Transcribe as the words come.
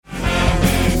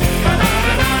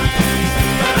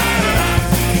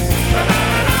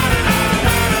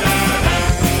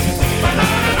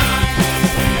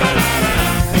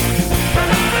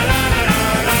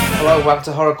Welcome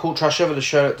to Horror Cult Trash Over, the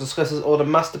show that discusses all the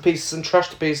masterpieces and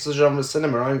trash pieces of genre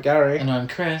cinema. I'm Gary. And I'm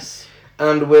Chris.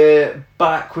 And we're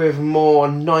back with more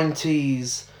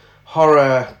 90s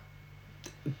horror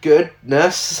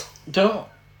goodness. Yeah,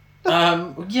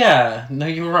 no,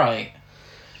 you're right.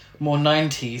 More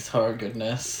 90s horror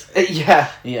goodness. Yeah.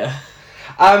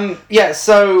 Yeah.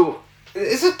 So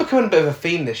this has become a bit of a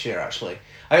theme this year, actually.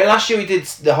 I mean, last year we did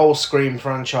the whole Scream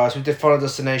franchise. We did Final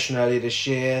Destination earlier this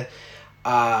year.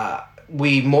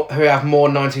 We have more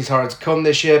 90s horror to come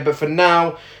this year, but for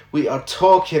now, we are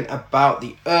talking about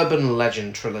the Urban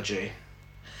Legend trilogy.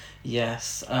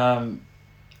 Yes,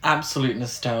 absolute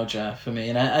nostalgia for me,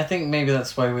 and I think maybe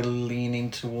that's why we're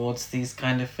leaning towards these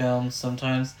kind of films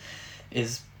sometimes,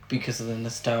 is because of the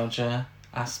nostalgia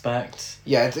aspect.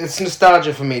 Yeah, it's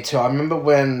nostalgia for me too. I remember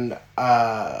when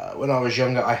I was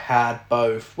younger, I had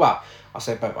both. Well, I'll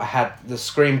say both. I had the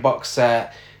Scream box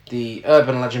set, the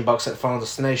Urban Legend box set, Final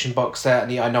Destination box set,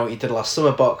 and the I Know What You Did Last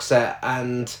Summer box set,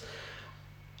 and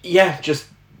yeah, just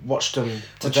watched them to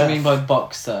What death. do you mean by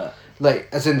box set? Like,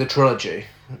 as in the trilogy.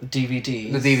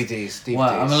 DVDs? The DVDs.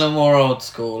 Well, I'm a little more old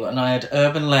school, and I had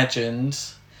Urban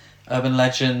Legends,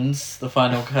 The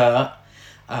Final Cut,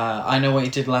 I Know What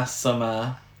You Did Last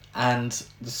Summer, and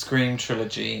the Scream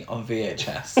trilogy on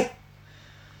VHS.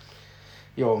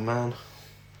 Yo, man.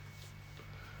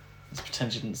 Let's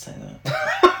pretend you didn't say that.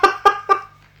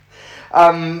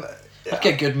 I'd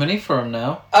get good money for them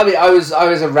now. I mean, I was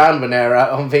around when they were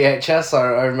out on VHS.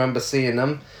 I remember seeing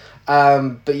them.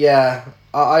 But yeah,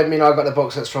 I mean, I got the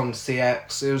box sets from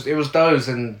CX. It was those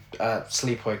and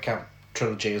Sleepaway Camp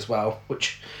trilogy as well,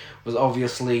 which was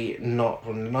obviously not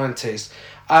from the 90s.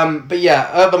 But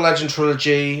yeah, Urban Legend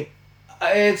trilogy.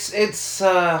 It's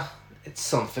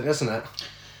something, isn't it?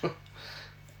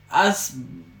 As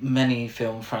many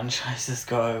film franchises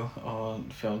go, or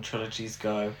film trilogies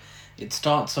go, it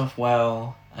starts off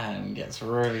well and gets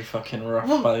really fucking rough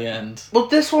by the end. Well,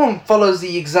 this one follows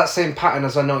the exact same pattern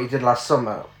as I Know What You Did Last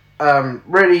Summer.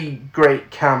 Really great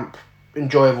camp,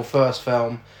 enjoyable first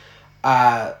film.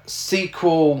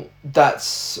 Sequel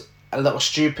that's a little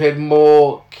stupid,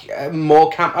 more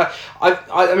camp.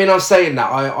 I mean, I'm saying that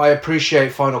I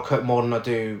appreciate Final Cut more than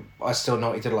I Still Know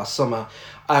What You Did Last Summer.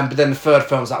 But then the third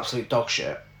film's absolute dog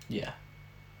shit. Yeah.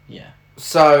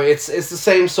 So it's the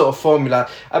same sort of formula.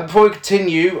 And before we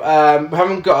continue, we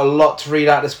haven't got a lot to read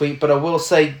out this week, but I will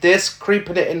say this,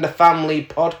 Creeping It in the Family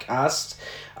podcast,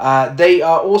 they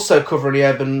are also covering the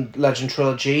Urban Legend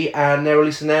trilogy, and they're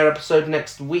releasing their episode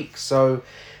next week, so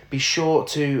be sure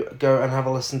to go and have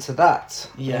a listen to that.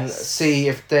 Yes. And see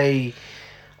if they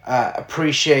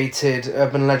appreciated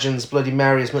Urban Legend's Bloody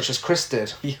Mary as much as Chris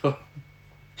did.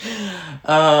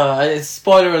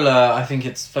 Spoiler alert, I think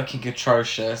it's fucking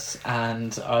atrocious,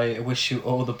 and I wish you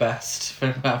all the best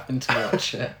for having to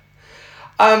watch it.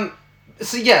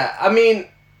 So yeah, I mean,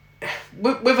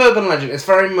 with Urban Legend, it's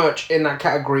very much in that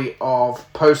category of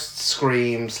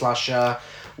post-Scream slasher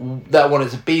that wanted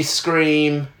to be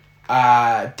Scream,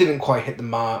 didn't quite hit the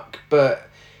mark, but,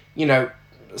 you know,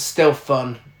 still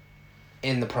fun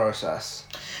in the process.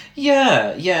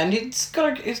 Yeah, and it's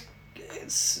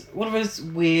one of those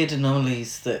weird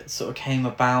anomalies that sort of came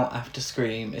about after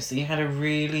Scream, is that you had a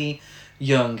really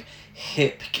young,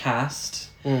 hip cast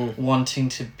wanting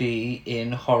to be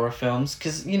in horror films,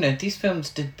 because, you know, these films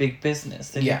did big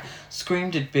business. Scream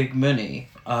did big money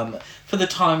for the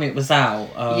time it was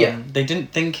out. They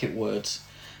didn't think it would.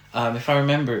 If I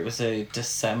remember, it was a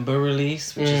December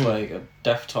release, which is like a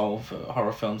death toll for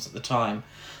horror films at the time.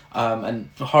 And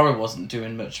horror wasn't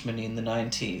doing much money in the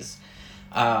 90s.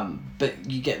 But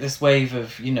you get this wave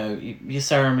of, you know, your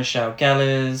Sarah Michelle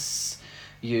Gellar's,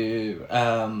 you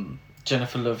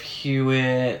Jennifer Love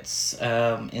Hewitt.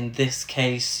 In this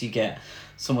case, you get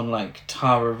someone like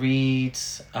Tara Reid,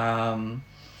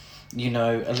 you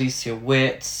know, Alicia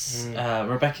Witt,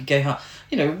 Rebecca Gayheart.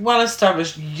 You know,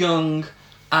 well-established young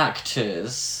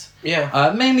actors.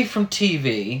 Yeah. Mainly from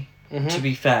TV, to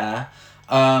be fair.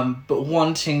 But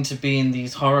wanting to be in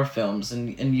these horror films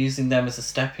and using them as a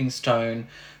stepping stone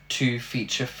to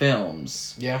feature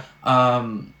films. Yeah.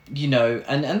 You know,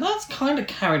 and that's kind of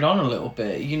carried on a little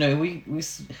bit. You know,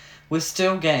 we're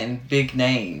still getting big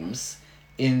names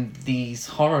in these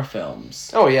horror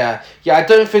films. Oh, yeah. Yeah, I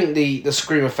don't think the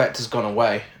Scream effect has gone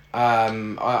away.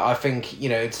 I think, you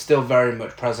know, it's still very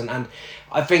much present. And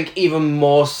I think even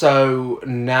more so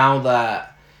now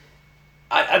that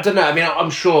I don't know. I mean, I'm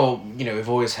sure, you know, we've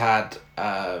always had,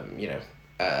 you know,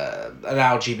 an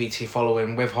LGBT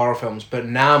following with horror films, but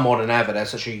now more than ever, there's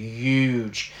such a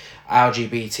huge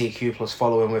LGBTQ plus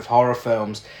following with horror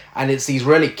films, and it's these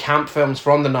really camp films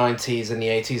from the 90s and the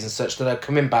 80s and such that are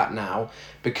coming back now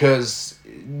because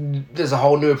there's a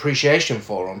whole new appreciation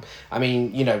for them. I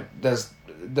mean, you know, there's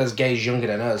gays younger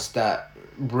than us that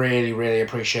really, really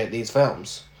appreciate these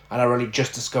films, and are only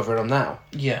just discovering them now.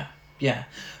 Yeah, yeah.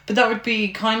 But that would be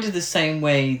kind of the same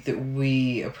way that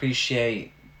we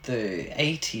appreciate the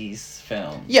 80s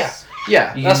films. Yeah,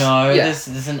 yeah. You know,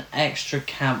 there's an extra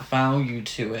camp value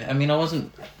to it. I mean, I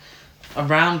wasn't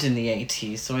around in the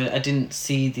 80s, so I didn't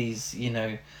see these, you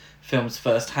know, films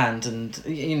firsthand, and,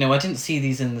 you know, I didn't see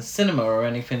these in the cinema or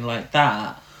anything like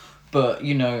that, but,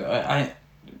 you know, I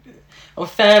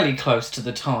was fairly close to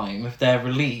the time of their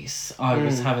release. I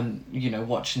was having, you know,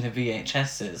 watching the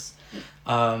VHSs,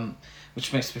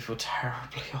 which makes me feel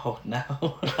terribly old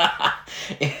now.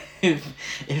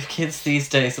 if kids these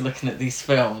days are looking at these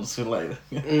films with like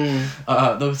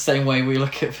the same way we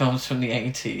look at films from the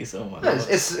 80s, oh my God.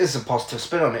 It's a positive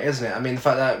spin on it, isn't it? I mean, the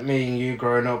fact that me and you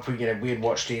growing up, you know, we'd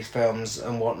watched these films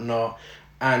and whatnot,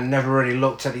 and never really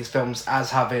looked at these films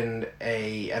as having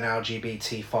an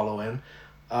LGBT following.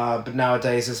 But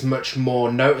nowadays it's much more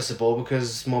noticeable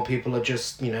because more people are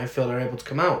just, you know, feel they're able to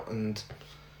come out, and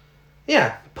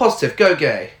yeah, positive, go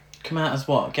gay. Come out as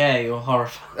what, gay or horror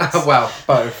fans? Well,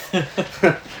 both.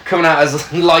 Coming out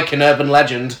as like an urban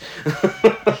legend.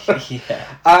 Yeah.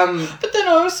 But then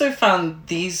I also found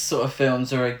these sort of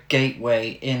films are a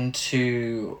gateway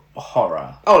into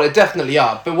horror. Oh, they definitely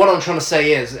are. But what I'm trying to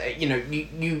say is, you know,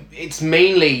 you it's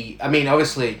mainly, I mean,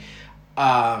 obviously,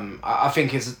 I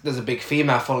think there's a big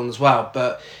female following as well,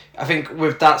 but I think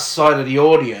with that side of the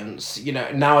audience, you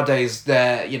know, nowadays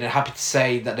they're, you know, happy to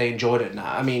say that they enjoyed it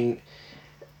now. I mean,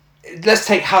 let's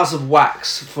take House of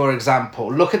Wax, for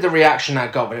example. Look at the reaction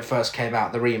that got when it first came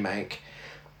out, the remake,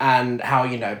 and how,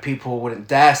 you know, people wouldn't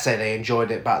dare say they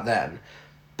enjoyed it back then.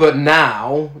 But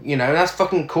now, you know, that's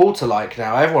fucking cool to like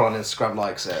now. Everyone on Instagram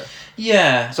likes it.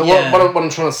 Yeah. So what I'm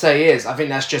trying to say is, I think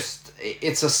that's just,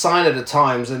 it's a sign of the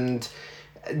times, and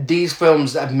these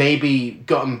films have maybe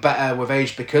gotten better with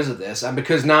age because of this, and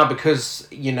because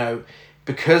you know,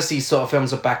 because these sort of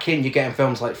films are back in, you're getting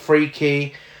films like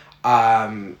Freaky,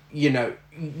 you know,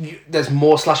 there's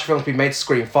more slasher films being made,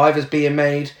 Scream 5 is being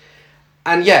made,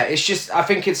 and yeah, it's just, I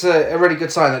think it's a really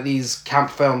good sign that these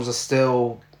camp films are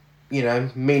still, you know,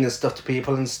 meaning stuff to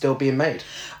people and still being made.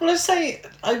 Well,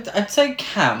 I'd say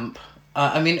camp.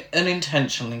 I mean,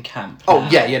 unintentionally camp. Oh,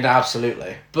 yeah, no,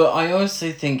 absolutely. But I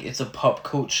also think it's a pop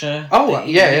culture. Oh, thing.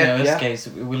 yeah, you know, yeah. as gays,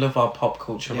 we love our pop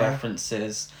culture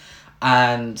references.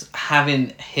 And having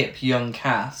hip young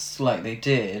casts like they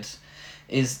did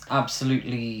is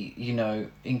absolutely, you know,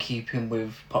 in keeping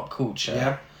with pop culture.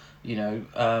 Yeah. You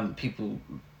know, people,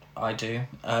 I do,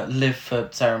 live for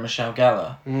Sarah Michelle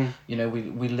Gellar. You know,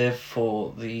 we live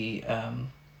for the,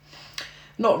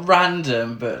 not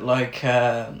random, but like,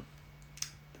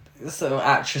 sort of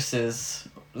actresses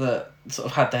that sort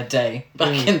of had their day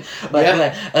back in,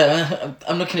 like,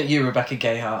 I'm looking at you, Rebecca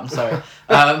Gayheart, I'm sorry,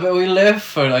 but we live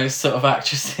for those sort of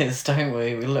actresses, don't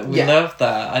we? We love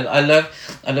that. I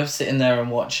love sitting there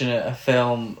and watching a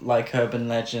film like Urban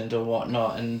Legend or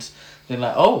whatnot, and being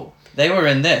like, oh, they were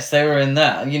in this, they were in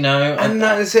that, you know. And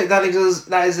that is it. That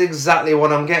is exactly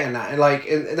what I'm getting at. Like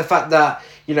the fact that,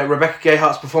 you know, Rebecca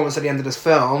Gayheart's performance at the end of this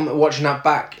film, watching that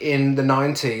back in the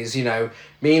 90s, you know,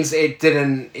 means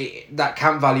that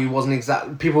camp value wasn't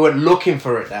exact. People weren't looking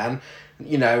for it then.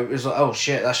 You know, it was like, oh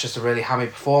shit, that's just a really hammy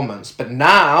performance. But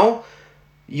now,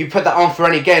 you put that on for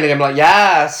any gay, and I'm like,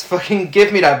 yes, fucking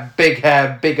give me that big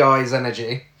hair, big eyes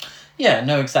energy. Yeah,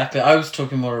 no, exactly. I was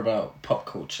talking more about pop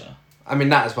culture. I mean,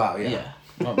 that as well, yeah.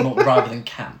 Yeah, not rather than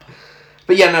camp.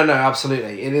 But yeah, no,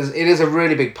 absolutely. It is a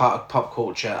really big part of pop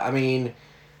culture. I mean,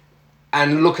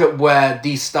 and look at where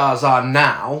these stars are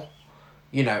now.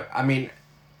 You know, I mean,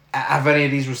 have any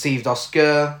of these received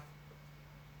Oscar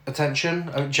attention?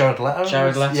 Jared Leto?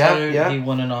 Jared Leto, yeah. He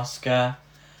won an Oscar.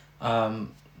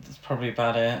 That's probably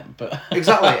about it, but...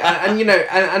 Exactly, and you know,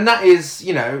 and that is,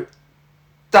 you know,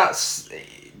 that's...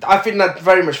 I think that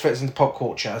very much fits into pop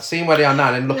culture. Seeing where they are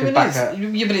now and looking back at...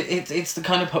 Yeah, but it's the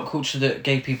kind of pop culture that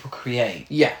gay people create.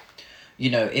 Yeah. You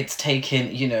know, it's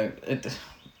taken, you know...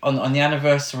 On the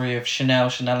anniversary of Chanel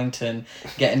Chanelington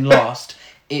getting lost,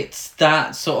 it's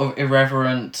that sort of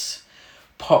irreverent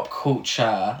pop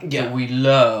culture that we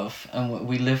love and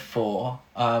we live for.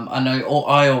 I know, or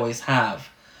I always have.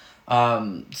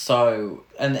 So,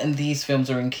 and these films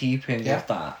are in keeping with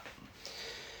that.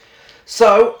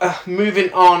 So,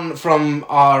 moving on from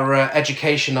our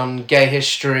education on gay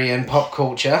history and pop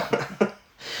culture,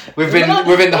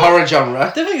 within the horror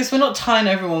genre. The thing is, we're not tying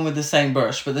everyone with the same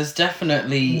brush, but there's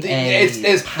definitely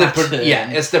It's pattern.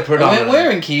 the predominant.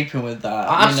 We're in keeping with that.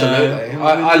 Absolutely. You know?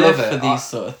 I We love live it. for these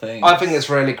sort of things. I think it's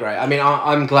really great. I mean,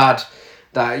 I'm glad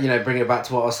that, bringing it back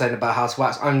to what I was saying about House of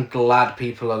Wax, I'm glad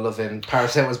people are loving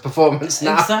Paris Hilton's performance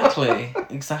now.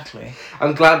 Exactly.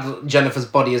 I'm glad Jennifer's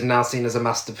body is now seen as a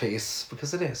masterpiece,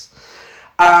 because it is.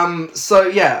 So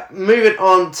yeah, moving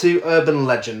on to Urban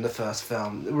Legend, the first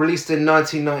film. Released in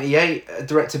 1998,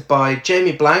 directed by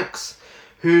Jamie Blanks,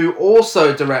 who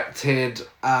also directed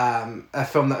a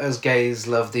film that us gays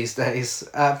love these days,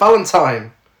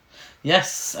 Valentine.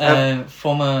 Yes,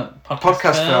 former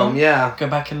Podcast film, yeah. Go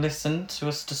back and listen to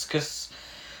us discuss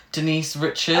Denise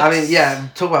Richards. I mean, yeah,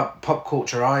 talk about pop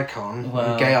culture icon,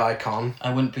 gay icon.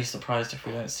 I wouldn't be surprised if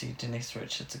we don't see Denise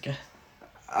Richards again.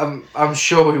 I'm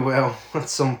sure we will at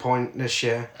some point this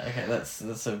year. Okay,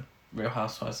 that's a Real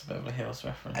Housewives of Beverly Hills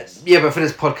reference. Yeah, but for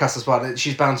this podcast as well,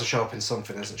 she's bound to show up in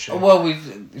something, isn't she? Well,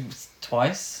 we've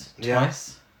twice.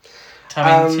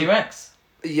 Tammy T-Rex.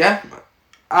 Yeah,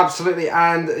 absolutely.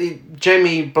 And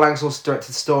Jamie Blanks also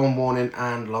directed Storm Warning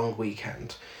and Long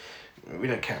Weekend. We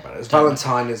don't care about it.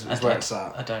 Valentine is where it's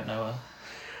at. I don't know her.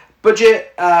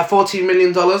 Budget, $14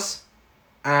 million.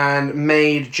 And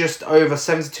made just over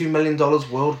 $72 million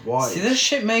worldwide. See, this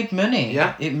shit made money.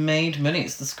 Yeah. It made money.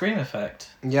 It's the Scream effect.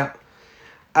 Yeah.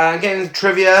 Getting into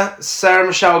trivia, Sarah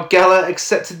Michelle Gellar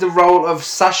accepted the role of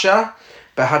Sasha,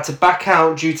 but had to back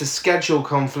out due to schedule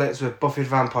conflicts with Buffy the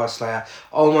Vampire Slayer.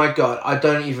 Oh my god, I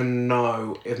don't even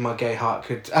know if my gay heart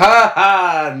could...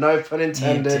 no pun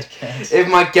intended. If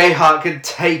my gay heart could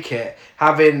take it,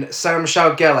 having Sarah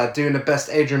Michelle Gellar doing the best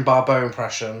Adrienne Barbeau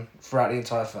impression throughout the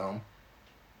entire film.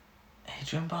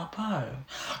 Adrienne Barbeau.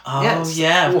 Oh, yes.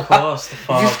 Yeah, of course. The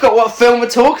Fog. You forgot what film we're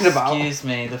talking about. Excuse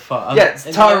me, The Fog. Yeah, it's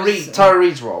Tara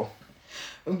Reid's role.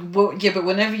 Well, yeah, but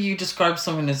whenever you describe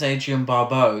something as Adrienne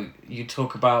Barbeau, you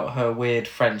talk about her weird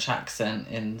French accent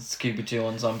in Scooby-Doo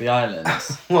on Zombie Island.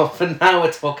 Well, for now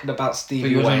we're talking about Stevie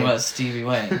Wayne. But you're talking about Stevie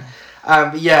Wayne.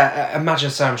 Yeah,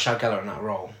 imagine Sarah Michelle Gellar in that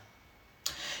role.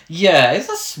 Yeah, it's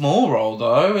a small role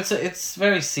though. It's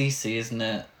very CC, isn't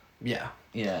it? Yeah.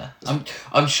 Yeah,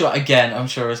 I'm sure. Again, I'm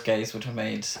sure as gays would have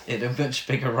made it a much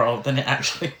bigger role than it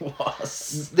actually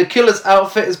was. The killer's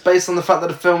outfit is based on the fact that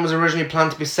the film was originally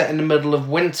planned to be set in the middle of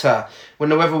winter.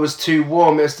 When the weather was too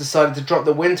warm, it was decided to drop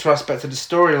the winter aspect of the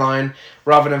storyline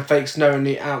rather than fake snow in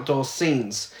the outdoor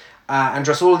scenes, and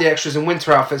dress all the extras in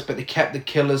winter outfits, but they kept the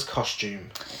killer's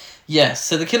costume. Yes,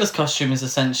 so the killer's costume is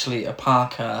essentially a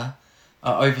parka,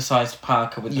 oversized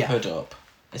parka with the hood up,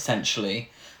 essentially.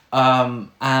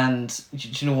 And do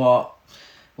you know what?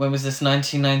 When was this?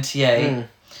 1998.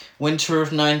 Winter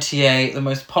of 98, the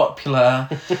most popular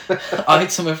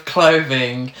item of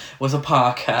clothing was a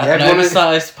parka, an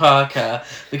oversized parka,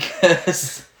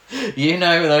 because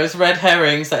those red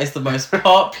herrings, that is the most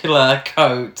popular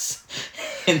coat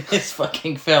in this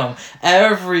fucking film.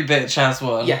 Every bitch has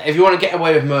one. Yeah, if you want to get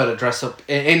away with murder, dress up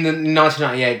in the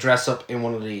 1998. Dress up in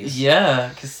one of these. Yeah,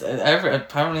 because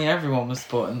apparently everyone was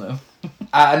sporting them.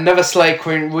 Another Slay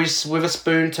Queen, Reese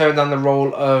Witherspoon turned down the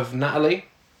role of Natalie.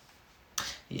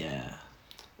 Yeah.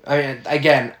 I mean,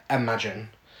 again, imagine.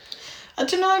 I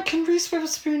don't know, can Reese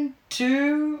Witherspoon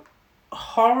do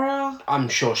horror? I'm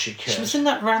sure she could. She was in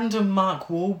that random Mark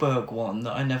Wahlberg one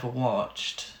that I never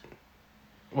watched.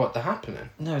 What, The Happening?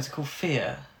 No, it's called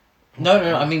Fear.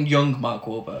 No, I mean young Mark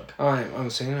Wahlberg. I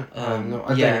haven't seen it.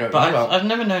 I've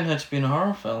never known her to be in a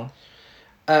horror film.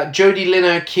 Jodie Lynn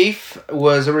O'Keefe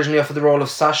was originally offered the role of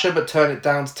Sasha, but turned it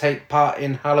down to take part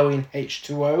in Halloween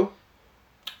H2O.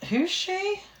 Who's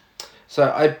she?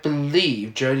 So I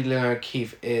believe Jodie Lynn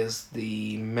O'Keefe is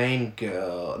the main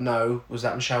girl. No, was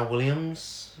that Michelle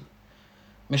Williams?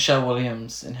 Michelle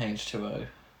Williams in H2O.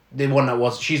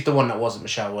 She's the one that wasn't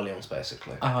Michelle Williams,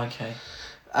 basically. Oh, okay.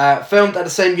 Filmed at the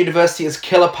same university as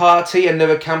Killer Party,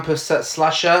 another campus set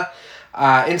slasher.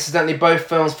 Incidentally, both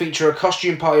films feature a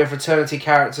costume party of fraternity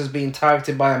characters being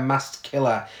targeted by a masked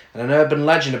killer and an urban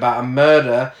legend about a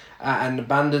murder at an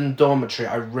abandoned dormitory.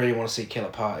 I really want to see Killer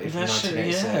Party from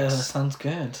 1986. Yeah, that sounds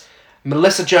good.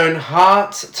 Melissa Joan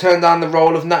Hart turned down the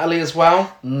role of Natalie as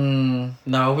well. No,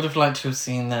 I would have liked to have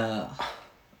seen that.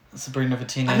 Sabrina the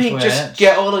Teenage Witch. Just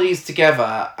get all of these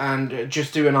together and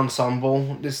just do an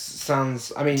ensemble. This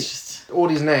sounds... all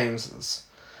these names...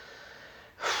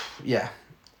 Yeah.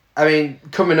 I mean,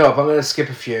 coming up, I'm going to skip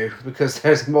a few because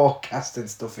there's more casting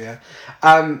stuff here.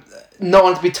 Not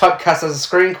one to be typecast as a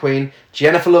scream queen,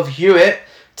 Jennifer Love Hewitt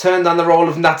turned down the role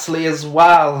of Natalie as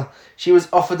well. She was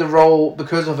offered the role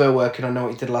because of her work in I Know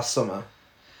What You Did Last Summer.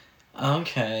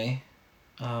 Okay.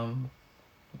 Was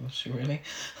she really?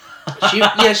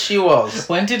 She was.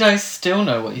 When did I still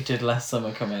know what you did last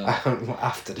summer come out?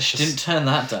 After this. She didn't turn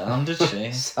that down, did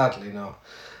she? Sadly not.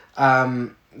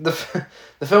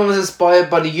 The film was inspired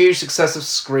by the huge success of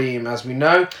Scream, as we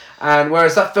know, and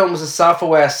whereas that film was a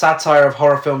self-aware satire of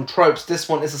horror film tropes, this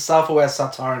one is a self-aware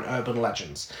satire on urban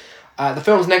legends. The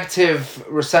film's negative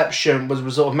reception was a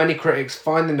result of many critics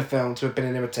finding the film to have been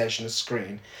an imitation of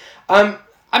Scream. I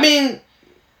mean,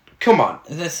 come on.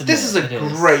 This is a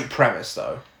great premise,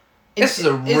 though. This is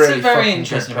a really very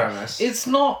interesting premise. It's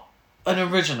not an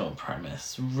original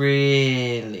premise,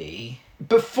 really.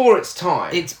 Before its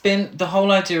time. It's been... The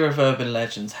whole idea of urban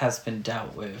legends has been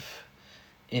dealt with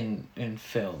in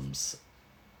films.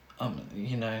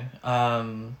 You know.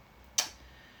 Oh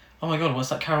my god, what's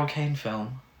that Carol Kane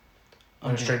film?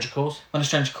 When a Stranger Calls? When a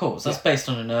Stranger Calls. That's based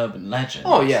on an urban legend.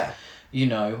 Oh, yeah. You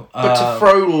know. But to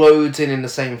throw loads in the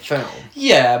same film.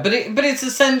 Yeah, but it's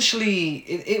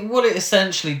essentially... what it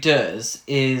essentially does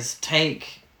is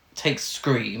take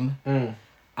Scream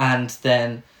and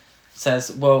then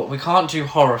says, well, we can't do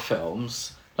horror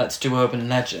films, let's do urban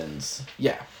legends.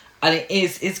 Yeah. And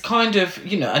it's kind of,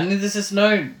 you know, and this is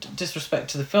no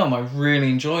disrespect to the film, I really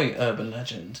enjoy Urban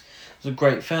Legend. It's a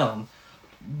great film.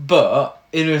 But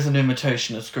it is an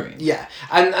imitation of Scream. Yeah,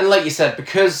 and like you said,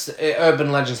 because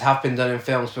urban legends have been done in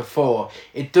films before,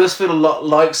 it does feel a lot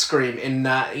like Scream in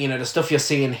that, you know, the stuff you're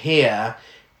seeing here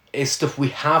is stuff we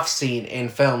have seen in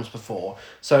films before.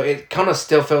 So it kind of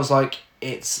still feels like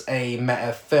it's a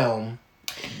meta film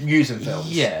using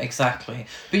films. Yeah, exactly.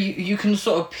 But you can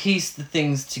sort of piece the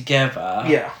things together.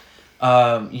 Yeah.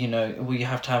 You know, you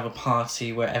have to have a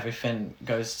party where everything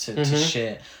goes to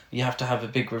shit. You have to have a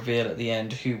big reveal at the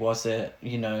end. Who was it?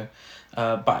 You know,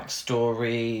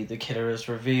 backstory. The killer is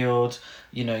revealed.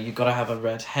 You know, you've got to have a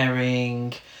red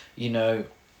herring. You know,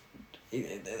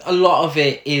 a lot of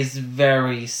it is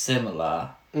very similar.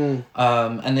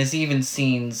 And there's even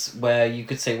scenes where you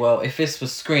could say, well, if this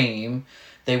was Scream,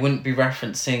 they wouldn't be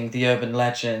referencing the urban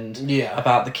legend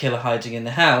about the killer hiding in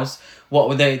the house. What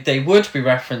would they would be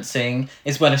referencing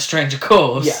is When a Stranger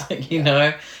Calls, you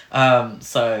know?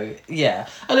 So, yeah.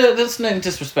 I know that's no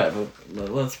disrespect, but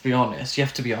let's be honest. You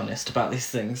have to be honest about these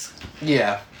things.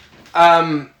 Yeah.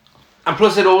 And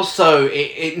plus it also,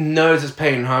 it knows it's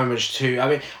paying homage to, I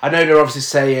mean, I know they're obviously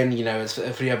saying, you know, it's for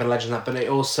the urban legend, but it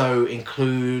also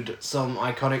include some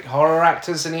iconic horror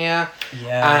actors in here.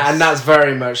 Yes. And that's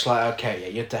very much like, okay, yeah,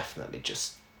 you're definitely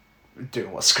just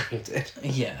doing what Scream did.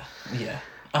 Yeah.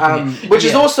 Which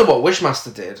is also what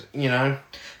Wishmaster did, you know?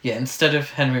 Yeah, instead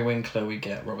of Henry Winkler, we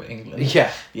get Robert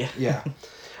Englund. Yeah.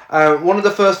 One of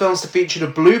the first films to feature the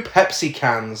blue Pepsi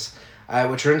cans,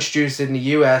 which were introduced in the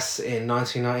US in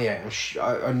 1998.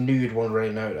 I knew you'd want to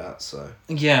really know that, so...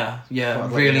 Yeah,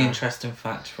 really interesting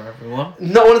fact for everyone.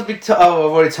 Not want to be... I've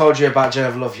already told you about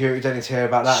Jennifer Love Hewitt, you don't need to hear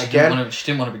about that again. She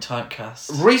didn't want to be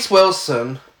typecast. Reese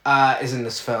Wilson is in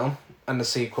this film, and the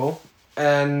sequel,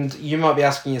 and you might be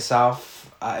asking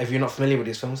yourself, if you're not familiar with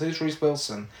these films, who's Reese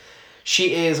Wilson?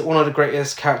 She is one of the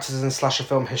greatest characters in slasher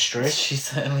film history. She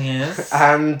certainly is.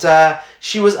 And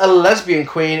she was a lesbian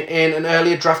queen in an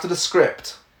earlier draft of the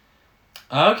script.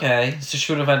 Okay, so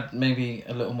she would have had maybe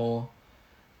a little more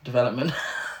development.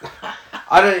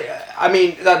 I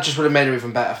mean, that just would have made her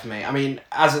even better for me. I mean,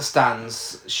 as it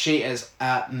stands, she is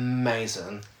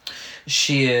amazing.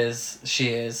 She is.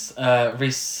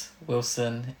 Reese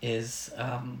Wilson is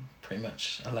pretty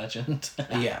much a legend.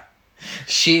 Yeah.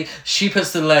 She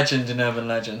puts the legend in urban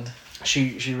legend.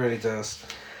 She really does.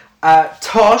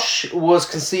 Tosh was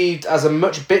conceived as a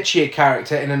much bitchier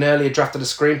character in an earlier draft of the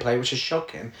screenplay, which is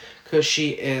shocking because she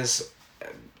is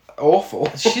awful.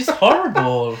 She's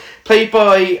horrible. Played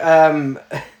by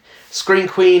Screen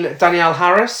Queen Danielle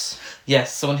Harris.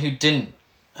 Yes, someone who didn't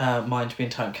mind being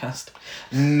typecast.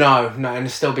 No, and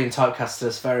is still being typecast to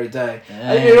this very day.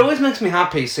 Yeah. It always makes me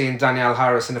happy seeing Danielle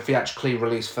Harris in a theatrically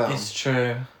released film. It's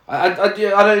true. I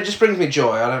don't. It just brings me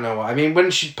joy. I don't know why. I mean, when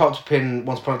she popped up in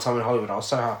Once Upon a Time in Hollywood, I was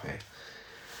so happy.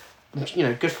 You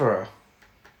know, good for her.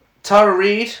 Tara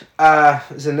Reid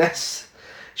is in this.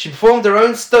 She performed her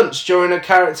own stunts during her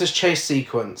character's chase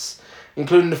sequence,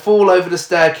 including the fall over the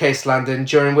staircase landing,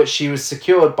 during which she was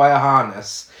secured by a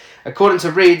harness. According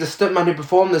to Reid, the stuntman who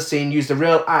performed the scene used a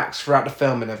real axe throughout the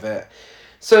filming of it.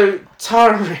 So,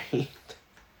 Tara Reid,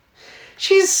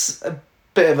 she's a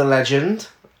bit of a legend.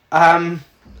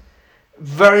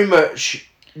 Very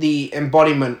much the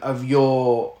embodiment of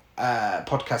your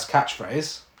podcast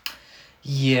catchphrase.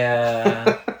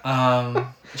 Yeah.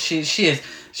 She is.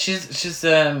 She's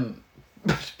a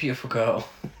beautiful girl.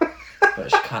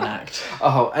 But she can't act.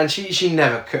 Oh, and she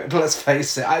never could, let's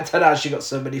face it. I don't know how she got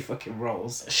so many fucking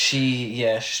roles. She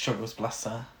struggles, bless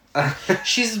her.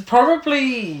 She's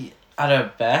probably at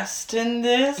her best in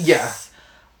this. Yeah.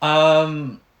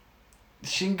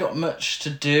 She ain't got much to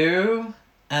do,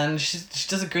 and she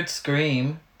does a good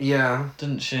scream, Yeah.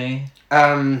 doesn't she?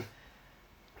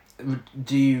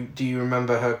 Do you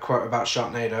remember her quote about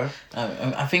Sharknado?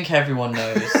 I think everyone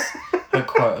knows her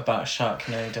quote about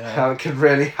Sharknado. How it could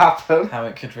really happen. How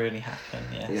it could really happen,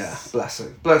 yes. Yeah, bless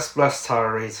it. Bless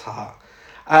Tara Reid's heart.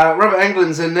 Robert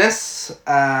Englund's in this,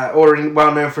 already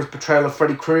well known for his portrayal of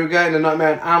Freddy Krueger in the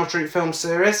Nightmare on Elm Street film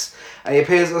series. He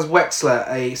appears as Wexler,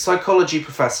 a psychology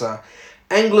professor.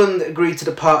 Englund agreed to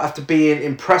the part after being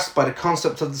impressed by the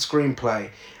concept of the screenplay,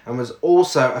 and was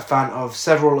also a fan of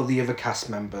several of the other cast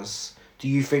members. Do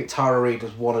you think Tara Reid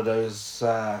was one of those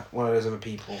other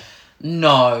people?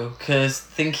 No, because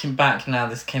thinking back now,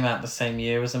 this came out the same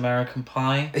year as American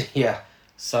Pie. Yeah.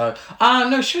 So,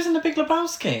 no, she was in The Big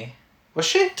Lebowski. Was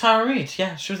she? Tara Reid,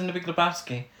 yeah, she was in The Big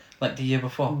Lebowski, like the year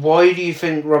before. Why do you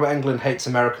think Robert Englund hates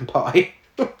American Pie?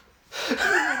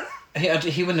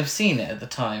 He wouldn't have seen it at the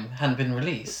time, hadn't been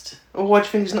released. Well, why do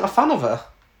you think he's not a fan of her?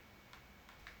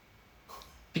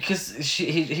 Because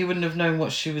he wouldn't have known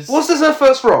what she was... Was this her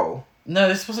first role? No,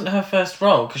 this wasn't her first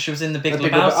role, because she was in The Big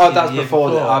Lebowski. Oh, that's the year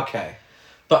before that. Okay.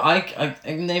 But I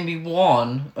name me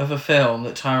one of a film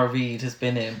that Tara Reid has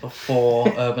been in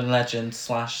before Urban Legend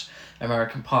 /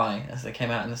 American Pie, as they came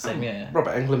out in the same year.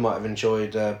 Robert Englund might have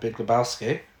enjoyed Big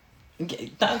Lebowski.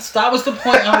 That was the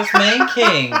point I was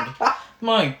making.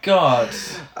 My God.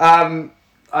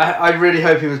 I really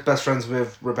hope he was best friends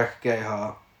with Rebecca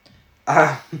Gayheart.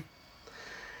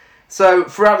 So,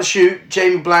 throughout the shoot,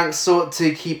 Jamie Blanc sought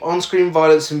to keep on-screen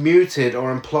violence muted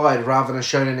or implied rather than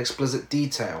shown in explicit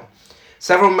detail.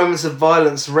 Several moments of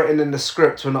violence written in the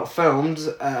script were not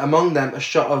filmed, among them a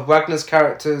shot of Wagner's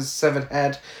character's severed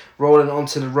head rolling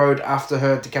onto the road after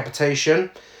her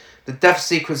decapitation. The death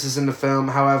sequences in the film,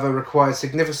 however, required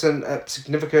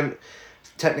significant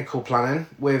technical planning,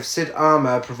 with Sid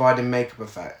Armer providing makeup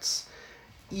effects.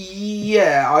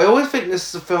 Yeah, I always think this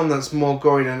is a film that's more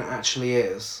gory than it actually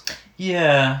is.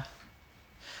 Yeah.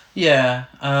 Yeah.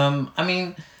 I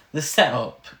mean, the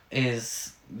setup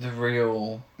is the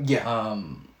real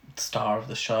star of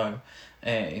the show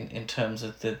in terms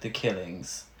of the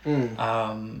killings.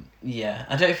 Yeah,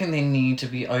 I don't think they need to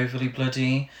be overly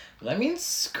bloody. But I mean,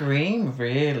 Scream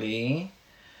really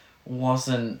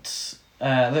wasn't...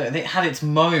 it had its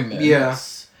moments. Yeah.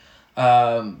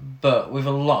 But with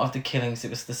a lot of the killings, it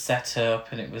was the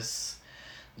setup and it was,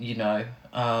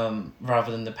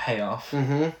 rather than the payoff.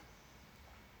 Mm-hmm.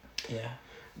 Yeah.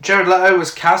 Jared Leto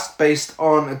was cast based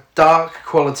on a dark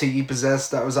quality he possessed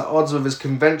that was at odds with his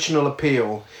conventional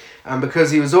appeal, and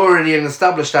because he was already an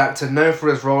established actor known for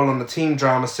his role on the teen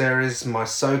drama series My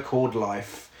So-Called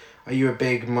Life. Are you a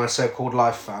big My So-Called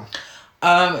Life fan?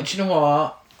 Do you know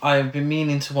what? I've been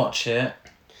meaning to watch it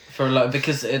for a lot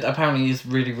because it apparently is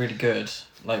really, really good.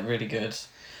 Like, really good.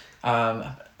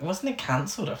 Wasn't it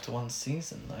cancelled after one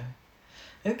season,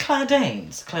 though? Claire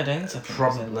Danes, I think,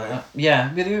 Probably. was in that.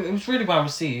 Yeah, but it was really well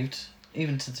received,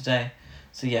 even to today.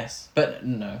 So, yes. But,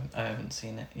 no, I haven't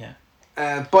seen it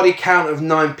yet. Body count of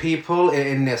 9 people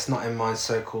in this, not in My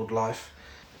So-Called Life.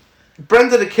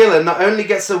 Brenda the Killer not only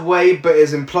gets away, but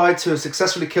is implied to have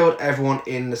successfully killed everyone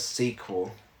in the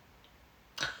sequel.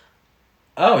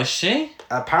 Oh, is she?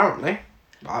 Apparently.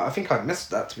 I think I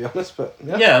missed that, to be honest, but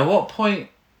yeah. Yeah, at what point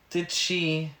did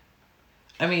she...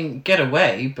 I mean, get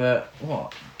away, but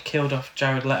what? Killed off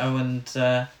Jared Leto and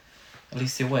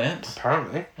Alicia Witt?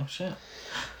 Apparently. Oh, shit.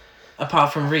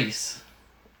 Apart from Reese.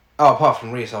 Oh, apart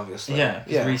from Reese, obviously. Yeah,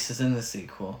 because Reese is in the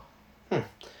sequel.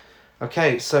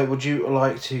 Okay, so would you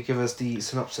like to give us the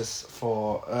synopsis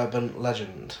for Urban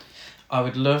Legend? I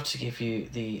would love to give you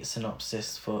the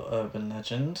synopsis for Urban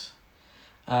Legend.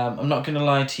 I'm not going to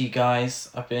lie to you guys.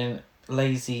 I've been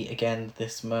lazy again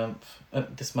this month.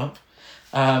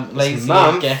 Lazy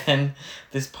again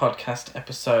this podcast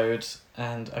episode,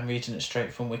 and I'm reading it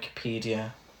straight from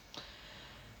Wikipedia.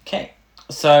 Okay,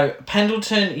 so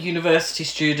Pendleton University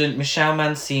student Michelle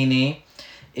Mancini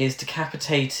is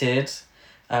decapitated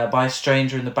by a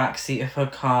stranger in the backseat of her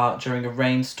car during a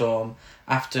rainstorm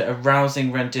after a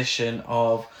rousing rendition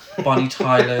of Bonnie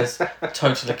Tyler's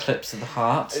Total Eclipse of the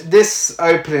Heart. This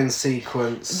opening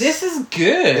sequence... This is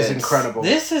good. It's incredible.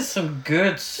 This is some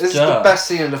good stuff. This is the best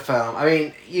scene in the film. I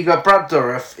mean, you got Brad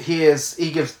Dourif.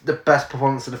 He gives the best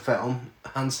performance of the film,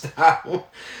 hands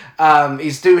down.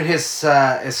 He's doing his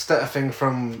stutter thing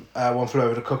from One Flew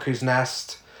Over the Cuckoo's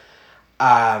Nest.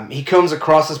 He comes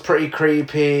across as pretty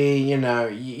creepy. You know,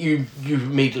 you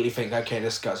immediately think, okay,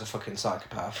 this guy's a fucking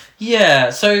psychopath.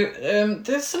 Yeah, so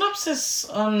the synopsis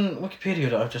on Wikipedia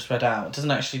that I've just read out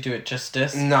doesn't actually do it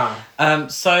justice. No.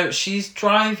 So she's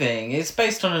driving. It's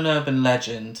based on an urban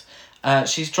legend.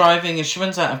 She's driving and she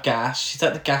runs out of gas. She's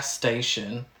at the gas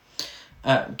station.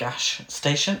 Gas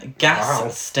station? Gas Wow.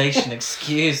 station,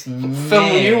 excuse me. What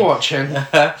film are you watching?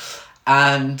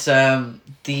 And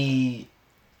the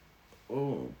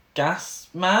gas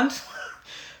man,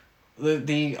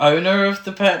 the owner of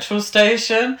the petrol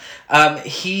station,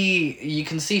 you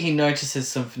can see he notices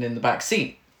something in the back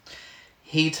seat.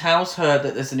 He tells her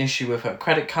that there's an issue with her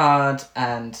credit card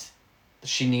and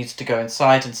she needs to go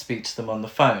inside and speak to them on the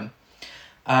phone.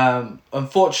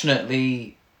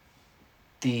 Unfortunately,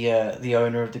 the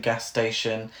owner of the gas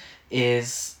station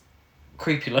is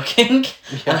creepy looking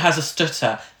and has a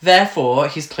stutter. Therefore,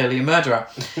 he's clearly a murderer.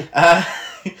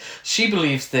 She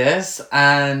believes this,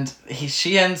 and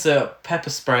she ends up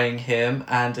pepper spraying him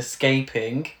and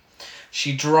escaping.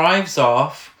 She drives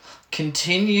off,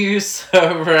 continues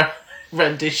her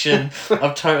rendition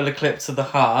of Total Eclipse of the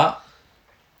Heart.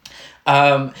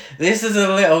 This is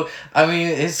a little, I mean,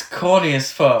 it's corny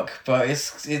as fuck, but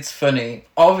it's funny.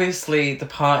 Obviously, the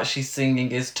part she's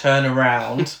singing is Turn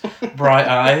Around, Bright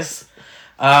Eyes.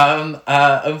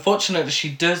 Unfortunately, she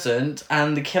doesn't,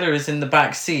 and the killer is in the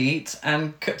back seat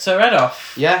and cuts her head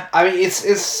off. Yeah, I mean,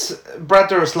 it's Brad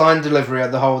Dourif's line delivery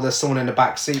at the whole, there's someone in the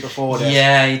back seat before this.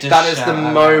 Yeah, he does. That is the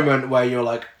moment where you're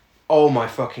like, oh my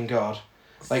fucking god.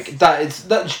 Like,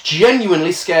 that's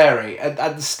genuinely scary.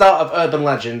 At the start of Urban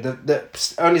Legend, the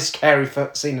only scary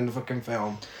scene in the fucking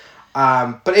film.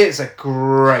 But it's a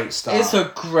great start. It's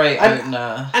a great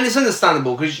opener. And it's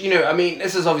understandable, because, you know, I mean,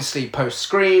 this is obviously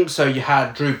post-Scream, so you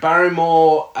had Drew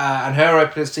Barrymore and her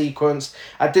opening sequence.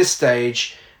 At this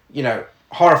stage, you know,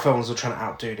 horror films were trying to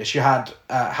outdo this. You had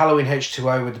Halloween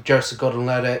H2O with Joseph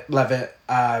Gordon-Levitt,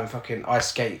 fucking ice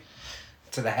skate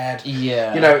to the head.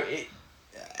 Yeah. You know,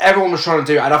 everyone was trying to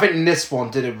do it, and I think this one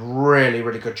did a really,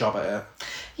 really good job at it.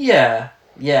 Yeah.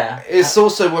 Yeah. It's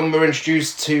also when we're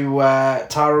introduced to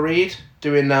Tara Reid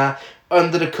doing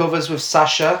Under the Covers with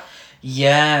Sasha.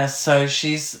 Yeah, so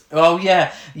she's... Oh,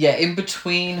 yeah. Yeah, in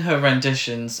between her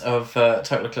renditions of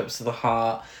Total Eclipse of the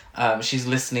Heart, she's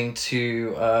listening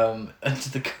to Under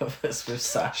the Covers with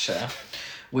Sasha,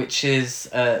 which is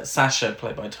Sasha,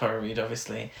 played by Tara Reid,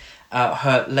 obviously,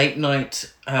 her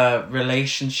late-night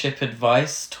relationship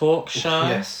advice talk show.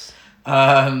 Yes.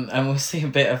 And we'll see a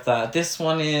bit of that. This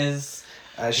one is...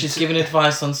 she's giving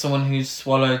advice on someone who's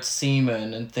swallowed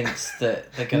semen and thinks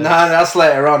that they're going to... No, that's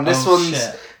later on. This Oh, one's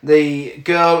shit. the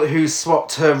girl who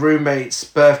swapped her roommate's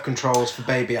birth controls for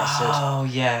baby acid. Oh,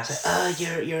 yes.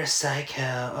 You're a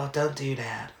psycho. Oh, don't do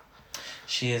that.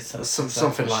 She is.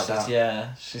 Something like that.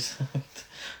 Yeah, she's...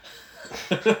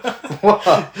 What?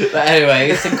 But anyway,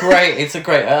 it's a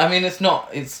great. I mean, it's not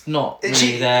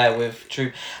really there with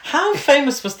Drew. How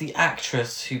famous was the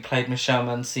actress who played Michelle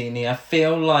Mancini? I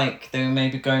feel like they were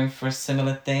maybe going for a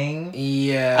similar thing.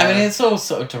 Yeah. I mean, it's all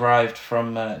sort of derived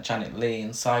from Janet Leigh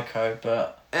in Psycho,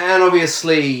 but... And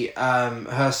obviously,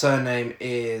 her surname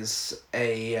is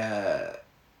a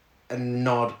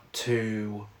nod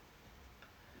to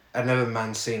another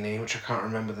Mancini, which I can't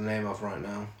remember the name of right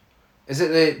now. Is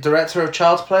it the director of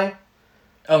Child's Play?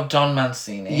 Oh, Don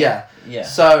Mancini. Yeah. Yeah.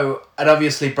 So, and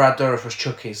obviously Brad Dourif was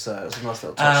Chucky, so it was a nice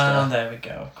little touch Oh, there. there we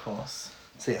go, of course.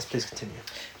 So yes, please continue.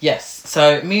 Yes,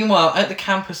 so meanwhile, at the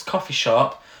campus coffee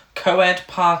shop, co-ed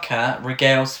Parker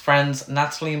regales friends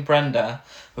Natalie and Brenda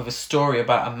with a story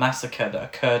about a massacre that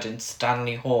occurred in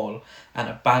Stanley Hall, an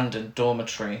abandoned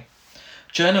dormitory.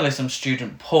 Journalism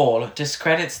student Paul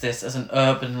discredits this as an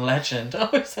urban legend. Oh,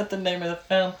 I said the name of the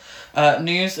film.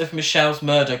 News of Michelle's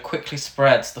murder quickly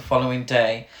spreads the following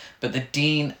day, but the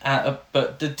Dean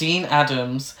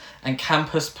Adams and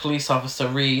campus police officer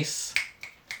Reese,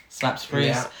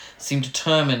 Yeah. seem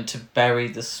determined to bury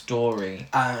the story.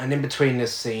 And in between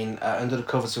this scene, under the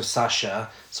covers with Sasha,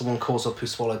 someone calls up who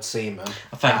swallowed semen.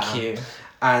 Thank you.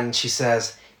 And she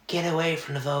says, "Get away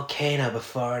from the volcano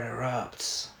before it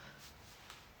erupts."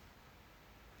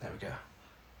 There we go.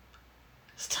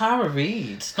 It's Tara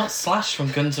Reid, not Slash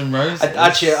from Guns N' Roses.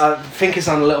 I think it's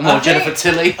on a little more Jennifer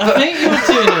Tilly. I think you were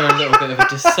doing her a little bit of a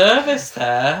disservice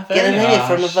there. Get Very away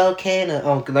harsh. from the volcano.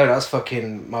 Oh, no, that's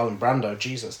fucking Marlon Brando.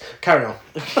 Jesus. Carry on.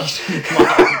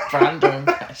 Brando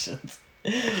impressions.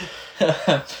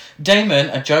 Damon,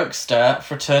 a jokester,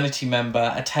 fraternity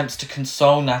member, attempts to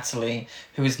console Natalie,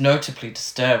 who is notably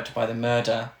disturbed by the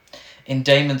murder. In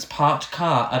Damon's parked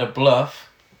car at a bluff...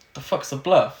 The fuck's a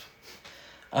bluff?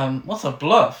 What's a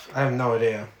bluff? I have no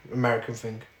idea. American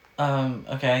thing.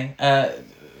 Okay.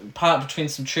 Part between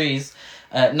some trees.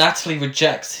 Natalie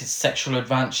rejects his sexual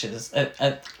advances.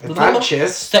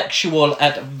 Advances? Sexual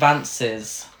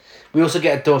advances. We also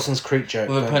get a Dawson's Creek joke.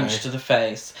 With a punch to the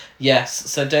face. Yes.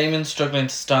 So Damon's struggling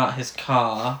to start his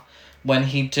car. When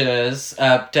he does,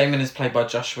 Damon is played by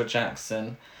Joshua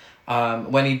Jackson.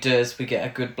 When he does, we get a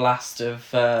good blast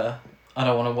of I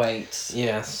Don't Want to Wait.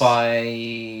 Yes.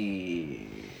 By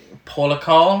Paula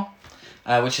Cole.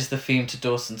 Which is the theme to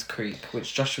Dawson's Creek,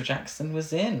 which Joshua Jackson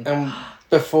was in.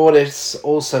 Before this,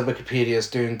 also Wikipedia is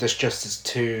doing disjustice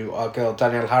to our girl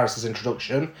Danielle Harris's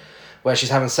introduction, where she's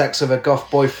having sex with her goth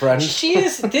boyfriend. She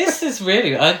is. This is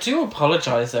really. I do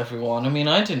apologise, everyone. I mean,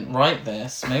 I didn't write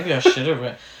this. Maybe I should have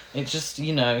written. It just,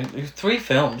 3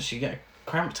 films, you get a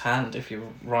cramped hand if you're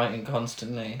writing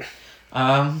constantly.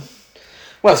 Well,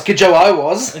 it's a good job I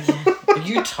was.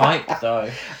 You type though.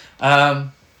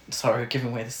 Sorry, we're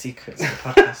giving away the secrets of the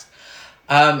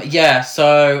podcast.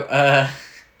 So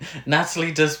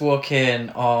Natalie does walk in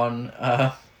on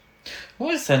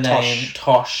what is her name?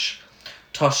 Tosh.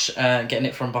 Tosh getting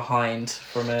it from behind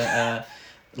from a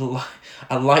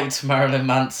light Marilyn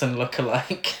Manson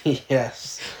lookalike.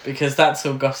 Yes. Because that's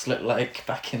all goths look like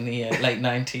back in the late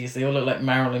 90s. They all look like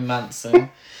Marilyn Manson.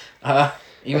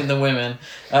 Even the women.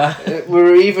 We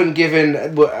were even given,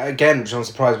 again, which I'm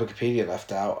surprised Wikipedia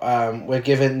left out, we're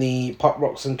given the Pop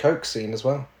Rocks and Coke scene as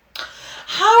well.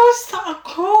 How is that a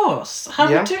course? How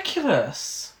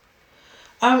ridiculous.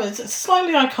 It's a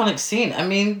slightly iconic scene. I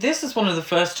mean, this is one of the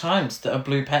first times that a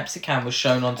blue Pepsi can was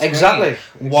shown on screen. Exactly.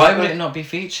 Why would it not be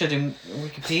featured in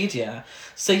Wikipedia?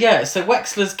 So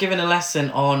Wexler's given a lesson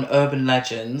on urban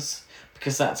legends,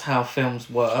 because that's how films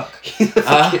work. He's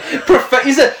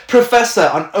a professor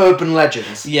on urban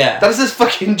legends. Yeah. That is his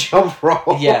fucking job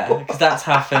role. Yeah, because that's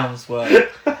how films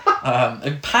work.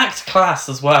 A packed class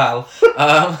as well.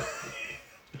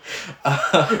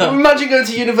 Imagine going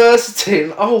to university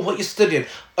and, what you're studying?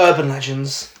 Urban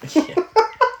legends. Yeah,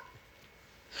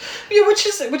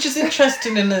 which is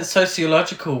interesting in a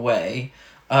sociological way,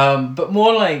 but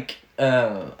more like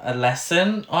a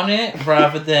lesson on it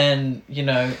rather than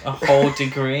a whole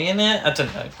degree in it. I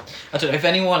don't know if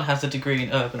anyone has a degree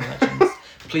in urban legends.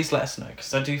 Please let us know,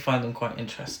 because I do find them quite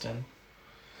interesting.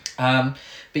 But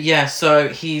yeah, so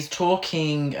he's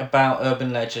talking about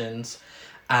urban legends.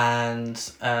 And,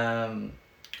 oh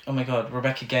my god,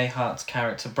 Rebecca Gayhart's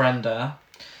character, Brenda,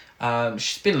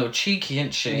 she's been a little cheeky,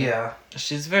 isn't she? Yeah.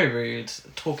 She's very rude,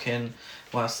 talking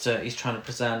whilst he's trying to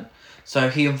present. So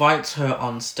he invites her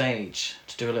on stage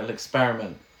to do a little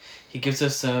experiment. He gives her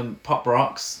some Pop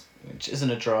Rocks, which isn't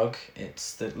a drug.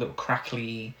 It's the little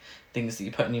crackly things that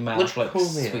you put in your mouth, like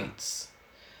sweets.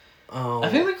 Oh. I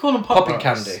think we call them Pop Popping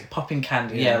Rocks. candy. Popping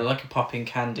candy, yeah, like a popping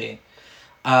candy.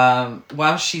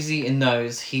 While she's eating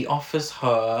those, he offers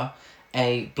her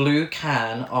a blue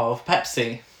can of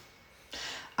Pepsi,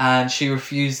 and she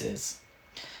refuses.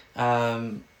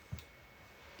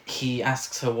 He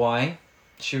asks her why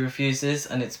she refuses,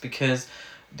 and it's because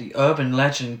the urban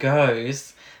legend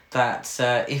goes that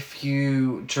if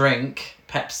you drink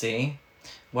Pepsi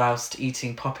whilst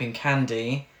eating popping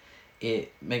candy,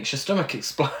 it makes your stomach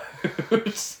explode.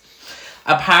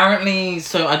 Apparently,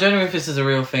 so I don't know if this is a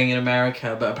real thing in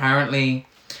America, but apparently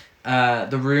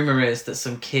the rumour is that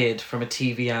some kid from a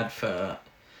TV advert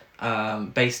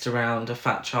based around a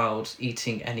fat child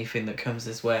eating anything that comes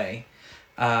his way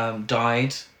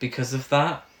died because of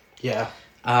that. Yeah.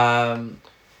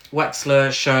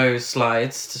 Wexler shows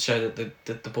slides to show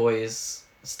that the boy is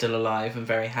still alive and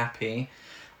very happy,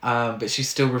 but she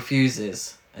still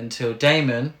refuses until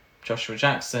Damon, Joshua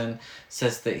Jackson,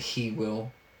 says that he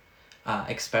will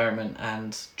experiment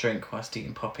and drink whilst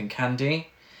eating popping candy.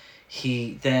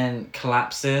 He then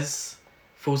collapses,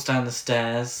 falls down the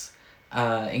stairs,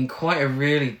 in quite a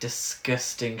really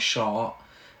disgusting shot.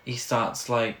 He starts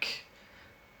like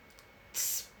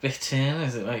spitting,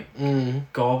 is it like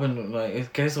gob, and like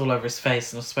it goes all over his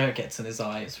face, and I swear it gets in his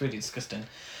eye. It's really disgusting.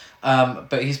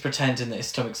 But he's pretending that his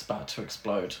stomach's about to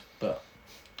explode, but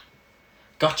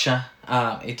gotcha.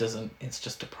 It doesn't. It's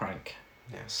just a prank.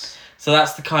 Yes. So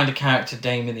that's the kind of character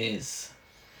Damon is.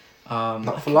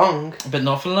 Not for long. But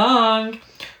not for long.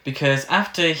 Because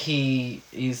after his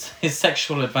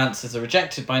sexual advances are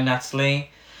rejected by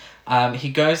Natalie, he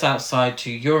goes outside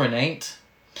to urinate,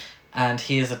 and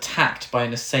he is attacked by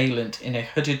an assailant in a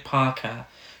hooded parka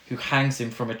who hangs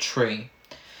him from a tree.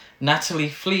 Natalie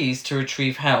flees to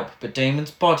retrieve help, but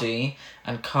Damon's body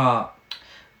and car...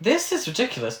 This is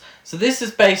ridiculous. So this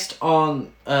is based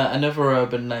on another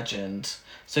urban legend.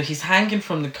 So he's hanging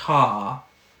from the car...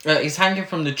 he's hanging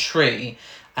from the tree,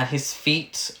 and his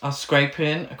feet are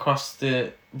scraping across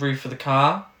the roof of the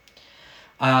car.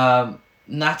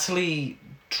 Natalie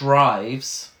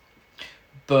drives,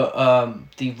 but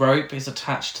the rope is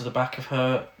attached to the back of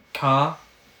her car.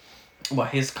 Well,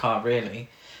 his car, really.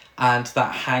 And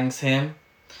that hangs him.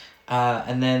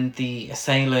 And then the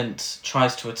assailant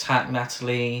tries to attack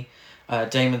Natalie.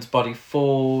 Damon's body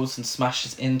falls and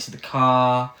smashes into the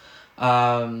car.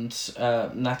 And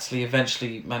Natalie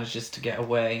eventually manages to get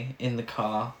away in the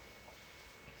car.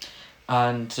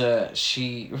 And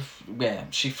she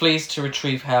flees to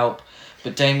retrieve help,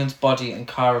 but Damon's body and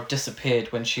car have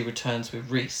disappeared when she returns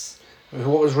with Reese.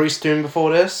 What was Reese doing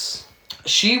before this?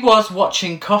 She was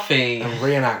watching Coffee. And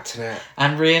reenacting it.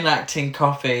 And reenacting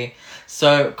Coffee.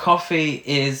 So Coffee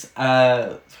is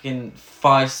a fucking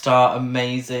 5-star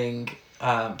amazing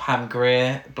Pam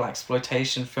Grier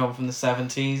blaxploitation film from the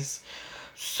 70s.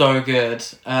 So good.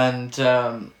 And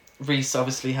Reese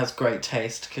obviously has great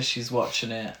taste because she's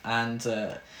watching it and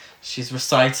she's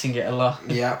reciting it a lot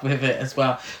with it as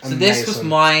well. So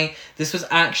Amazing. this was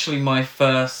actually my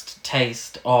first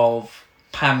taste of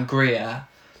Pam Grier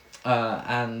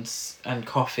and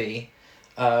Coffee.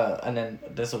 And then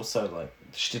there's also like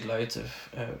she did loads of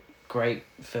great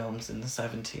films in the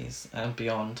 70s and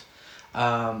beyond.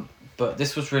 But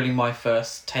this was really my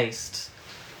first taste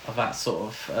of that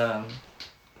sort of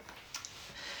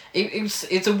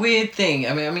it's a weird thing.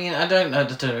 I mean I don't know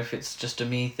if it's just a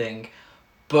me thing,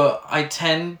 but I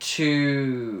tend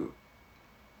to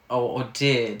or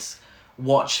did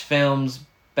watch films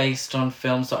based on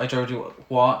films that I'd already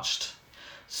watched.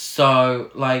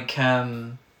 So like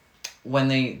when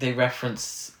they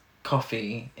reference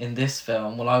Coffee in this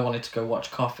film, well, I wanted to go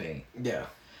watch Coffee. Yeah.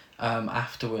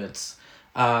 Afterwards,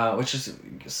 which is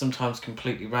sometimes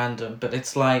completely random, but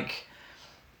it's like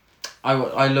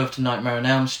I loved Nightmare on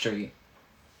Elm Street,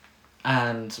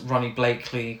 and Ronnie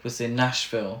Blakely was in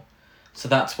Nashville, so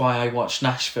that's why I watched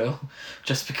Nashville,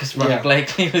 just because Ronnie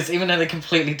Blakely was, even though they're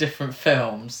completely different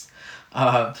films.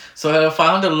 So I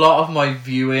found a lot of my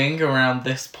viewing around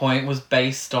this point was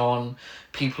based on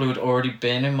people who had already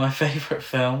been in my favourite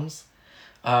films,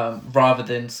 rather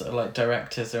than sort of like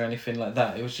directors or anything like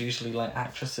that. It was usually like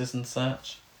actresses and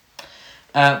such.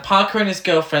 Parker and his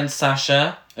girlfriend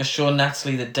Sasha assure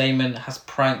Natalie that Damon has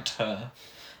pranked her.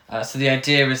 So the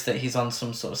idea is that he's on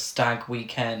some sort of stag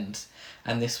weekend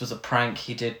and this was a prank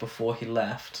he did before he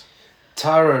left.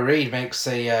 Tara Reid makes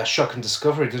a shocking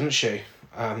discovery, doesn't she?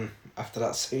 After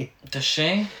that scene. Does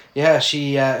she? Yeah,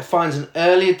 she finds an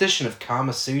early edition of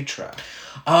Kama Sutra.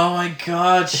 Oh my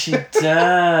god, she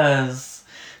does.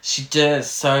 She does.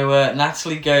 So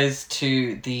Natalie goes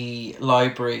to the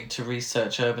library to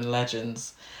research urban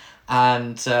legends,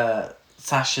 and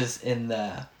Sasha's in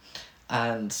there,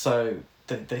 and so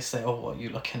they say, "Oh, what are you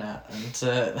looking at?" And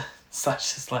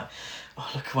Sasha's like, "Oh,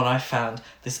 look what I found!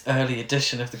 This early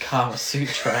edition of the Kama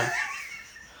Sutra."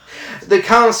 The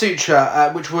Kama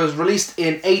Sutra, which was released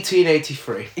in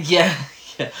 1883. Yeah,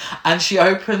 and she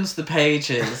opens the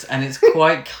pages, and it's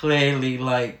quite clearly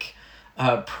like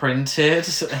printed.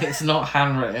 It's not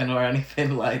handwritten or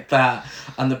anything like that,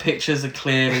 and the pictures are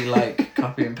clearly like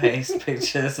copy and paste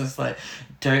pictures. It's like,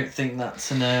 don't think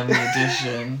that's an early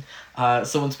edition.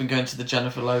 Someone's been going to the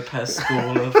Jennifer Lopez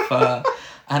School of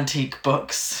Antique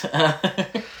Books.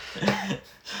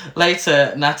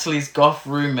 Later, Natalie's goth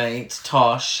roommate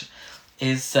Tosh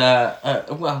is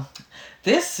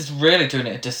this is really doing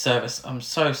it a disservice. I'm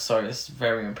so sorry. It's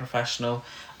very unprofessional.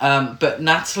 But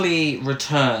Natalie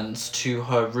returns to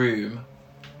her room,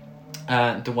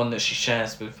 the one that she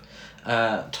shares with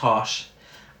Tosh,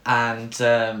 and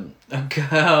a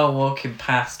girl walking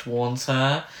past warns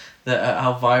her that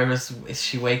Elvira's, is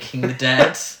she waking the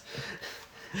dead?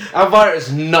 Elvira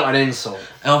is not an insult.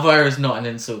 Elvira is not an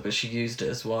insult, but she used it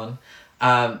as one.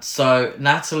 So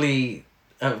Natalie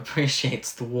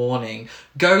appreciates the warning,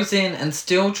 goes in and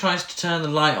still tries to turn the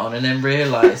light on, and then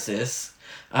realises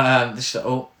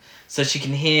so she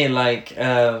can hear like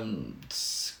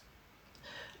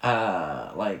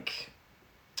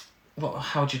what?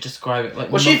 How would you describe it? Like,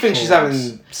 well, she thinks she's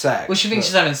having sex. Well, she thinks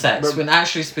she's having sex, when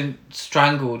actually she's been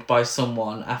strangled by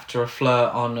someone after a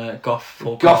flirt on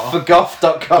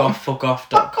goth4goth.com.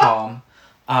 goth4goth.com.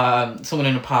 Someone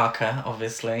in a parka,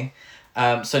 obviously.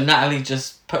 So Natalie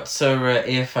just puts her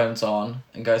earphones on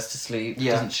and goes to sleep,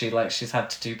 doesn't she? Like she's had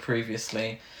to do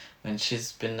previously when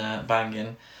she's been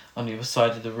banging on the other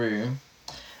side of the room.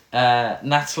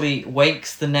 Natalie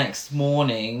wakes the next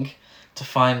morning to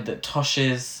find that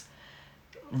Tosh's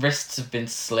wrists have been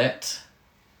slit,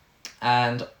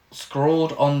 and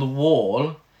scrawled on the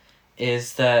wall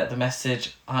is the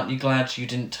message, "Aren't you glad you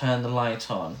didn't turn the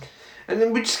light on?" And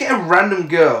then we just get a random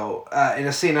girl in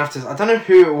a scene after. I don't know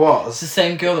who it was. It's the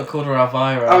same girl that called her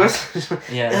Elvira. Oh,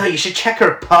 yeah. Oh, you should check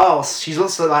her pulse. She's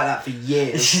also like that for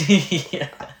years. yeah.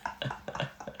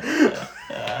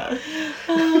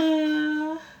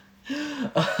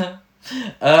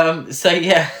 So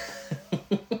yeah.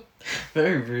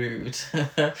 Very rude.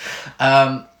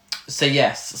 So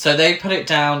yes, so they put it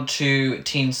down to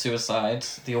teen suicide.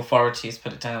 The authorities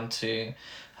put it down to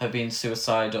her being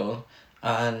suicidal,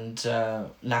 and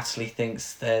Natalie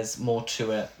thinks there's more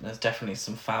to it. There's definitely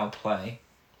some foul play.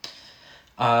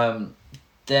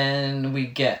 Then we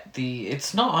get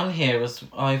it's not on here as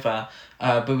either,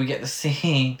 but we get the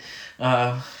scene,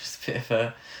 it's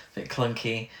a bit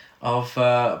clunky, of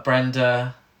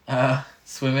Brenda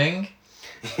swimming.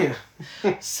 Yeah.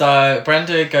 So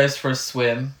Brenda goes for a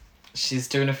swim. She's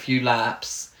doing a few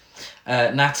laps.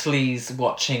 Natalie's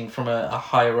watching from a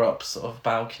higher up sort of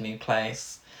balcony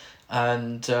place,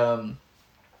 and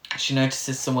she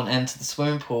notices someone enter the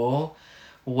swimming pool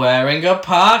wearing a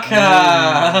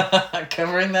parka,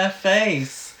 covering their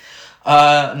face.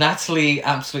 Natalie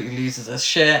absolutely loses her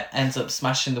shit, ends up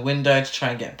smashing the window to try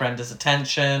and get Brenda's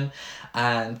attention,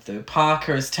 and the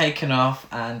parka is taken off,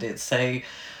 and it's a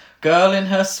girl in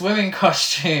her swimming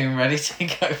costume ready to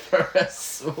go for a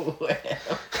swim.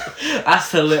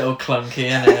 That's a little clunky,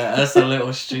 isn't it? That's a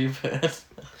little stupid.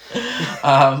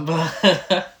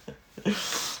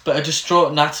 But a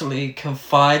distraught Natalie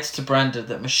confides to Brenda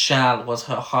that Michelle was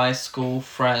her high school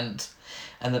friend,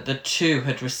 and that the two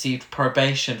had received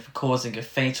probation for causing a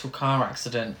fatal car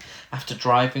accident after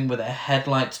driving with their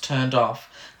headlights turned off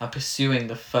and pursuing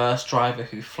the first driver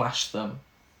who flashed them.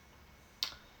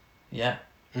 Yeah.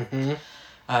 Mm-hmm.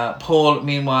 Paul,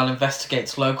 meanwhile,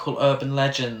 investigates local urban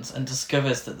legends and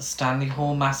discovers that the Stanley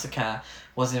Hall massacre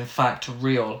was in fact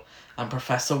real, and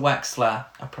Professor Wexler,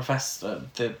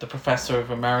 the professor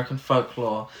of American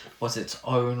folklore, was its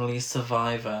only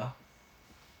survivor.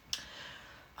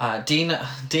 Dean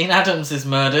Adams is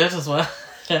murdered as well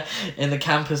in the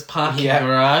campus parking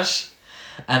garage,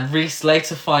 and Reese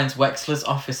later finds Wexler's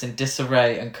office in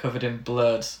disarray and covered in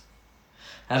blood.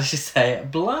 How does she say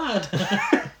it? Blood.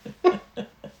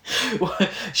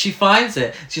 She finds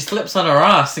it. She slips on her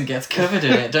ass and gets covered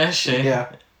in it, don't she?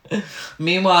 Yeah.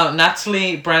 Meanwhile,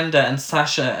 Natalie, Brenda, and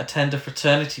Sasha attend a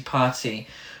fraternity party,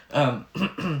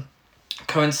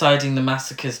 coinciding the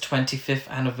massacre's 25th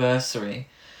anniversary.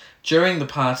 During the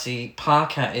party,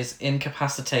 Parker is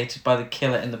incapacitated by the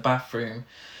killer in the bathroom.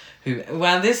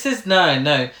 This is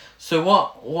no. So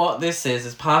what this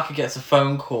is Parker gets a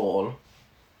phone call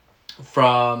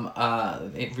from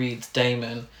it reads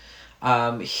Damon.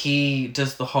 He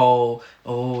does the whole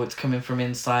it's coming from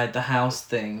inside the house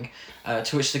thing,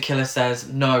 to which the killer says,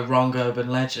 no, wrong urban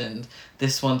legend.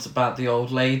 This one's about the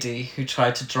old lady who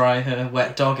tried to dry her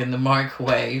wet dog in the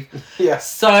microwave. Yeah.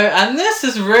 So, and this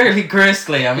is really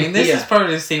grisly. I mean, this is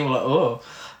probably seem like,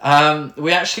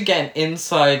 we actually get an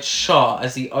inside shot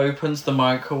as he opens the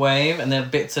microwave, and then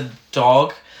bits of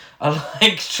dog are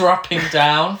like dropping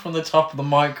down from the top of the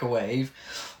microwave.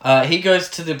 He goes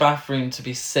to the bathroom to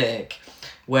be sick,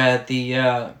 where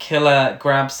the killer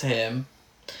grabs him,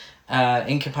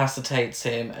 incapacitates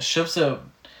him, shoves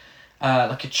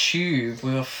like a tube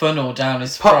with a funnel down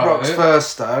his throat. Pop rocks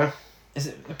first, though. Is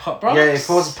it pop rocks? Yeah, he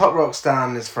pours the pop rocks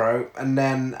down his throat, and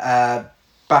then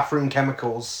bathroom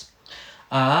chemicals.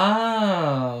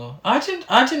 Oh, I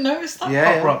didn't notice that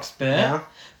pop rocks bit. Yeah.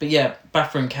 But yeah,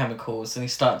 bathroom chemicals, and he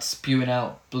starts spewing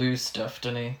out blue stuff,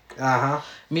 doesn't he? Uh-huh.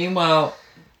 Meanwhile,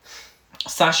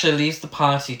 Sasha leaves the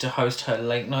party to host her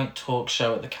late-night talk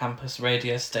show at the campus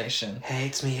radio station. Hey,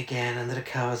 it's me again, Under the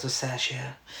Covers with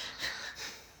Sasha.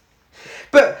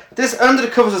 But this Under the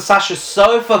Covers with Sasha is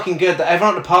so fucking good that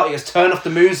everyone at the party has turned off the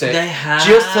music. They have.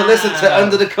 Just to listen to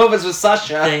Under the Covers with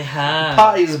Sasha. They have. The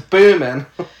party's booming.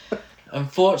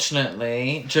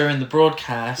 Unfortunately, during the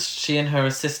broadcast, she and her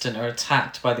assistant are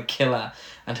attacked by the killer,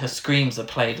 and her screams are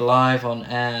played live on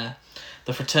air.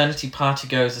 The fraternity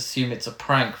partygoers assume it's a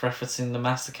prank referencing the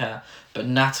massacre, but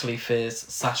Natalie fears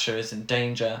Sasha is in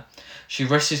danger. She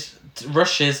rushes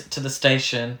to the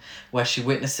station, where she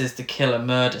witnesses the killer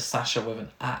murder Sasha with an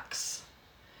axe.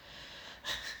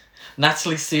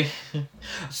 Natalie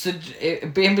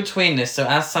in between this, so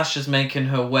as Sasha's making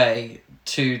her way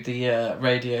to the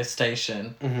radio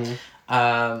station,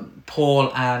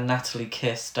 Paul and Natalie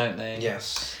kiss, don't they?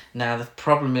 Yes. Now the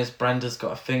problem is Brenda's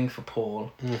got a thing for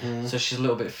Paul, so she's a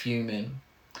little bit fuming.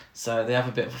 So they have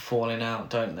a bit of a falling out,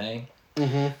 don't they?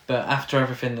 But after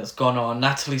everything that's gone on,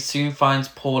 Natalie soon finds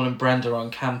Paul and Brenda on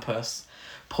campus.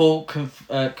 Paul,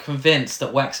 convinced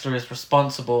that Wexler is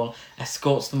responsible,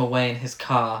 escorts them away in his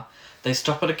car. They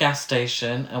stop at a gas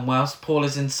station, and whilst Paul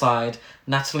is inside,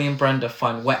 Natalie and Brenda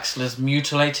find Wexler's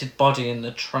mutilated body in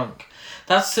the trunk.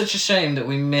 That's such a shame that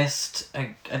we missed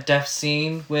a death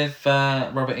scene with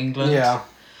Robert Englund.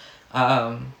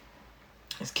 Yeah.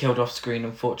 It's killed off screen,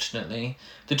 unfortunately.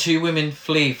 The two women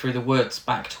flee through the woods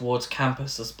back towards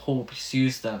campus as Paul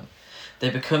pursues them. They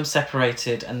become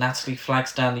separated, and Natalie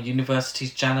flags down the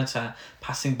university's janitor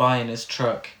passing by in his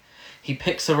truck. He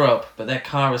picks her up, but their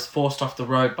car is forced off the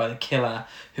road by the killer,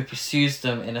 who pursues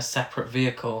them in a separate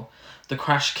vehicle. The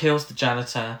crash kills the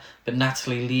janitor, but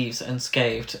Natalie leaves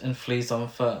unscathed and flees on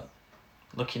foot.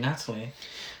 Lucky Natalie.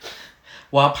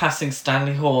 While passing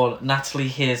Stanley Hall, Natalie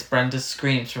hears Brenda's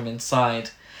screams from inside.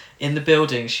 In the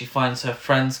building, she finds her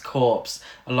friend's corpse,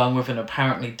 along with an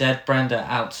apparently dead Brenda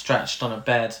outstretched on a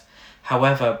bed.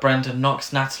 However, Brenda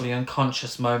knocks Natalie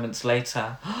unconscious moments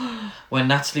later. When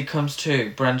Natalie comes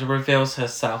to, Brenda reveals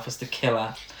herself as the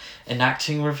killer,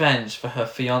 enacting revenge for her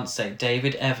fiancé,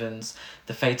 David Evans,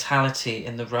 the fatality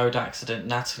in the road accident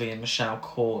Natalie and Michelle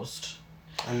caused.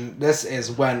 And this is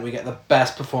when we get the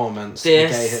best performance in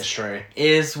gay history.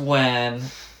 Is when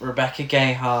Rebecca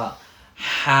Gayheart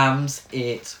hams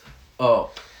it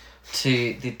up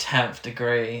to the 10th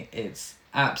degree. It's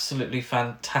absolutely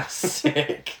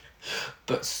fantastic,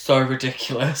 but so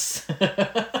ridiculous.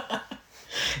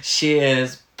 She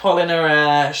is pulling her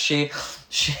hair. She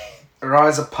Her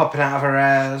eyes are popping out of her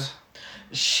head.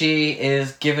 She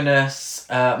is giving us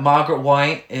Margaret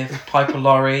White if Piper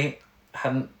Laurie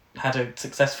hadn't had a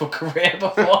successful career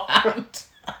beforehand.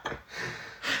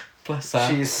 Bless her.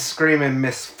 She's screaming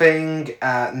Miss Thing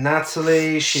at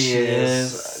Natalie. She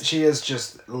is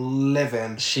just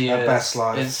living her best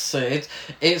life.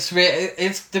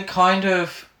 It's the kind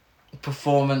of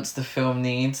performance the film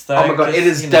needs, though. Oh my god, it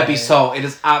is Debbie Soul. It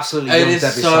is absolutely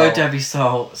Debbie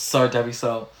Soul. So Debbie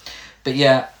Soul. But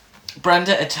yeah,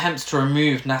 Brenda attempts to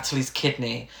remove Natalie's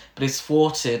kidney, but is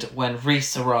thwarted when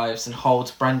Reese arrives and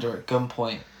holds Brenda at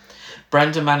gunpoint.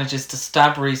 Brenda manages to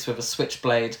stab Reese with a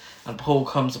switchblade, and Paul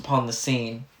comes upon the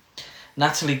scene.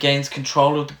 Natalie gains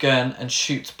control of the gun and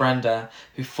shoots Brenda,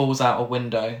 who falls out a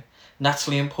window.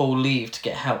 Natalie and Paul leave to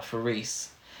get help for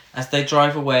Reese. As they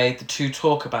drive away, the two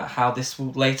talk about how this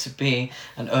will later be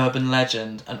an urban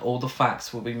legend and all the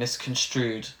facts will be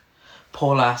misconstrued.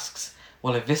 Paul asks,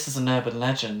 well, if this is an urban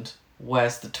legend,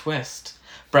 where's the twist?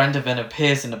 Brenda then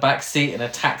appears in the back seat and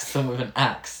attacks them with an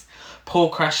axe. Paul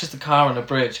crashes the car on a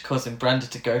bridge, causing Brenda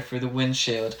to go through the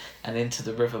windshield and into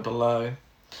the river below.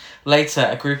 Later,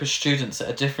 a group of students at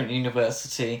a different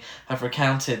university have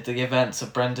recounted the events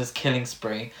of Brenda's killing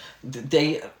spree.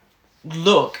 They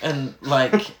look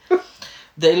like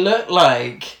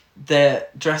they're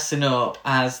dressing up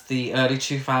as the early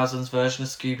 2000s version of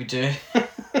Scooby-Doo.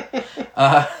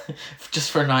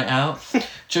 Just for a night out,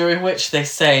 during which they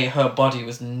say her body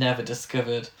was never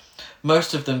discovered.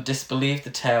 Most of them disbelieve the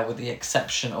tale with the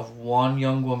exception of one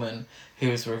young woman who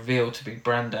is revealed to be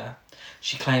Brenda.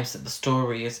 She claims that the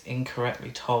story is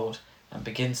incorrectly told and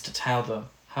begins to tell them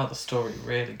how the story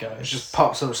really goes. It just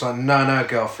pops up, it's like, no,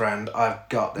 girlfriend, I've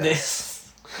got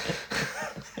this.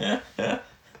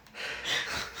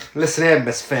 Listen here,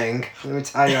 Miss Thing. Let me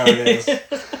tell you how it is.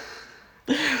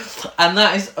 And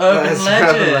that is urban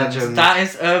legend. That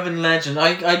is urban legend.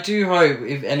 I do hope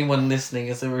if anyone listening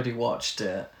has already watched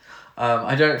it.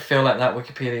 I don't feel like that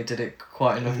Wikipedia did it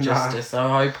quite enough justice. So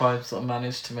I hope I sort of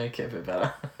managed to make it a bit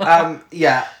better.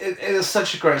 Yeah, it is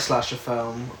such a great slasher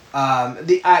film.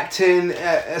 The acting,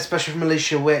 especially from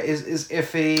Alicia Witt, is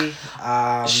iffy.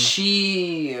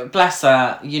 She, bless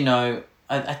her,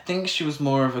 I think she was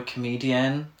more of a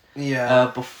comedian.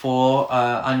 Yeah. Before,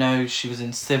 I know she was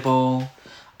in Sybil.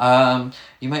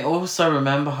 You may also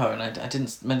remember her, and I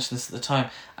didn't mention this at the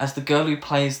time, as the girl who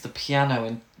plays the piano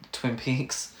in Twin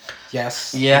Peaks.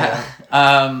 Yes. Yeah.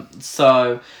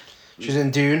 So she was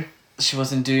in Dune. She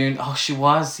was in Dune. Oh, she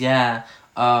was, yeah.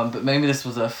 But maybe this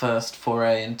was her first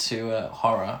foray into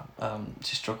horror.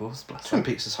 She struggles, bless her. Twin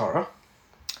Peaks is horror.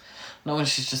 Not when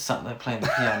she's just sat there playing the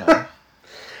piano.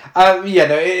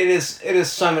 It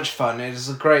is so much fun. It is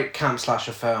a great camp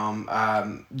slasher film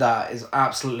that is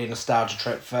absolutely nostalgia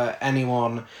trip for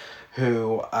anyone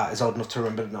who is old enough to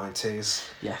remember the 90s.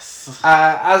 Yes.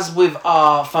 As with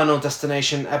our Final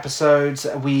Destination episodes,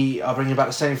 we are bringing back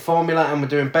the same formula, and we're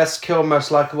doing best kill,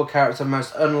 most likeable character,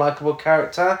 most unlikable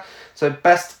character. So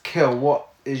best kill, what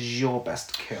is your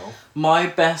best kill? My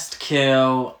best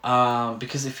kill,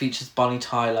 because it features Bonnie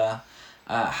Tyler,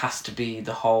 has to be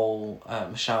the whole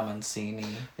Michelle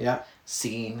Mancini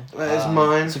scene. That is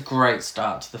mine. It's a great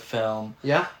start to the film.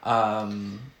 Yeah.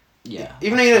 Yeah.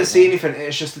 Even though you don't see absolutely. anything,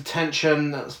 it's just the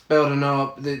tension that's building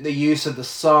up, the use of the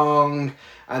song,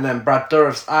 and then Brad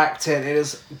Dourif's acting. It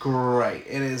is great.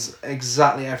 It is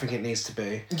exactly everything it needs to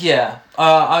be. Yeah.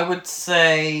 I would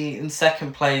say in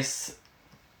second place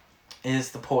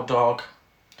is the poor dog.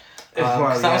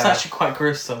 Because that was actually quite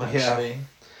gruesome, actually.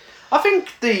 I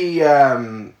think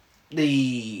the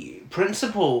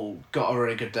principal got a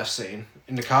really good death scene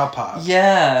in the car park.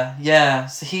 Yeah, yeah.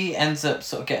 So he ends up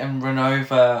sort of getting run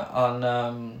over on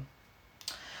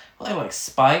what are they, like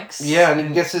spikes? Yeah, and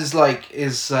he gets his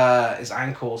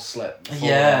ankle slit.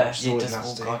 Yeah, which is he always does.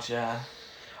 nasty. Oh god,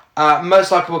 yeah.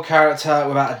 Most likable character,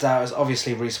 without a doubt, is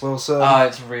obviously Reese Wilson. Oh,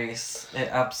 it's Reese. It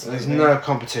absolutely. There's no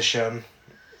competition.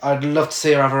 I'd love to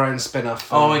see her have her own spin-off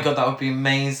film. Oh my god, that would be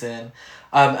amazing.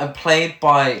 And played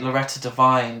by Loretta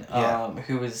Devine,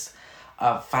 who is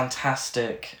a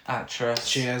fantastic actress.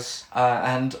 She is.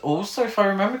 And also, if I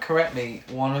remember correctly,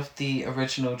 one of the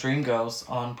original Dreamgirls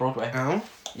on Broadway. Oh,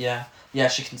 Yeah. Yeah,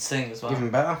 she can sing as well. even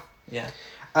better. Yeah.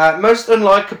 Most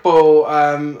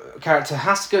unlikable character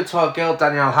has to go to our girl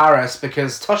Danielle Harris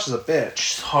because Tosh is a bitch.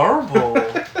 She's horrible.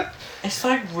 It's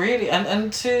like really...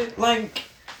 And to, like...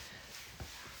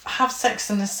 have sex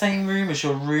in the same room as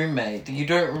your roommate that you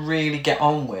don't really get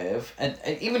on with, and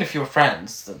even if you're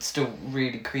friends, that's still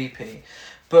really creepy.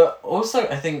 But also,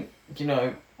 I think,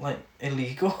 like,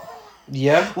 illegal.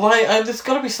 Yeah. Like, there's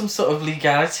got to be some sort of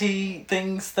legality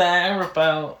things there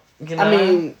about, I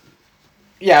mean,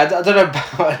 yeah, I don't know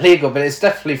about illegal, but it's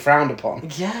definitely frowned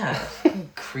upon. Yeah,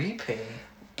 creepy.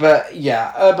 But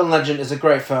yeah, Urban Legend is a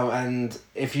great film, and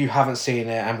if you haven't seen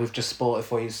it and we've just spoiled it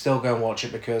for you, still go and watch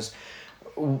it because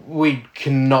we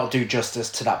cannot do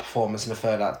justice to that performance in the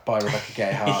third act by Rebecca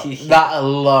Gayheart. That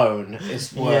alone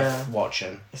is worth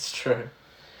watching. It's true.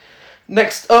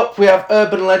 Next up, we have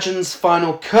Urban Legend's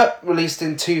Final Cut, released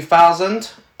in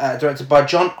 2000, directed by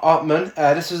John Ottman.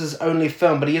 This was his only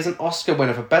film, but he is an Oscar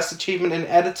winner for Best Achievement in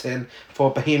Editing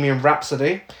for Bohemian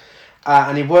Rhapsody.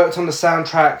 And he worked on the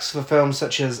soundtracks for films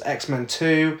such as X-Men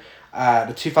 2,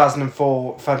 the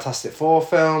 2004 Fantastic Four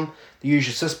film, The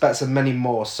Usual Suspects, and many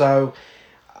more. So,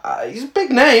 he's a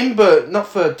big name, but not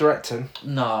for directing.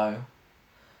 No.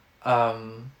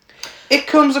 It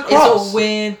comes across. It's a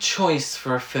weird choice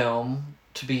for a film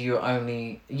to be your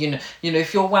only...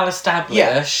 if you're well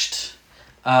established,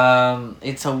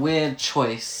 it's a weird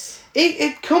choice.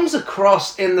 It comes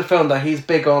across in the film that he's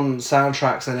big on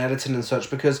soundtracks and editing and such,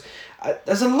 because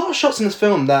there's a lot of shots in this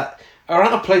film that are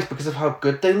out of place because of how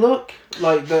good they look.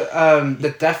 Like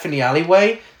the death in the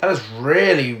alleyway, that is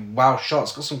really wow shot.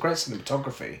 It's got some great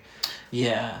cinematography.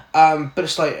 Yeah. But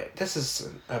it's like, this is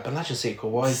an Urban Legend sequel.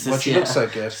 Why do you look so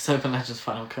good? It's Urban Legend's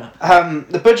Final Cut.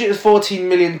 The budget was $14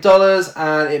 million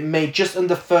and it made just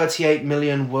under $38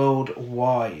 million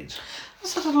worldwide.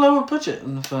 It's had a lower budget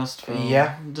than the first film.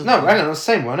 Yeah. No, hang on, it was the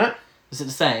same, wasn't it? Is it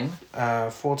the same?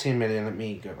 14 million. Let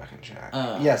me go back and check.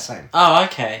 Yeah, same. Oh,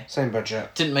 okay. Same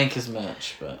budget. Didn't make as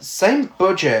much, but... Same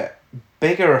budget,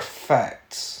 bigger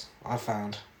effects, I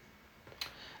found.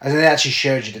 As in, they actually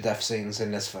showed you the death scenes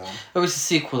in this film. It was a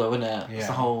sequel, though, wasn't it? Yeah. It's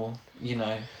the whole,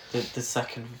 the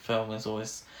second film is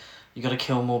always... You got to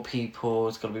kill more people,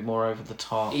 it's got to be more over the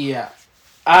top. Yeah.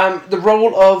 The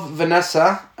role of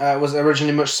Vanessa was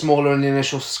originally much smaller in the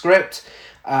initial script,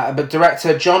 but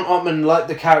director John Ottman liked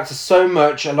the character so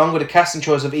much, along with the casting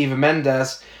choice of Eva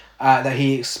Mendes, that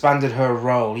he expanded her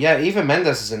role. Yeah, Eva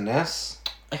Mendes is in this.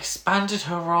 Expanded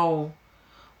her role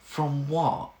from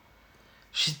what?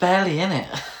 She's barely in it.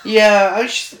 Yeah,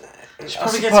 she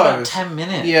probably gets about 10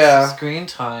 minutes screen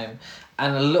time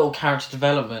and a little character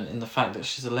development in the fact that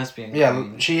she's a lesbian queen.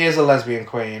 Yeah, she is a lesbian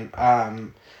queen.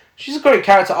 She's a great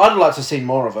character. I'd like to see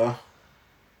more of her.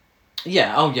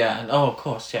 Yeah, of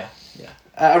course, yeah.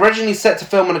 Originally set to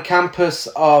film on a campus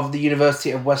of the University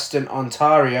of Western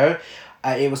Ontario,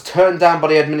 it was turned down by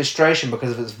the administration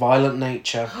because of its violent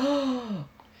nature.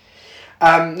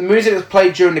 The music was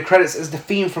played during the credits as the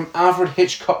theme from Alfred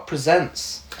Hitchcock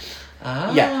Presents.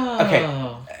 Oh. Yeah, okay.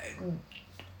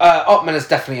 Ottman is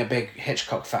definitely a big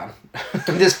Hitchcock fan.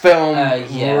 This film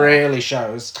really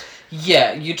shows.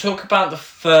 Yeah, you talk about the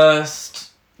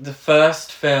first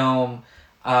film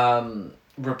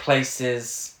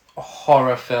replaces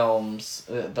horror films,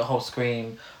 the whole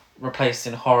Scream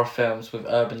replacing horror films with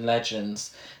urban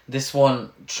legends. This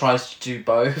one tries to do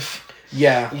both.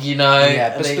 Yeah.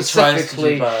 Yeah, but it specifically, tries to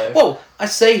do both. Well, I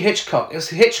say Hitchcock. It's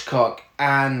Hitchcock,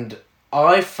 and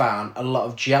I found a lot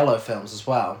of Giallo films as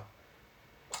well.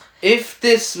 If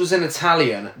this was in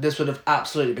Italian, this would have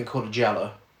absolutely been called a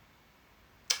Giallo.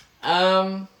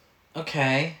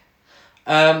 Okay.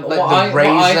 Like what the I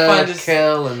razor find is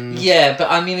kill and... yeah, but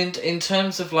I mean in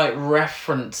terms of like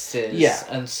references Yeah.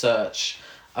 and such,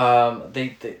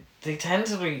 they tend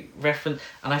to be reference,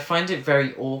 and I find it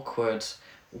very awkward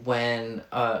when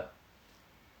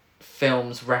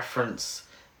films reference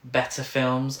better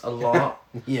films a lot.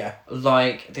 Yeah.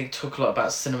 Like they talk a lot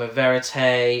about cinema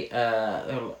verite.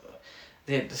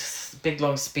 The big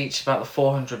long speech about the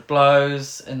 400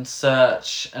 blows and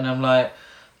such, and I'm like,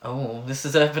 oh, this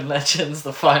is Urban Legends,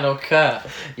 the final cut.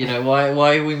 You know,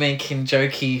 why are we making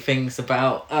jokey things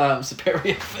about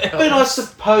superior films? But I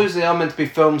suppose they are meant to be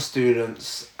film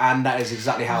students, and that is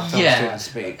exactly how film students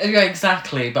speak. Yeah,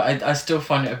 exactly, but I still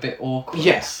find it a bit awkward.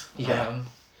 Yes, yeah.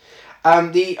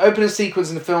 The opening sequence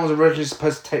in the film was originally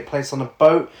supposed to take place on a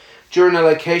boat. During a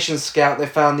location scout, they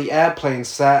found the airplane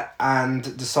set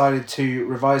and decided to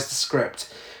revise the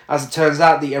script. As it turns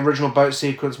out, the original boat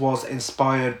sequence was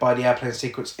inspired by the airplane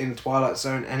sequence in Twilight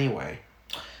Zone anyway.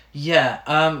 Yeah,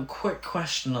 quick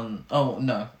question on... Oh,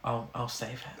 no, I'll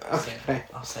save it.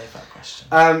 I'll save that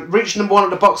question. Reached number 1 at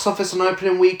the box office on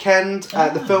opening weekend.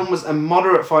 The film was a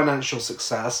moderate financial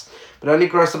success, but only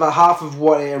grossed about half of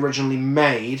what it originally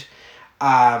made.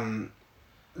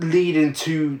 Leading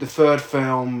to the third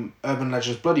film, Urban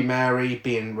Legends Bloody Mary,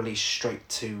 being released straight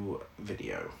to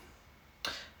video.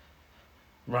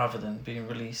 Rather than being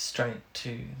released straight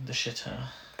to the shitter.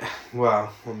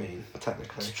 Well, I mean,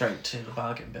 technically. Straight to the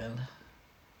bargain bin.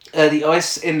 The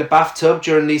ice in the bathtub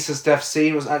during Lisa's death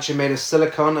scene was actually made of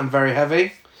silicone and very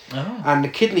heavy. Oh. And the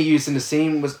kidney used in the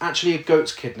scene was actually a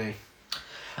goat's kidney.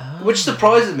 Oh. Which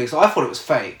surprises me, because I thought it was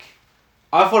fake.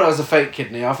 I thought it was a fake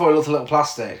kidney. I thought it looked a little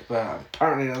plastic, but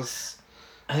apparently it was...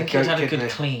 I think it had a good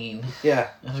clean. Yeah.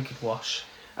 It had a good wash.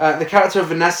 The character of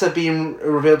Vanessa being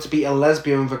revealed to be a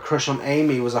lesbian with a crush on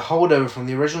Amy was a holdover from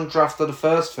the original draft of the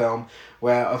first film,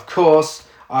 where, of course,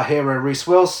 our hero Reese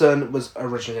Wilson was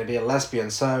originally going to be a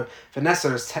lesbian, so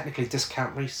Vanessa is technically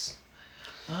discount Reese.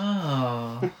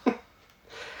 Oh.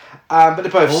 But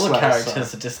they're both all the slurs,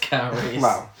 characters so. are discount Reese.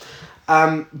 Well,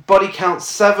 body count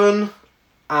 7,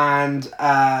 and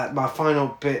my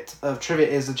final bit of trivia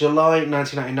is the July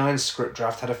 1999 script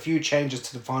draft had a few changes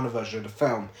to the final version of the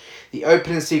film. The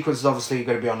opening sequence is obviously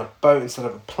going to be on a boat instead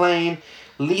of a plane.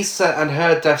 Lisa and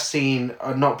her death scene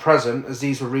are not present, as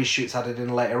these were reshoots added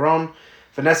in later on.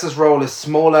 Vanessa's role is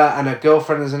smaller, and her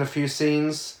girlfriend is in a few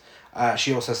scenes.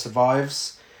 She also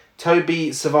survives.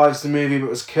 Toby survives the movie but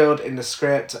was killed in the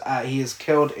script. He is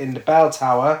killed in the bell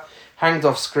tower, hanged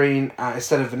off screen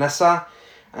instead of Vanessa.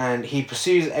 And he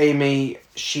pursues Amy.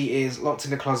 She is locked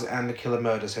in the closet and the killer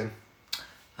murders him.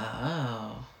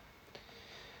 Oh.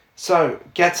 So,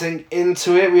 getting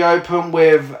into it, we open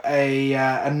with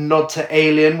a nod to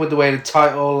Alien with the way the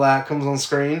title comes on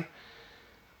screen.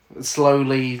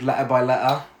 Slowly, letter by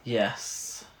letter.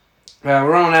 Yes.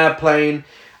 We're on an airplane.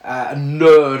 A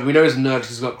nerd, we know he's a nerd because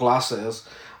he's got glasses.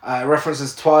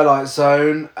 References Twilight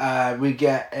Zone. We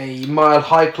get a Mile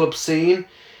High Club scene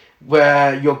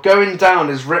where "you're going down"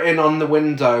 is written on the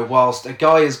window whilst a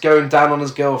guy is going down on his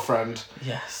girlfriend.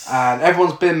 Yes. And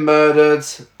everyone's been murdered,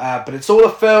 but it's all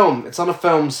a film. It's on a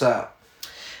film set.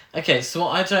 Okay, so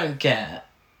what I don't get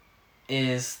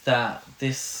is that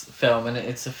this film, and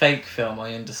it's a fake film,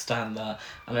 I understand that,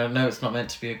 and I know it's not meant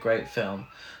to be a great film,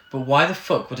 but why the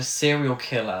fuck would a serial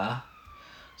killer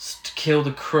kill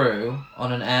the crew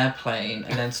on an airplane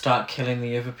and then start killing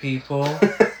the other people?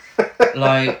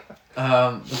 Like...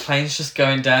 the plane's just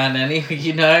going down anyway,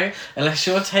 you know, unless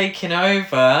you're taking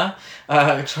over,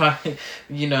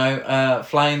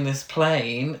 flying this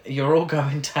plane, you're all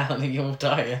going down and you're all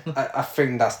dying. I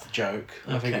think that's the joke.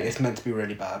 I think Okay. it's meant to be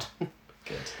really bad.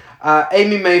 Good.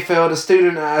 Amy Mayfield, a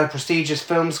student at a prestigious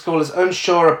film school, is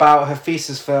unsure about what her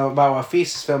thesis film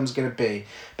is going to be.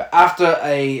 But after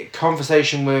a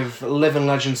conversation with living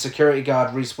legend security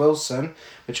guard Reese Wilson,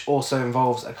 which also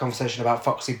involves a conversation about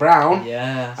Foxy Brown,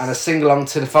 Yes. and a sing-along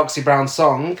to the Foxy Brown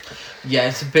song. Yeah,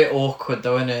 it's a bit awkward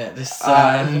though, isn't it? This.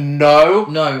 No.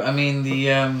 No, I mean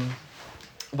the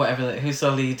who's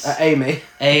our lead? Amy.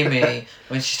 Amy,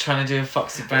 when she's trying to do a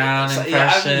Foxy Brown So,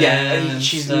 impression. and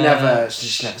she's never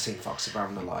seen Foxy Brown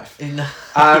in her life.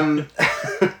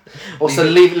 Also,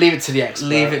 leave it to the expert.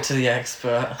 Leave it to the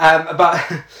expert.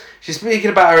 She's speaking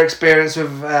about her experience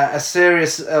with a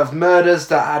series of murders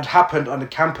that had happened on the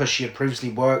campus she had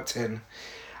previously worked in.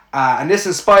 And this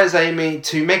inspires Amy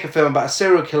to make a film about a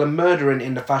serial killer murdering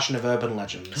in the fashion of urban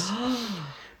legends.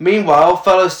 Meanwhile,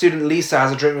 fellow student Lisa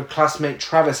has a drink with classmate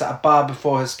Travis at a bar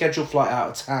before her scheduled flight out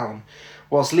of town.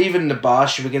 Whilst leaving the bar,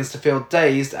 she begins to feel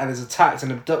dazed and is attacked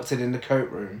and abducted in the coat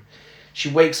room.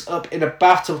 She wakes up in a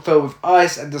bathtub filled with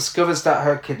ice and discovers that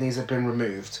her kidneys have been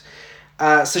removed.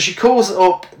 So she calls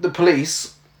up the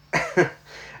police,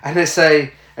 and they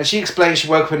say, and she explains she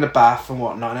woke up in the bath and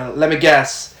whatnot. And let me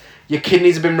guess, your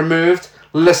kidneys have been removed.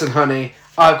 Listen, honey,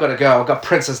 I've got to go. I've got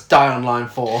Princess Di on line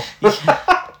 4.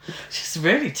 She's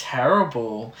really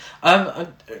terrible.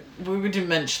 We did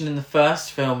mention in the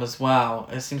first film as well,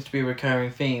 it seems to be a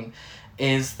recurring theme,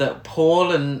 is that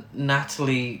Paul and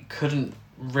Natalie couldn't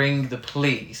ring the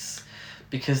police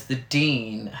because the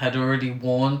dean had already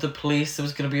warned the police there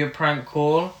was going to be a prank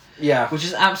call. Yeah. Which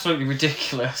is absolutely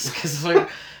ridiculous, because like,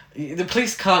 the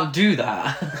police can't do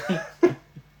that.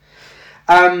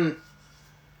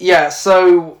 Yeah,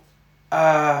 so...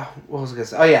 what was I going to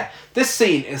say? Oh, yeah. This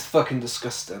scene is fucking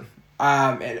disgusting.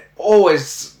 It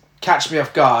always catch me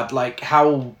off guard, like,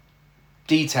 how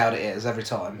detailed it is every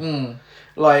time.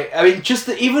 Like, I mean, just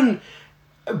even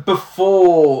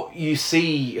before you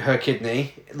see her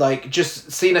kidney, like,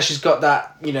 just seeing that she's got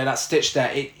that, you know, that stitch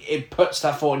there, it puts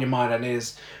that thought in your mind, and it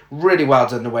is really well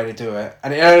done the way they do it.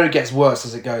 And it only gets worse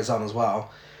as it goes on as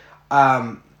well.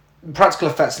 Practical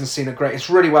effects in the scene are great. It's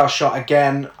really well shot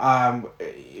again,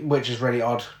 which is really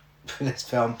odd for this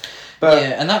film. But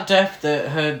yeah, and that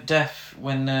her death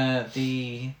when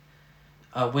the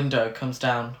window comes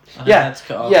down and her head's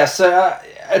cut off. Yeah, so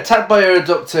attacked by her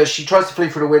abductor, she tries to flee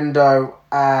through the window.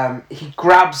 He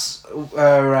grabs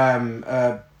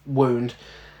her wound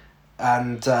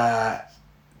and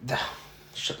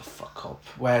shut the fuck up,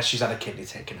 where she's had a kidney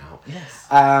taken out. Yes.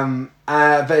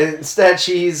 But instead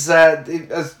she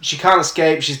can't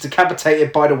escape. She's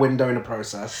decapitated by the window in the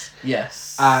process.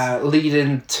 Yes.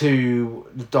 Leading to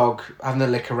the dog having a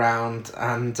lick around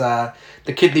and the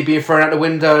kidney being thrown out the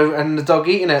window and the dog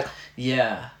eating it.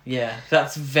 Yeah.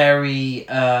 That's very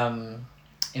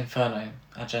Inferno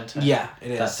Argento. Yeah,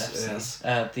 it is. That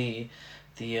death scene.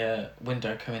 The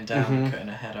window coming down and cutting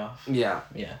her head off. Yeah.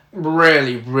 Yeah.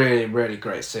 Really, really, really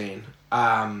great scene.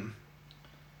 Yeah,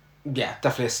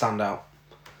 definitely a standout.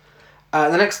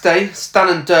 The next day, Stan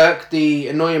and Dirk, the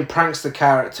annoying prankster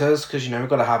characters, because, you know, we've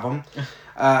got to have them,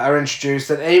 are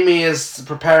introduced. And Amy is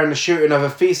preparing the shooting of a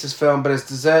thesis film, but is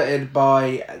deserted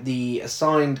by the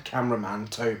assigned cameraman,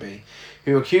 Toby,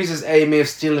 who accuses Amy of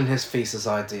stealing his thesis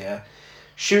idea.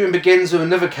 Shooting begins with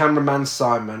another cameraman,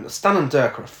 Simon. Stan and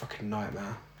Dirk are a fucking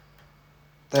nightmare.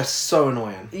 They're so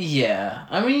annoying. Yeah.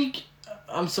 I mean,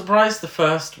 I'm surprised I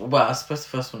suppose the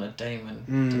first one had Damon,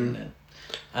 didn't it?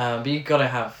 But you've got to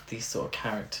have these sort of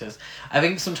characters. I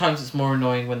think sometimes it's more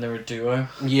annoying when they're a duo.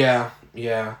 Yeah.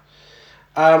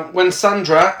 When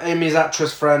Sandra, Amy's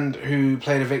actress friend who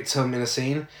played a victim in a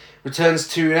scene, returns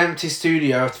to an empty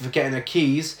studio after forgetting her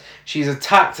keys, she's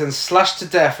attacked and slashed to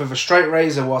death with a straight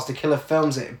razor whilst the killer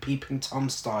films it in Peeping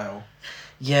Tom style.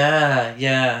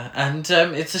 Yeah. And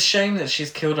it's a shame that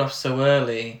she's killed off so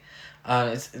early.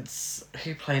 It's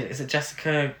who played it? Is it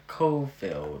Jessica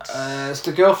Caulfield? It's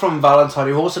the girl from Valentine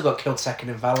who also got killed second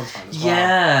in Valentine as well.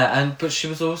 Yeah, but she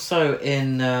was also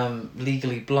in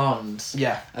Legally Blonde.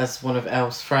 Yeah. As one of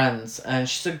Elle's friends, and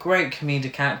she's a great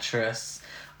comedic actress.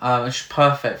 And she's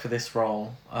perfect for this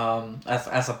role,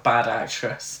 as a bad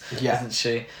actress, isn't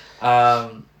she?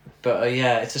 But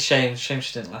yeah, it's a shame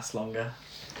she didn't last longer.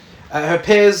 Her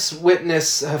peers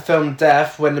witness her film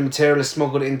death when the material is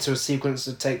smuggled into a sequence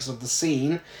of takes of the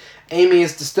scene. Amy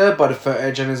is disturbed by the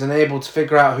footage and is unable to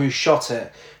figure out who shot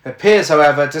it. Her peers,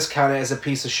 however, discount it as a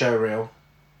piece of showreel,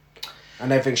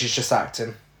 and they think she's just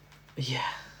acting. Yeah.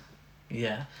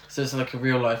 So it's like a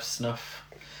real life snuff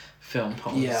film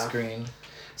put on the screen.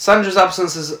 Sandra's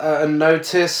absence is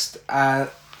unnoticed,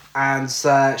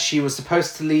 and she was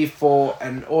supposed to leave for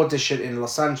an audition in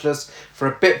Los Angeles for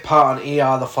a bit part on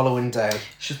ER the following day.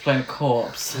 She's playing a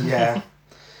corpse. Yeah.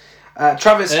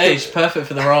 Travis... she's perfect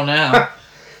for the role now.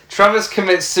 Travis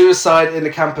commits suicide in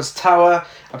the campus tower,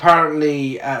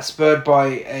 apparently spurred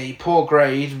by a poor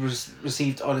grade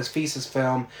received on his thesis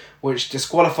film, which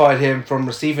disqualified him from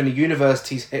receiving the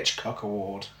university's Hitchcock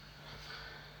Award.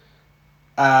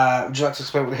 Would you like to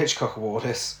explain what the Hitchcock Award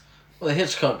is? Well, the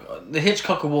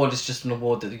Hitchcock Award is just an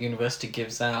award that the university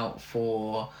gives out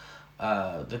for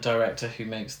the director who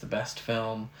makes the best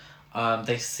film.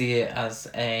 They see it as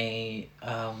a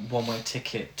one-way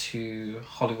ticket to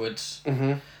Hollywood.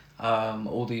 Mm-hmm.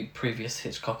 All the previous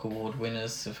Hitchcock Award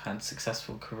winners have had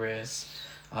successful careers,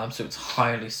 so it's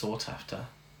highly sought after.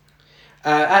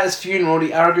 At his funeral,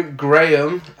 the arrogant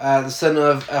Graham, the son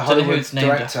of a Hollywood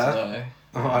director... After,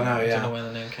 Oh, I know, yeah. I don't know where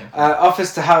the name came from.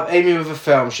 Offers to help Amy with a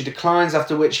film. She declines,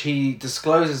 after which he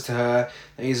discloses to her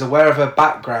that he's aware of her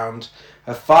background.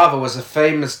 Her father was a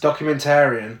famous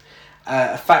documentarian,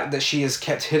 a fact that she has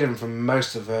kept hidden from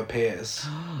most of her peers.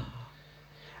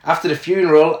 After the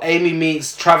funeral, Amy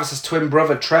meets Travis's twin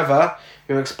brother, Trevor,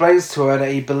 who explains to her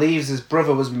that he believes his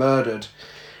brother was murdered.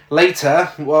 Later,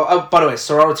 by the way,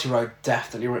 Sorority Row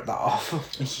definitely ripped that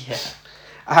off.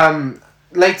 Yeah.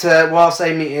 Later, whilst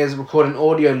Amy is recording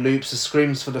audio loops of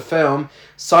screams for the film,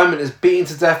 Simon is beaten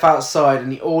to death outside,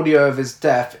 and the audio of his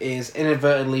death is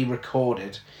inadvertently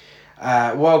recorded.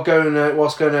 Whilst going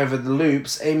over the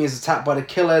loops, Amy is attacked by the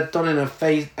killer, donning a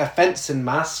fencing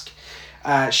mask.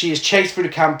 She is chased through the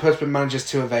campus, but manages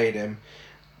to evade him.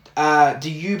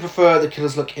 Do you prefer the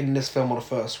killer's look in this film or the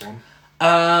first one?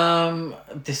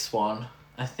 This one,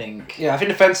 I think. Yeah, I think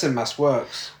the fencing mask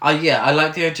works. Yeah, I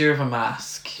like the idea of a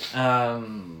mask. I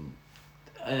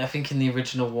think in the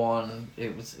original one,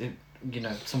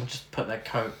 someone just put their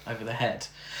coat over their head.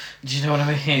 Do you know what I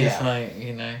mean? Yeah. It's like,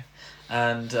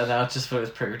 and I just thought it was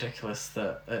pretty ridiculous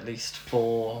that at least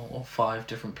 4 or 5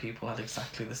 different people had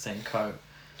exactly the same coat.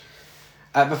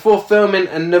 Before filming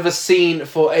another scene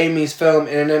for Amy's film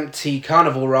in an empty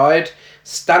carnival ride,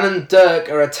 Stan and Dirk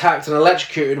are attacked and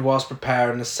electrocuted whilst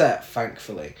preparing the set,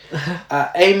 thankfully.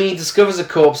 Amy discovers the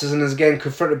corpses and is again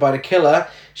confronted by the killer.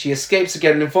 She escapes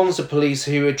again and informs the police,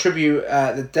 who attribute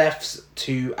the deaths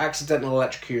to accidental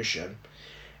electrocution.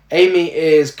 Amy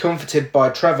is comforted by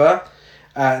Trevor,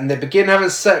 and they begin having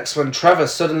sex when Trevor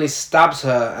suddenly stabs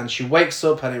her and she wakes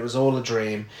up and it was all a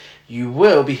dream. You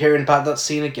will be hearing about that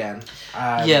scene again.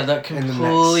 That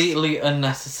completely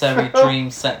unnecessary dream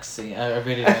sexy. I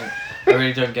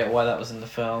really don't get why that was in the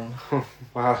film.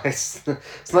 Well, it's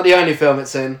not the only film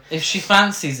it's in. If she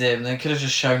fancies him, they could have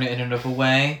just shown it in another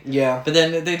way. Yeah. But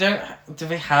then they don't. Do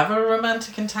they have a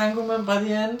romantic entanglement by the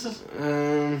end?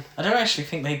 I don't actually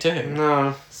think they do.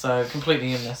 No. So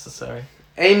completely unnecessary.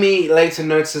 Amy later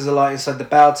notices a light inside the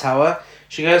bell tower.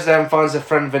 She goes there and finds her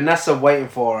friend Vanessa waiting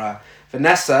for her.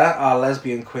 Vanessa, our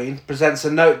lesbian queen, presents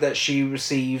a note that she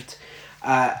received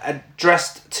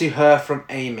addressed to her from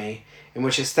Amy, in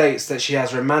which it states that she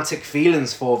has romantic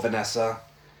feelings for Vanessa.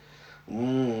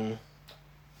 Not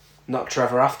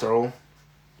Trevor after all.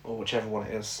 Or whichever one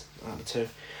it is out of the two.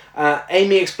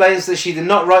 Amy explains that she did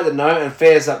not write the note and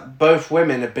fears that both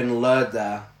women have been lured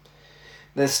there.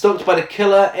 They're stalked by the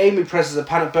killer. Amy presses a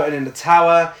panic button in the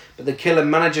tower, but the killer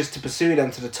manages to pursue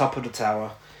them to the top of the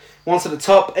tower. Once at the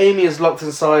top, Amy is locked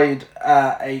inside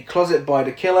a closet by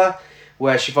the killer,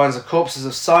 where she finds the corpses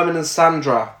of Simon and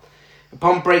Sandra.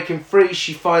 Upon breaking free,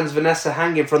 she finds Vanessa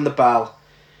hanging from the bell.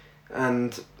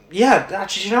 And, yeah,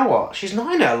 actually, you know what? She's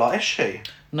not in it a lot, is she?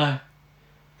 No.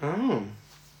 Oh.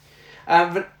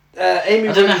 I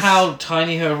Amy don't know how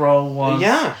tiny her role was.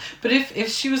 Yeah. But if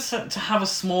she was to have a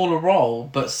smaller role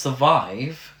but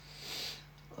survive,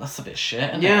 that's a bit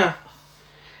shit, isn't it?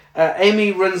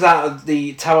 Amy runs out of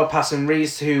the tower passing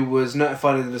Reese, who was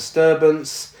notified of the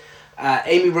disturbance.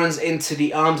 Amy runs into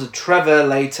the arms of Trevor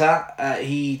later.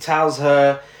 He tells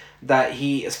her that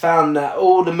he has found that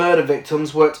all the murder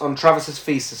victims worked on Travis's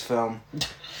thesis film.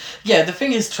 Yeah, the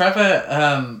thing is,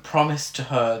 Trevor promised to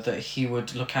her that he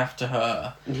would look after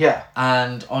her. Yeah.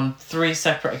 And on 3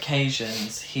 separate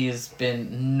occasions, he has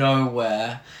been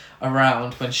nowhere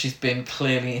around when she's been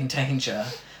clearly in danger.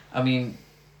 I mean,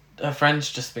 her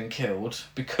friend's just been killed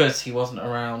because he wasn't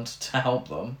around to help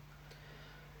them.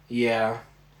 Yeah.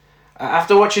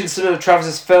 After watching some of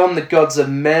Travis's film, The Gods of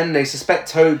Men, they suspect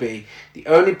Toby, the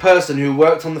only person who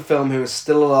worked on the film who is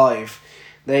still alive.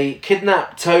 They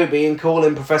kidnap Toby and call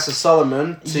in Professor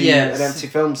Solomon to an empty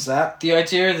film set. The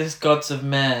idea of this Gods of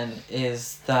Men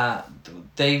is that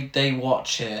they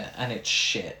watch it and it's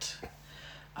shit.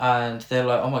 And they're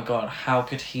like, oh my god, how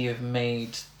could he have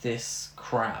made this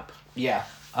crap? Yeah.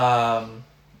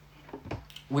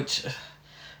 Which,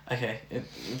 okay,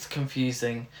 it's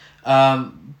confusing.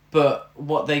 But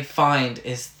what they find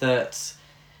is that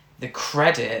the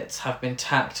credits have been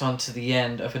tacked onto the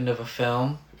end of another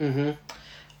film. Mm-hmm.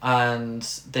 And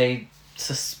they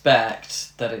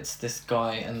suspect that it's this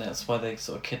guy, and that's why they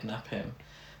sort of kidnap him.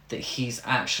 That he's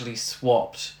actually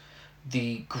swapped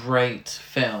the great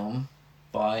film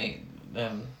by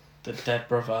the dead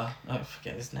brother. I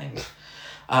forget his name.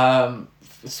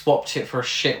 Swapped it for a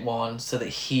shit one so that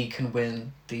he can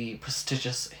win the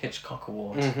prestigious Hitchcock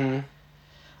Award.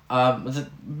 Mm-hmm. There's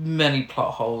many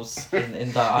plot holes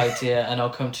in that idea, and I'll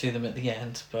come to them at the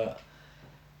end. But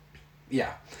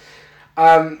yeah.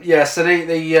 So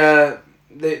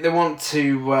they want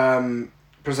to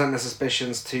present their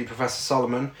suspicions to Professor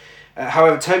Solomon.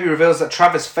 However, Toby reveals that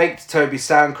Travis faked Toby's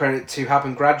sound credit to help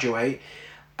him graduate,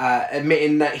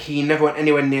 admitting that he never went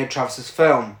anywhere near Travis's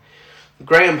film.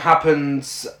 Graham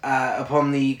happens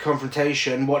upon the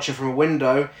confrontation, watching from a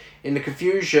window. In the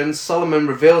confusion, Solomon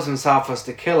reveals himself as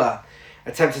the killer,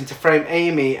 attempting to frame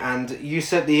Amy and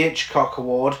usurp the Hitchcock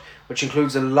Award, which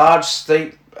includes a large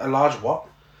a large what?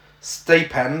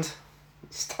 Stipend.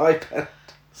 Stipend.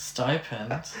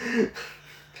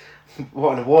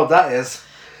 What an award that is.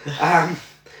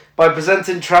 By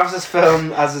presenting Travis's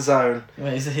film as his own.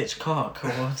 Wait, is it Hitchcock or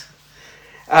what?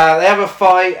 They have a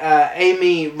fight.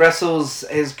 Amy wrestles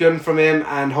his gun from him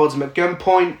and holds him at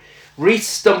gunpoint. Reese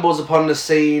stumbles upon the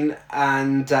scene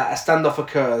and a standoff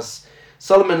occurs.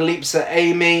 Solomon leaps at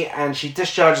Amy and she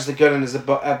discharges the gun in his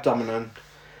abdomen.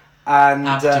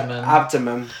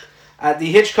 Abdomen. At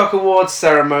the Hitchcock Awards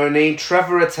ceremony,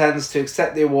 Trevor attends to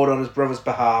accept the award on his brother's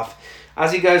behalf.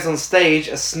 As he goes on stage,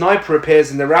 a sniper appears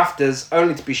in the rafters,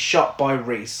 only to be shot by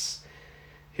Reese,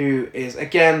 who is,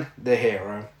 again, the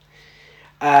hero.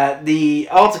 The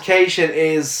altercation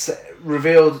is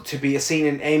revealed to be a scene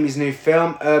in Amy's new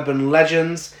film, Urban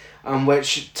Legends, on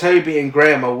which Toby and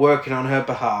Graham are working on her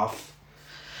behalf.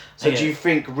 So do you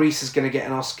think Reese is going to get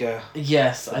an Oscar?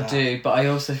 Yes, I do, but I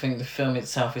also think the film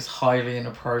itself is highly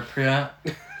inappropriate.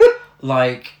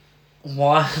 Like,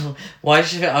 why do you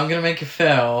think I'm going to make a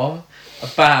film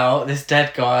about this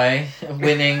dead guy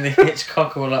winning the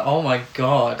Hitchcock Award? Like, oh my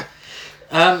god.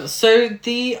 So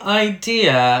the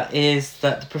idea is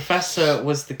that the professor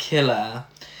was the killer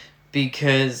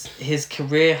because his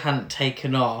career hadn't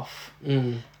taken off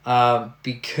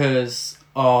because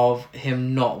of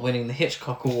him not winning the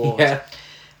Hitchcock Award. Yeah.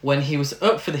 When he was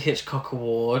up for the Hitchcock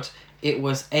Award, it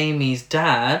was Amy's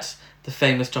dad, the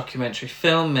famous documentary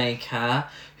filmmaker,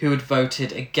 who had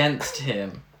voted against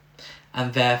him.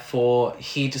 And therefore,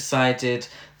 he decided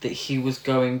that he was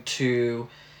going to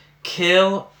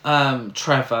kill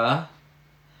Trevor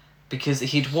because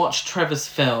he'd watched Trevor's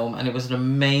film and it was an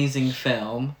amazing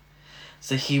film.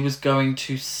 So he was going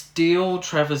to steal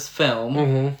Trevor's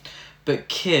film, but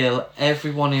kill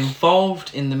everyone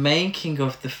involved in the making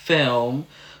of the film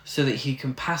so that he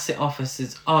can pass it off as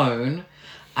his own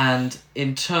and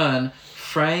in turn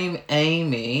frame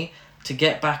Amy to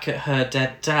get back at her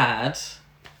dead dad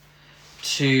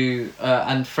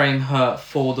and frame her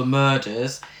for the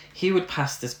murders. He would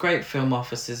pass this great film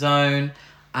off as his own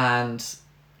and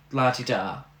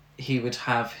la-di-da, he would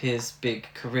have his big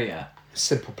career.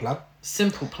 Simple plan.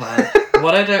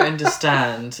 What I don't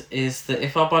understand is that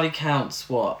if our body counts,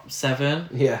 7?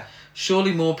 Yeah.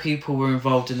 Surely more people were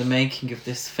involved in the making of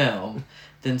this film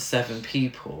than 7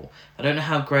 people. I don't know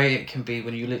how great it can be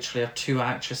when you literally have 2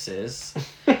 actresses.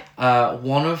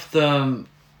 One of them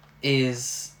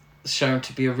is shown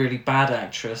to be a really bad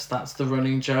actress. That's the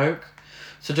running joke.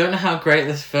 So I don't know how great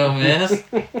this film is.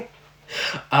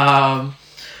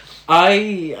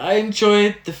 I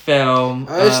enjoyed the film.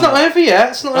 It's not over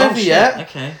yet.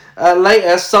 Okay.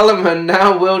 Later, Solomon,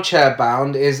 now wheelchair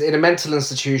bound, is in a mental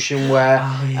institution where,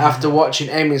 after watching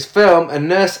Amy's film, a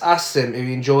nurse asks him if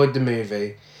he enjoyed the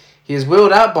movie. He is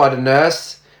wheeled out by the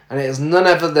nurse, and it is none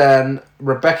other than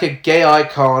Rebecca gay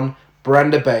icon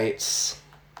Brenda Bates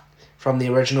from the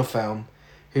original film,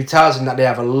 who tells him that they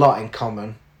have a lot in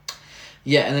common.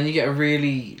 Yeah, and then you get a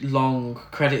really long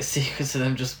credit sequence of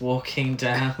them just walking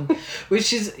down,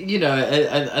 which is,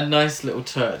 a nice little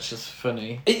touch. It's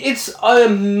funny. I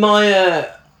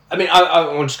admire... I mean,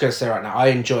 I'm just going to say right now, I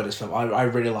enjoy this film. I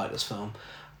really like this film.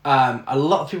 A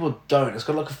lot of people don't. It's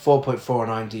got like a 4.4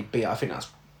 on IMDb. I think that's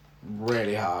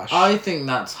really harsh. I think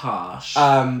that's harsh.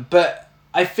 But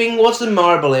I think what's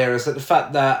admirable here is that the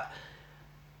fact that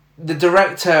the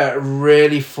director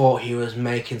really thought he was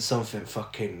making something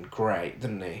fucking great,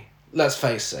 didn't he? Let's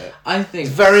face it. I think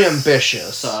it's very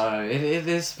ambitious. So it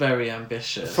is very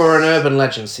ambitious for an Urban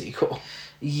Legend sequel.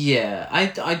 Yeah, I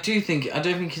don't think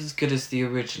it's as good as the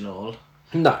original.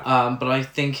 No. But I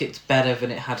think it's better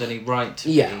than it had any right to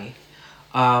be.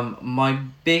 My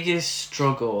biggest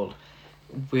struggle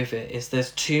with it is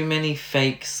there's too many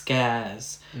fake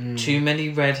scares, too many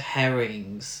red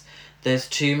herrings. There's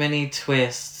too many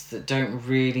twists that don't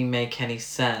really make any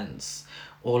sense,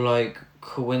 or like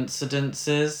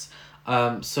coincidences.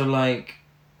 So like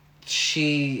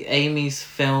Amy's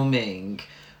filming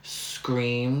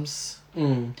screams,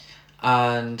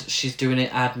 and she's doing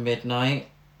it at midnight.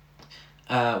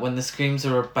 When the screams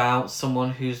are about someone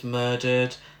who's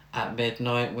murdered at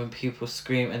midnight, when people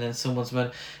scream and then someone's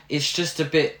murdered, it's just a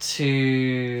bit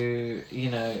too,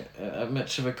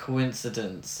 much of a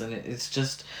coincidence, and it's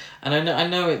just, and I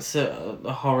know it's a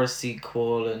horror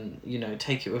sequel, and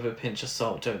take it with a pinch of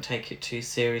salt, don't take it too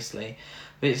seriously,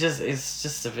 but it's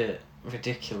just a bit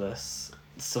ridiculous.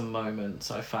 Some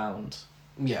moments I found.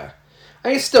 Yeah,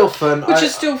 and it's still fun. Which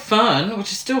is still fun.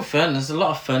 There's a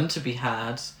lot of fun to be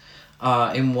had,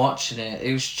 in watching it.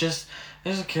 It just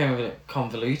came a bit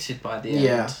convoluted by the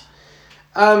end.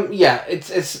 Yeah,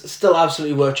 it's still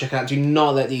absolutely worth checking out. Do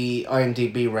not let the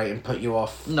IMDb rating put you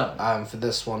off. No. For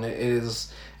this one,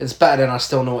 it's better than I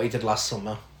Still Know What He Did Last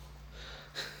Summer.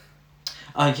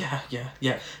 Yeah.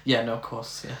 No, of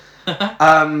course,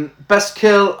 yeah. Best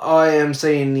kill, I am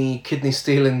saying the kidney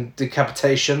stealing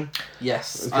decapitation.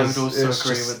 Yes, I would also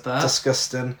agree with that.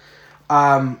 Disgusting.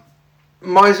 My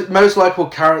most likable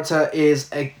character is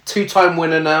a 2-time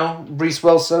winner now, Reese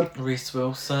Wilson. Reese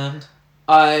Wilson.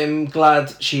 I'm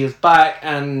glad she is back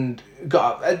and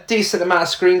got a decent amount of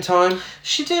screen time.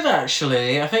 She did,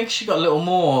 actually. I think she got a little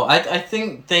more. I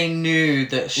think they knew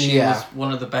that she was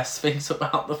one of the best things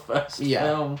about the first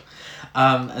film.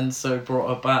 And so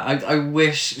brought her back. I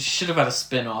wish she should have had a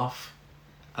spin-off.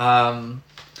 And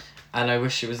I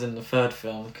wish she was in the third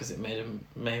film because it made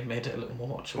it a little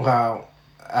more watchable. Wow.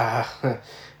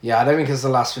 Yeah, I don't think it's the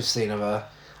last we've seen of her.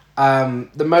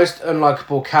 The most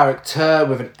unlikable character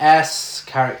with an S,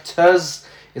 characters,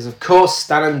 is of course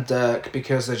Stan and Dirk,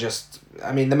 because they're just,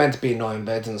 they're meant to be annoying,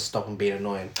 but it doesn't stop them being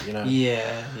annoying, you know?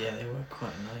 Yeah, they were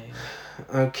quite annoying.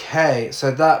 Okay,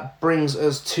 so that brings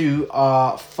us to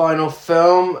our final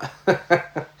film,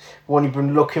 one you've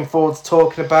been looking forward to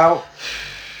talking about,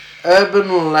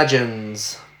 Urban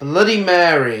Legends, Bloody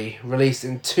Mary, released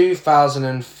in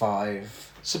 2005.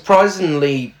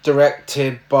 Surprisingly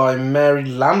directed by Mary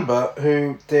Lambert,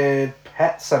 who did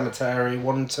Pet Sematary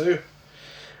 1 and 2.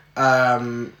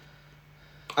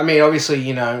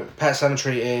 Obviously, Pet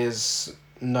Sematary is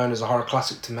known as a horror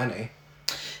classic to many.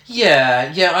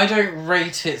 Yeah, I don't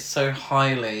rate it so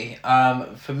highly.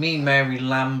 For me, Mary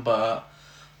Lambert,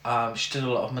 she did a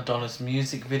lot of Madonna's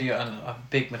music video, and I'm a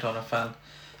big Madonna fan.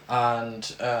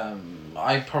 And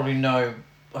I probably know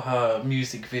her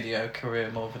music video career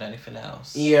more than anything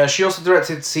else. Yeah, she also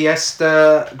directed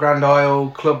Siesta, Grand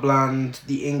Isle, Clubland,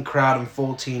 The In Crowd, and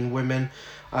 14 Women.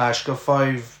 She's got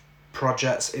 5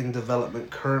 projects in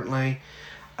development currently.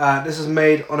 This is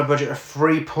made on a budget of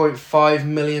 $3.5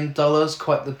 million,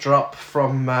 quite the drop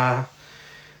from the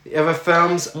other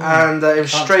films. Ooh, and it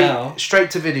was straight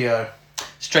to video.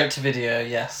 Straight to video,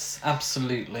 yes,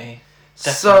 absolutely.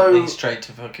 Definitely straight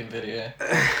to fucking video.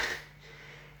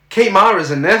 Kate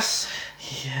Mara's in this.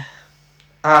 Yeah.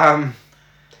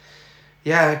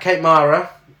 Kate Mara,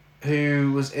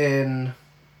 who was in...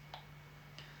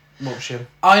 What was she in?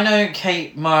 I know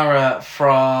Kate Mara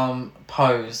from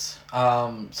Pose.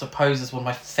 So Pose is one of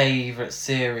my favourite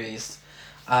series.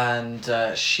 And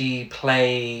she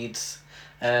played...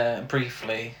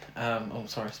 briefly...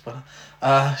 spoiler.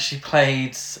 She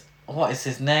played... What is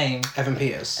his name? Evan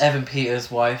Peters. Evan Peters'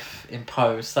 wife in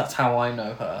Pose. That's how I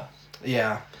know her.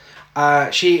 Yeah.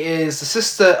 She is the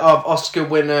sister of Oscar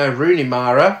winner Rooney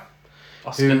Mara.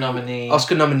 Oscar nominee,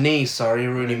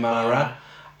 Rooney Mara.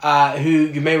 Who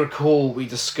you may recall we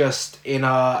discussed in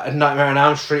our Nightmare on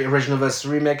Elm Street original versus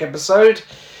remake episode.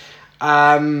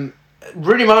 Rooney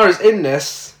Mara's in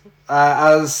this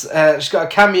as she's got a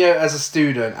cameo as a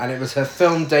student, and it was her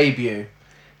film debut.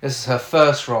 This is her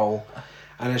first role,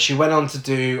 and then she went on to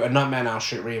do a Nightmare on Elm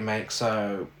Street remake,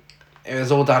 so it was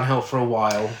all downhill for a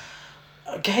while.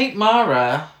 Kate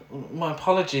Mara, my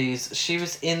apologies, she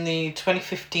was in the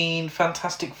 2015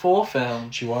 Fantastic Four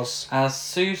film. She was. As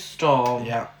Sue Storm.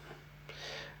 Yeah.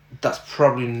 That's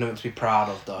probably nothing to be proud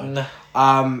of, though.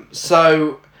 No.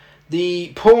 So,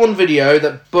 the porn video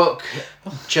that Buck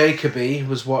Jacoby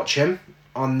was watching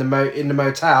in the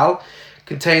motel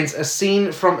contains a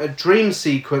scene from a dream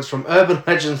sequence from Urban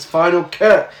Legends Final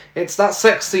Cut. It's that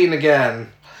sex scene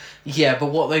again. Yeah, but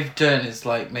what they've done is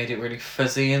made it really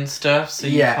fuzzy and stuff, so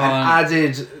you can't... and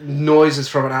added noises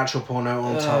from an actual porno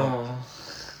on top.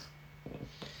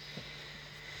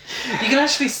 You can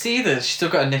actually see that she's still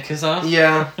got her knickers on.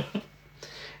 Yeah.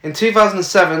 In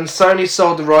 2007, Sony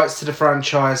sold the rights to the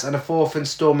franchise, and a 4th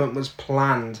installment was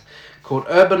planned, called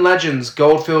Urban Legends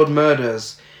Goldfield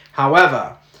Murders.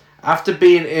 However, after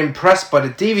being impressed by the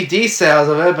DVD sales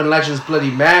of Urban Legends Bloody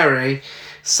Mary,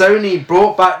 Sony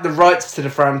brought back the rights to the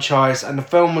franchise, and the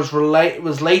film was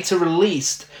later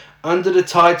released under the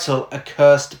title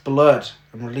Accursed Blood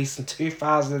and released in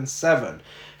 2007.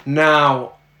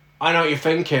 Now, I know what you're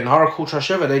thinking. Horror Culture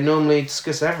Trash, they normally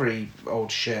discuss every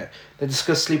old shit. They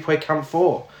discuss Sleepaway Camp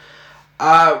 4.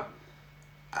 I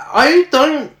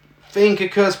don't think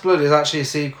Accursed Blood is actually a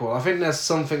sequel. I think there's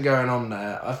something going on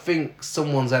there. I think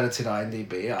someone's edited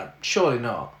IMDb. Surely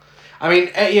not.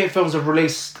 88 Films have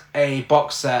released a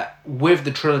box set with the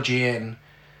trilogy in.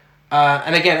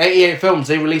 And again, 88 Films,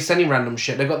 they release any random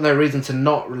shit. They've got no reason to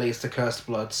not release the Cursed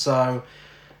Blood. So,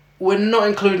 we're not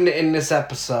including it in this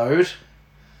episode.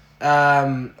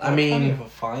 I can't even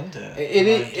find it.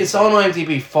 It's on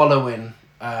IMDb following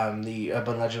the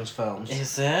Urban Legends films.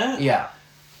 Is it? Yeah.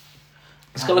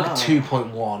 It's got like a Ah.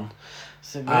 2.1.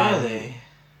 Is it really?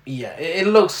 Yeah, it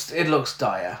looks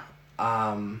dire.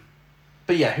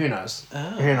 But yeah, who knows? Oh.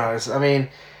 Who knows? I mean,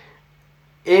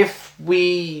 if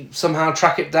we somehow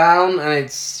track it down and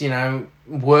it's,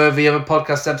 worthy of a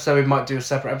podcast episode, we might do a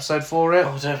separate episode for it.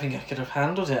 Oh, I don't think I could have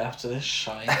handled it after this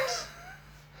shite.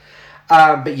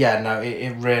 But yeah, no,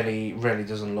 it really, really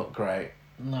doesn't look great.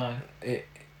 No. It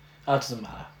Doesn't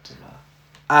matter. Doesn't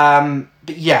matter.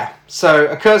 But yeah, so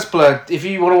Accursed Blood, if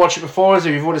you want to watch it before us,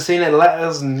 if you've already seen it, let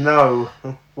us know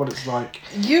what it's like.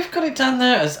 You've got it down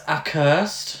there as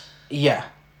accursed. Yeah.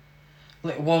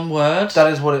 Like one word.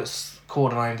 That is what it's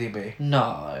called on IMDb.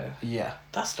 No. Yeah.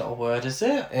 That's not a word, is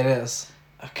it? It is.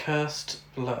 Accursed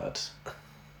blood.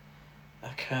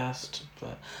 Accursed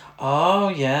blood. Oh,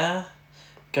 yeah.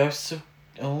 Ghosts of...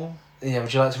 Oh. Yeah,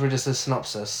 would you like to read us a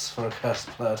synopsis for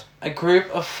Accursed Blood? A group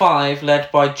of 5,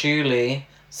 led by Julie,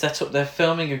 set up their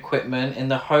filming equipment in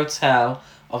the hotel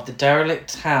of the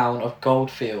derelict town of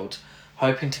Goldfield,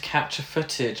 hoping to capture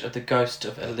footage of the ghost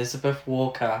of Elizabeth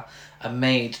Walker, a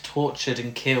maid tortured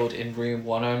and killed in room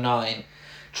 109.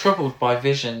 Troubled by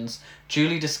visions,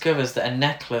 Julie discovers that a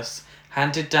necklace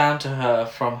handed down to her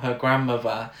from her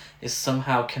grandmother is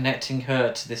somehow connecting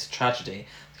her to this tragedy.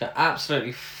 It's got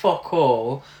absolutely fuck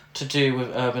all to do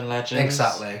with urban legends.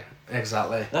 Exactly.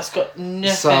 That's got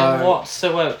nothing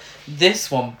whatsoever.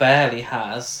 This one barely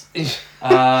has.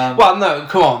 Well, no,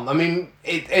 come on. I mean,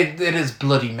 it is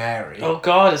Bloody Mary. Oh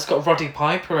god, it's got Roddy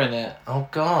Piper in it. Oh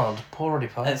god, poor Roddy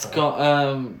Piper. It's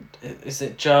got is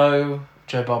it Joe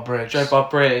Bob Briggs. Joe Bob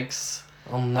Briggs?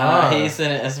 Oh no, he's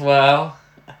in it as well.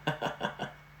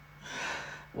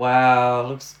 Wow,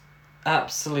 looks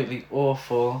absolutely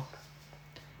awful.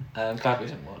 I'm glad we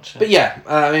didn't watch it. But yeah,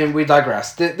 I mean, we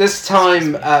digress. This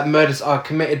time, murders are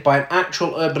committed by an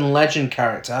actual urban legend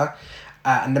character,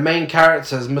 and the main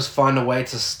characters must find a way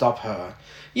to stop her.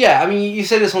 Yeah, I mean, you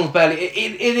say this one's barely...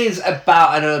 It is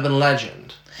about an urban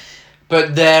legend,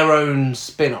 but their own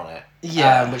spin on it.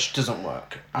 Yeah. Which doesn't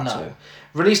work at No. all.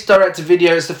 Released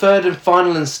direct-to-video, it's the third and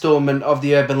final installment of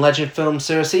the Urban Legend film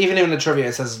series. Even in the trivia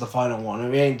it says it's the final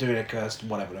one. We ain't doing a cursed,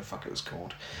 whatever the fuck it was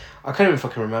called. I can't even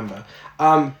fucking remember.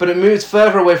 But it moves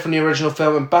further away from the original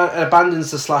film and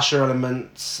abandons the slasher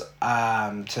elements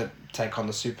to take on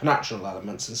the supernatural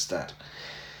elements instead.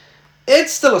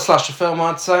 It's still a slasher film,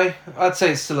 I'd say. I'd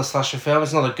say it's still a slasher film.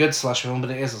 It's not a good slasher film,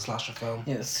 but it is a slasher film.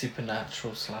 Yeah, it's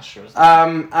supernatural slasher.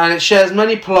 And it shares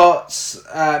many plot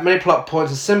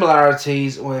points and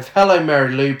similarities with Hello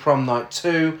Mary Lou Prom Night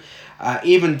 2,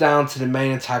 even down to the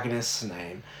main antagonist's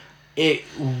name. It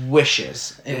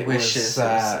wishes. It wishes.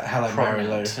 Hello Mary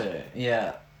Lou. Too.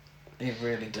 Yeah, it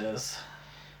really does.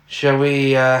 Shall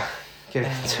we get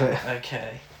into it?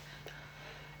 Okay.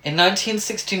 In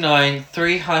 1969,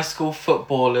 3 high school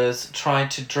footballers tried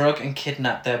to drug and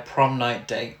kidnap their prom night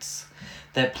dates.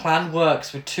 Their plan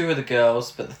works with 2 of the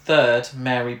girls, but the third,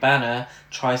 Mary Banner,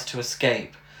 tries to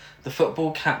escape. The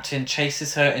football captain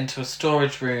chases her into a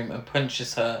storage room and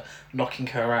punches her, knocking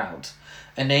her out.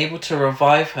 Unable to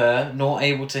revive her, nor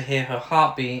able to hear her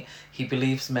heartbeat, he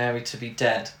believes Mary to be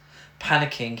dead.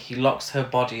 Panicking, he locks her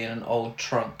body in an old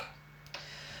trunk.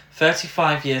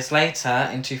 35 years later,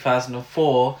 in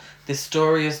 2004, this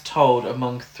story is told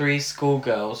among 3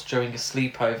 schoolgirls during a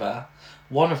sleepover.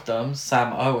 One of them,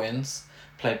 Sam Owens,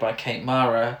 played by Kate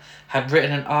Mara, had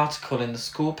written an article in the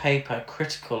school paper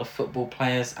critical of football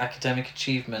players' academic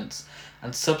achievements,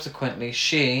 and subsequently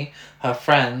she, her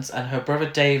friends, and her brother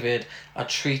David are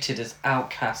treated as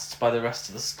outcasts by the rest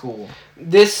of the school.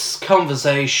 This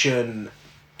conversation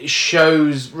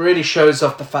really shows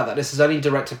off the fact that this is only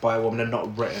directed by a woman and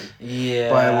not written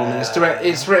by a woman.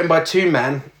 It's written by 2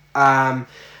 men, and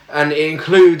it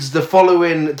includes the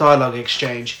following dialogue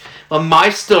exchange. Well, my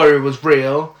story was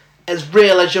real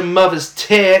as your mother's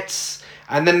tits.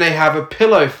 And then they have a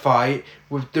pillow fight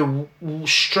with the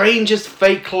strangest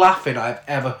fake laughing I've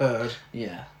ever heard.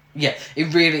 Yeah,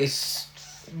 it really is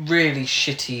really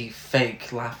shitty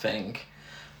fake laughing.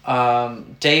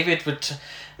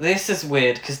 This is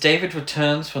weird because David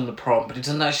returns from the prom, but he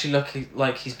doesn't actually look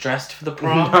like he's dressed for the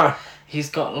prom. No. He's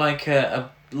got like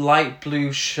a light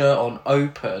blue shirt on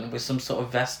open with some sort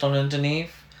of vest on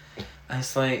underneath. And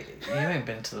it's like, you ain't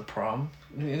been to the prom.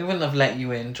 They wouldn't have let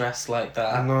you in dressed like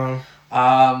that. No.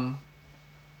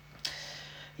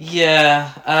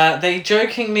 They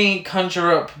jokingly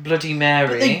conjure up Bloody Mary.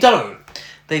 But they don't.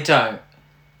 They don't.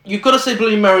 You've got to say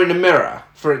Bloody Mary in the mirror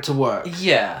for it to work.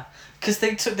 Yeah. Because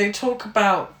they talk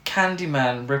about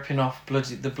Candyman ripping off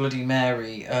the Bloody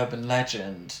Mary urban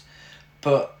legend,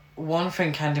 but one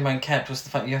thing Candyman kept was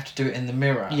the fact you have to do it in the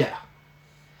mirror. Yeah.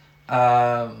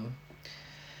 I'm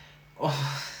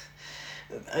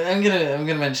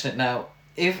gonna mention it now.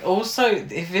 If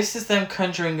this is them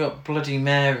conjuring up Bloody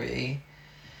Mary,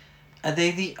 are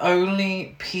they the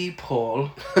only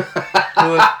people who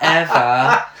have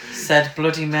ever said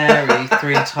Bloody Mary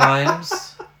 3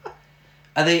 times?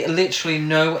 Are they literally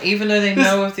even though they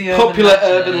know of the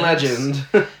urban legend?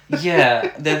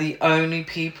 Yeah, they're the only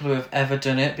people who have ever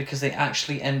done it because they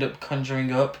actually end up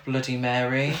conjuring up Bloody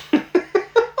Mary.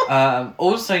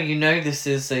 Also, this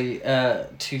is a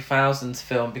 2000s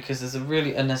film because there's a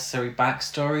really unnecessary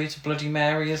backstory to Bloody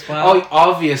Mary as well. Oh,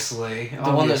 obviously.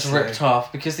 The one that's ripped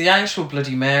off because the actual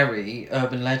Bloody Mary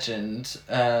urban legend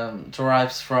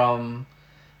derives from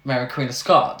Mary Queen of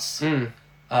Scots.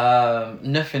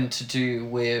 Nothing to do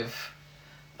with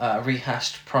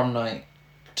rehashed Prom Night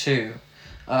 2.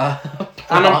 And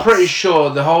I'm pretty sure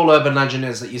the whole urban legend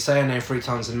is that you say her name 3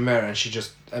 times in the mirror and she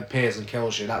just appears and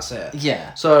kills you. That's it.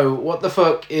 Yeah. So what the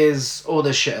fuck is all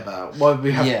this shit about? Why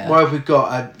have we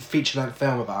got a feature-length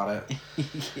film about it?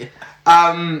 Yeah.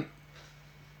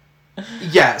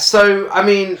 Yeah. So I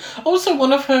mean. Also,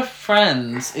 one of her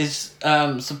friends is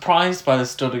surprised by the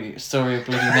story of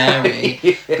Bloody Mary,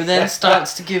 Yeah. but then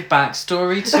starts to give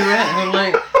backstory to it, and I'm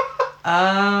like,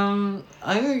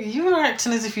 you were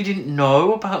acting as if you didn't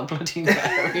know about Bloody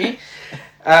Mary.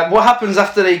 What happens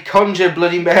after they conjure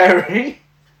Bloody Mary?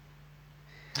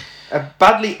 A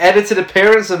badly edited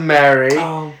appearance of Mary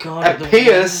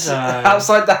appears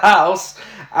outside the house,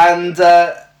 and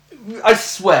I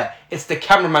swear it's the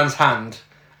cameraman's hand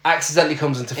accidentally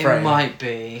comes into frame. It might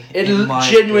be. It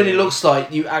genuinely looks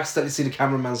like you accidentally see the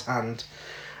cameraman's hand.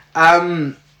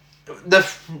 One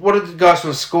of the guys from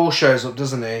the school shows up,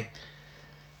 doesn't he?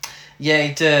 Yeah,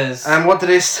 he does. And what did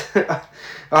he say?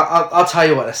 I'll tell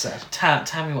you what they said.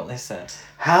 Tell me what they said.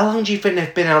 How long do you think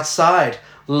they've been outside?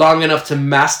 Long enough to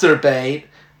masturbate.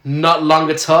 Not long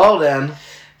at all, then.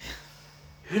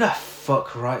 Who the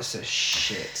fuck writes this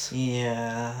shit?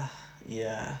 Yeah.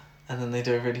 And then they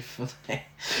do a really funny.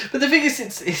 But the thing is,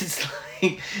 it's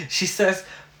like she says,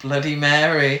 "Bloody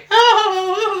Mary."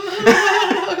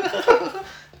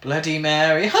 Bloody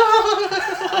Mary.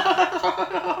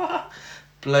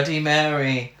 Bloody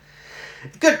Mary.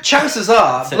 Good chances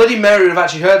are, Bloody Mary would have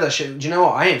actually heard that shit. Do you know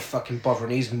what? I ain't fucking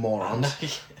bothering these morons.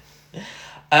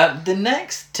 The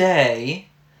next day,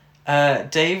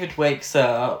 David wakes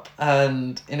up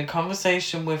and in a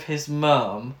conversation with his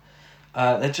mum,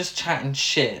 they're just chatting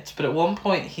shit. But at one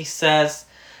point he says,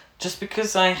 "Just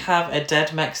because I have a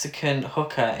dead Mexican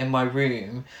hooker in my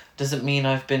room doesn't mean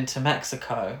I've been to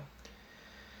Mexico."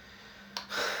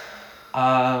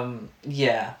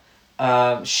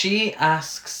 She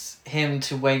asks him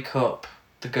to wake up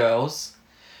the girls,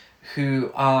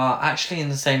 who are actually in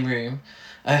the same room.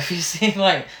 If you see,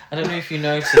 I don't know if you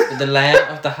noticed, but the layout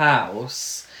of the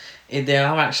house, they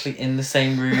are actually in the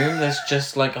same room. There's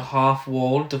just a half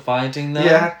wall dividing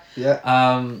them. Yeah.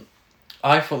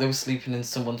 I thought they were sleeping in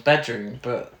someone's bedroom,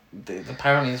 but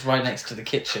apparently it's right next to the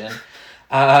kitchen.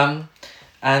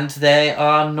 And they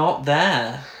are not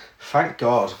there. Thank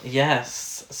God.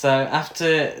 Yes. So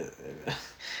after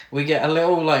we get a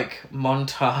little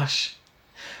montage.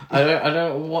 I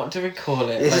don't what do we call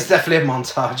it? This is definitely a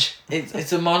montage.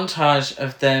 It's a montage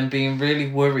of them being really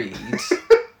worried.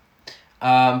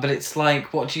 But it's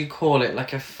what do you call it?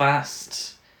 Like a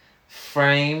fast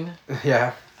frame.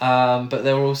 Yeah. But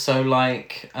they're also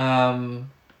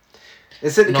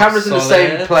it's the camera's in the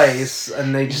same place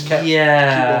and they just keep walking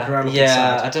around looking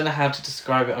sad. I don't know how to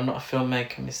describe it. I'm not a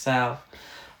filmmaker myself.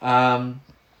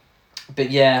 But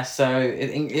yeah, so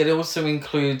it also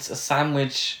includes a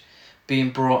sandwich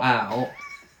being brought out,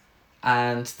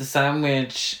 and the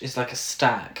sandwich is a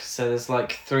stack. So there's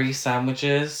 3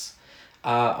 sandwiches,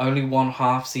 only one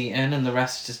half's eaten and the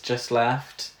rest is just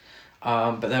left.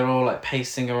 But they're all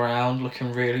pacing around,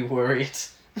 looking really worried.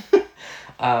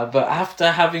 But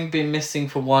after having been missing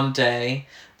for 1 day,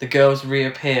 the girls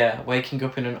reappear, waking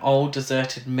up in an old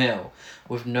deserted mill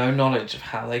with no knowledge of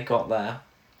how they got there.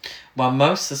 While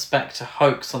most suspect a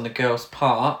hoax on the girls'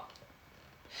 part,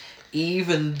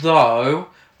 even though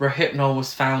Rohypnol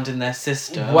was found in their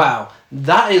system. Wow,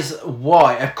 that is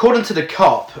why, according to the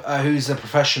cop, who's a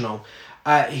professional,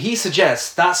 he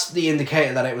suggests that's the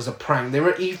indicator that it was a prank.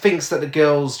 He thinks that the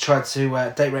girls tried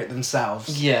to date rape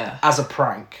themselves. Yeah. As a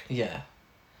prank. Yeah.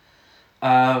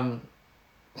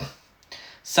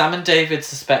 Sam and David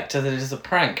suspect that it is a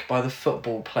prank by the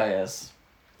football players.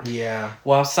 Yeah.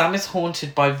 While Sam is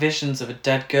haunted by visions of a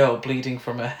dead girl bleeding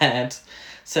from her head,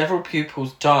 several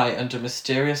pupils die under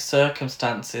mysterious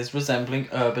circumstances resembling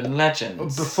urban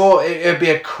legends. Before, it'd be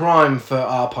a crime for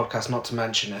our podcast not to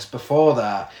mention this. Before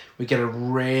that, we get a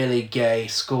really gay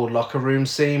school locker room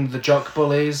scene with the jock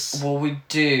bullies. Well, we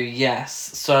do, yes.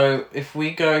 So if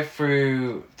we go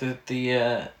through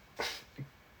the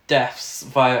deaths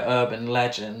via urban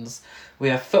legends, we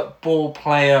have football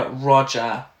player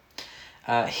Roger.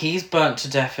 He's burnt to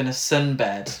death in a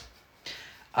sunbed.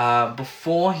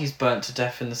 Before he's burnt to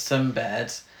death in the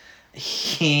sunbed,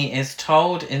 he is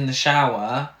told in the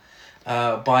shower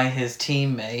by his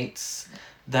teammates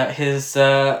that his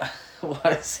what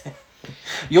is it?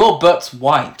 Your butt's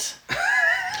white.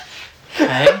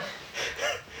 Okay.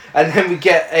 And then we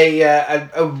get a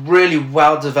really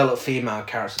well developed female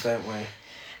character, don't we?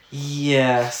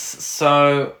 Yes.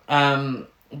 So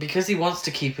because he wants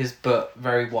to keep his butt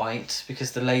very white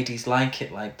because the ladies like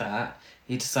it like that,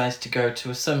 he decides to go to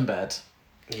a sunbed.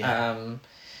 Yeah.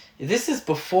 This is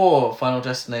before Final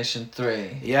Destination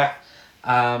 3. Yeah.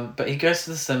 But he goes to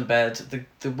the sunbed.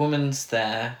 The woman's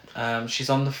there. She's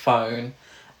on the phone,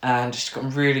 and she's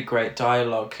got really great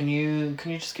dialogue. Can you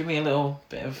just give me a little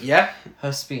bit of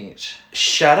her speech?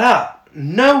 Shut up.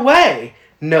 No way.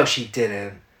 No, she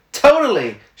didn't.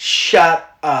 Totally.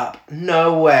 Shut up.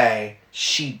 No way.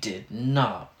 She did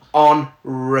not. On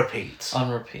repeat. On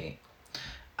repeat.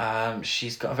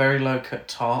 She's got a very low cut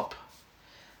top.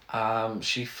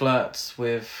 She flirts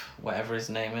with whatever his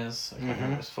name is. I can't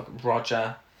remember. It's fucking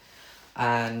Roger.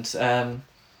 And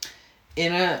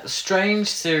in a strange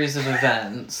series of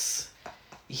events,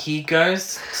 he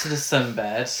goes to the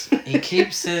sunbed. He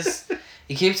keeps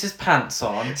his pants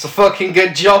on. It's a fucking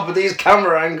good job with these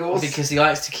camera angles. Because he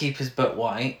likes to keep his butt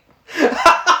white.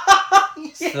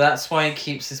 So that's why he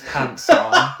keeps his pants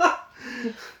on.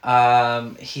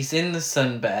 He's in the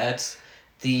sunbed.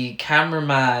 The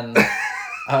cameraman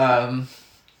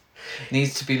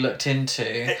needs to be looked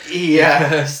into. Yeah.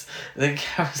 Because the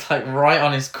camera's like right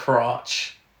on his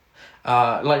crotch.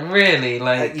 Like really,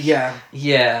 like yeah.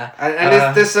 Yeah.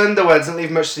 And this underwear doesn't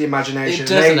leave much to the imagination. It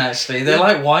doesn't actually. They're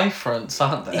like Y fronts,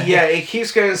 aren't they? Yeah, it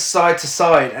keeps going side to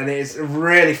side, and it's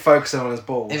really focusing on his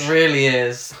balls. It really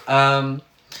is.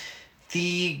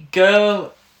 The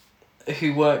girl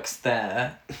who works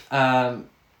there, now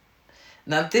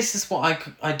this is what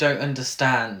I don't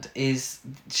understand, is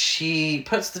she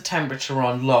puts the temperature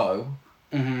on low,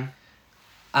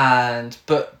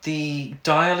 but the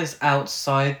dial is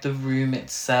outside the room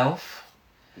itself.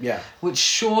 Yeah. Which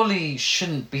surely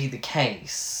shouldn't be the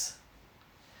case.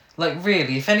 Like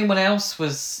really, if anyone else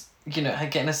was, getting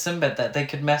a sunbed there, they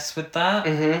could mess with that.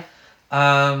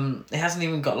 It hasn't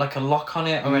even got like a lock on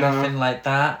it or anything like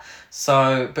that.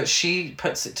 So, but she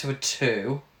puts it to a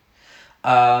 2.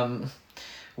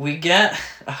 We get...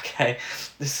 Okay,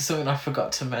 this is something I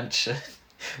forgot to mention.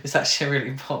 It's actually a really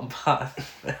important part of the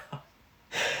film.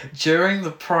 During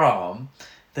the prom,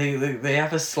 they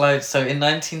have a slow... So in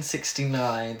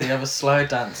 1969, they have a slow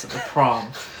dance at the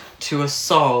prom to a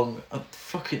song, a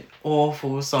fucking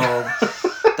awful song,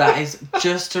 that is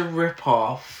just a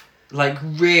rip-off. Like,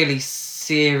 really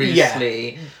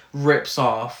seriously rips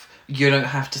off You Don't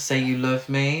Have to Say You Love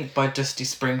Me by Dusty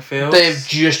Springfield. They've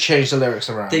just changed the lyrics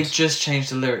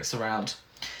around.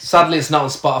 Sadly, it's not on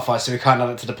Spotify, so we can't add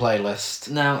it to the playlist.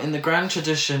 Now, in the grand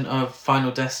tradition of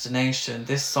Final Destination,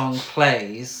 this song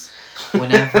plays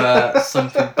whenever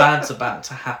something bad's about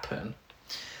to happen.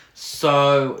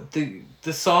 So,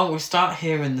 the song, we start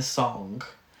hearing the song,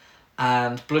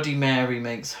 and Bloody Mary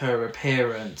makes her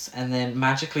appearance, and then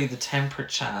magically the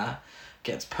temperature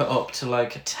gets put up to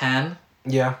like a 10.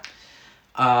 Yeah.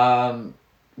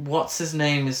 What's his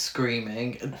name is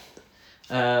screaming.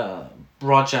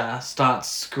 Roger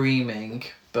starts screaming,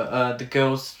 but the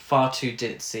girl's far too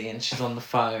ditzy and she's on the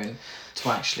phone to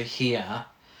actually hear.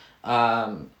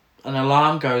 An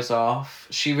alarm goes off.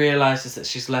 She realises that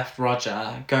she's left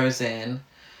Roger, goes in,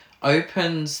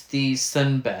 opens the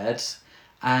sunbed,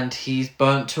 and he's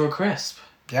burnt to a crisp.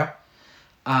 Yeah.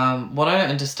 What I don't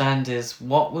understand is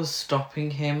what was stopping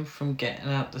him from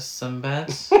getting out the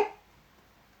sunbed.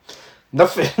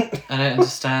 Nothing. I don't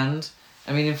understand.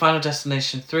 I mean, in Final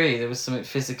Destination 3, there was something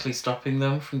physically stopping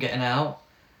them from getting out.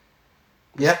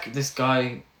 Yeah. This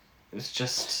guy was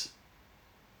just...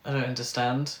 I don't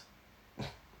understand.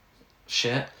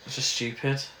 Shit. It's just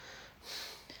stupid.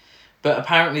 But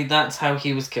apparently that's how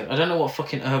he was killed. I don't know what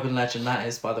fucking urban legend that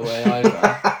is, by the way,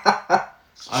 either.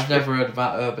 I've never heard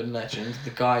about urban legend.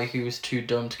 The guy who was too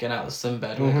dumb to get out of the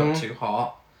sunbed when it got too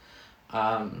hot.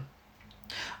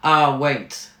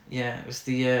 Wait. Yeah, it was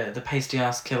the pasty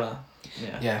ass killer.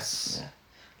 Yeah. Yes. Yeah.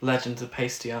 Legend of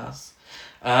Pasty Ass.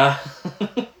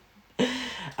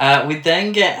 We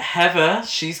then get Heather.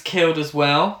 She's killed as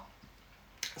well.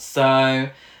 So,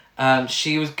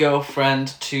 she was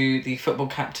girlfriend to the football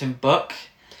captain Buck.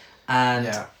 And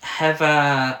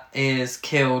Heather is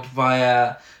killed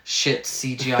via shit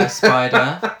CGI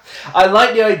spider. I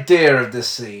like the idea of this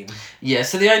scene. Yeah,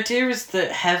 so the idea is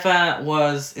that Heather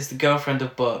is the girlfriend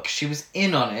of Buck. She was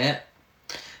in on it.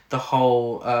 The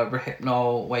whole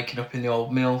Rohypnol waking up in the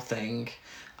old mill thing.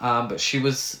 But she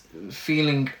was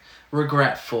feeling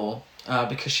regretful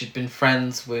because she'd been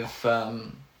friends with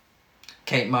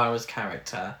Kate Mara's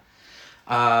character.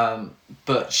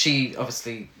 But she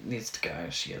obviously needs to go.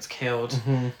 She gets killed.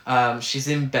 Mm-hmm. She's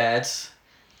in bed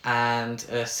and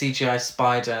a CGI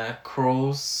spider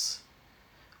crawls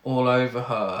all over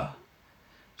her.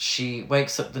 She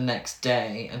wakes up the next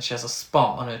day and she has a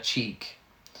spot on her cheek.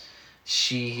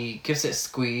 She gives it a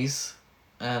squeeze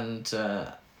and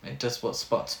it does what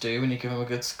spots do when you give them a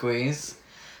good squeeze.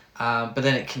 But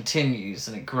then it continues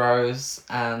and it grows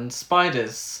and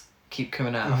spiders keep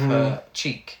coming out of her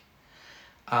cheek.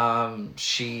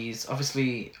 She's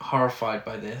obviously horrified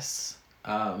by this,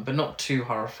 but not too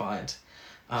horrified.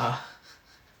 Because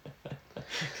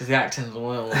the acting's a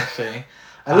little iffy.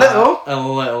 A little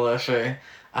iffy.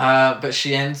 But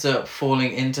she ends up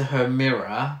falling into her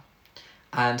mirror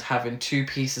and having 2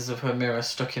 pieces of her mirror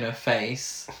stuck in her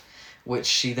face, which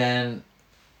she then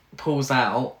pulls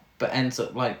out, but ends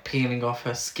up like peeling off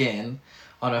her skin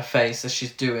on her face as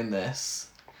she's doing this.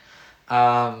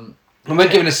 And we're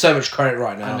giving us so much credit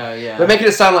right now. I know, yeah. We're making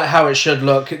it sound like how it should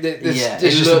look.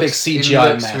 It's just a big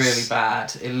CGI mess. It looks really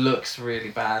bad. It looks really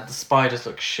bad. The spiders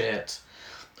look shit.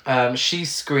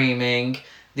 She's screaming.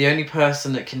 The only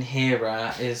person that can hear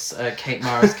her is Kate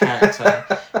Mara's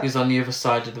character, who's on the other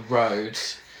side of the road,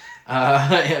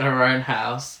 in her own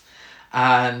house.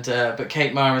 And but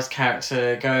Kate Mara's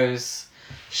character goes.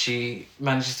 She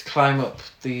manages to climb up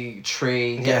the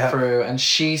tree, get through, and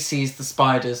she sees the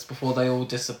spiders before they all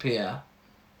disappear.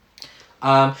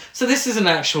 So this is an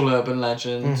actual urban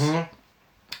legend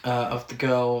of the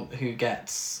girl who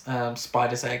gets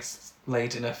spiders' eggs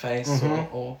laid in her face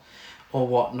or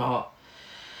whatnot.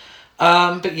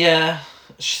 But yeah,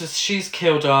 she's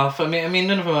killed off. I mean,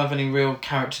 none of them have any real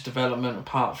character development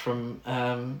apart from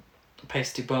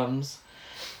pasty bums.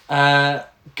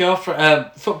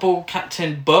 Football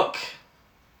captain Buck.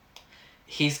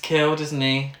 He's killed, isn't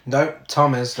he? No,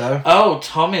 Tom is though. Oh,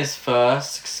 Tom is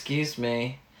first. Excuse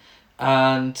me.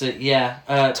 And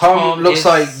Tom looks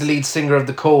like the lead singer of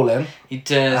The Calling. He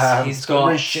does. He's got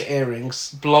really shit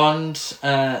earrings. Blonde,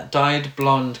 dyed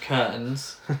blonde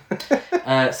curtains.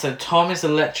 So Tom is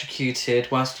electrocuted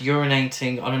whilst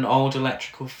urinating on an old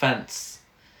electrical fence.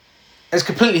 It's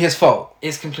completely his fault.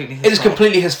 It's completely his fault. It is fault.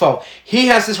 completely his fault. He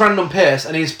has this random piss,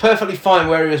 and he's perfectly fine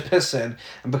where he was pissing.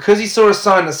 And because he saw a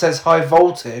sign that says high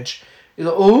voltage, he's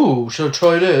like, "Oh, shall I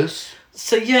try this?"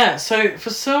 So for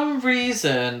some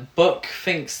reason, Buck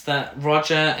thinks that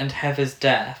Roger and Heather's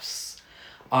deaths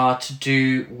are to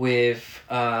do with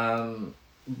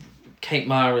Kate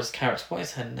Mara's character. What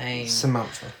is her name?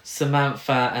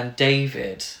 Samantha and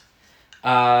David.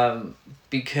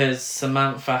 Because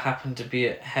Samantha happened to be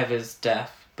at Heather's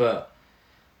death, but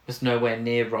was nowhere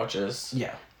near Roger's.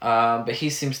 Yeah. But he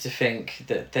seems to think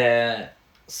that they're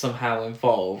somehow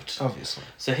involved. Obviously.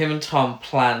 So him and Tom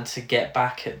plan to get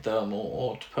back at them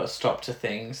or to put a stop to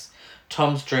things.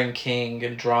 Tom's drinking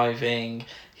and driving.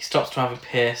 He stops to have a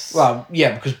piss. Well,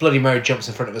 yeah, because Bloody Mary jumps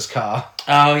in front of his car.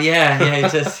 Oh, yeah, he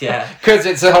does, yeah. Because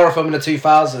it's a horror film in the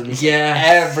 2000s. Yeah.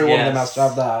 Every one of them has to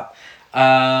have that.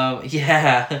 So he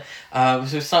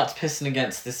starts pissing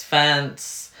against this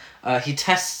fence. He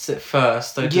tests it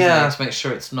first, though, doesn't he, to make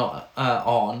sure it's not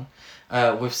on,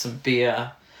 with some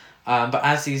beer. But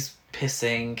as he's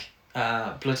pissing,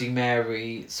 Bloody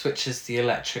Mary switches the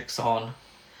electrics on.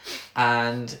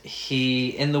 And he,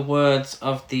 in the words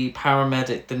of the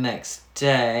paramedic the next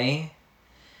day...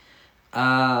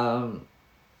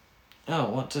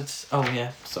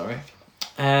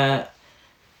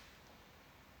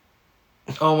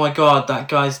 Oh my god, that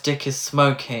guy's dick is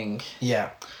smoking.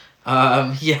 Yeah.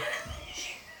 Yeah.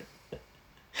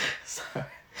 Sorry.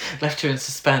 Left you in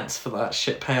suspense for that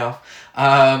shit payoff.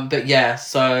 But yeah,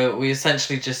 so we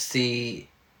essentially just see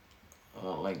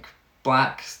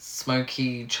black,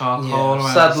 smoky charcoal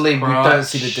around sadly, his we crotch. don't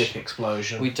see the dick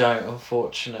explosion. We don't,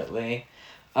 unfortunately.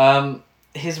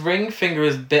 His ring finger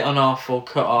is bit on off or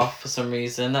cut off for some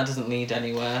reason. That doesn't lead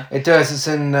anywhere. It does. It's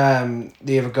in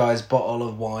the other guy's bottle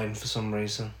of wine for some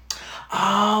reason.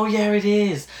 Oh, yeah, it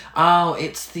is. Oh,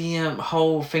 it's the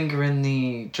whole finger in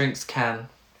the drinks can.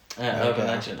 Urban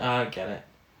legend. Oh, I get it.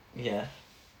 Yeah.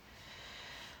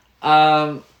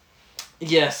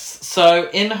 Yes,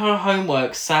 so in her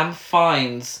homework, Sam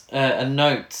finds a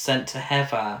note sent to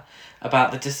Heather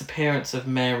about the disappearance of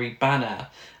Mary Banner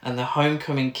and the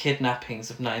homecoming kidnappings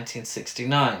of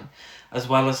 1969, as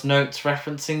well as notes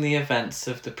referencing the events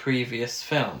of the previous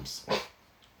films.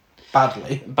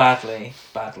 Badly. Badly.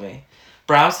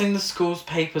 Browsing the school's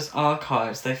papers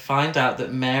archives, they find out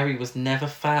that Mary was never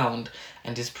found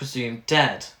and is presumed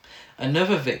dead.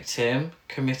 Another victim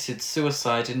committed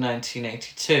suicide in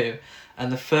 1982, and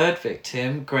the third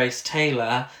victim, Grace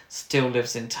Taylor, still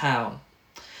lives in town.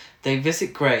 They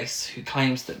visit Grace, who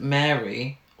claims that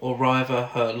Mary, or rather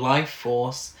her life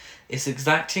force, is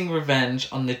exacting revenge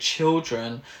on the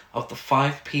children of the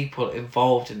 5 people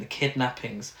involved in the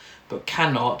kidnappings, but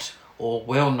cannot or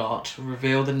will not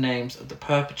reveal the names of the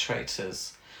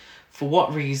perpetrators. For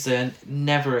what reason,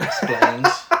 never explained.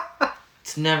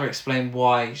 It's never explained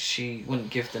why she wouldn't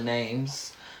give the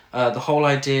names. The whole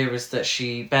idea is that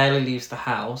she barely leaves the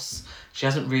house. She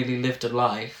hasn't really lived a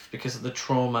life because of the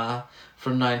trauma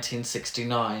from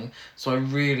 1969. So I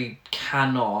really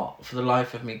cannot, for the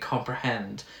life of me,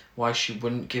 comprehend why she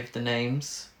wouldn't give the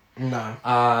names.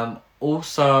 No.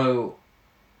 Also,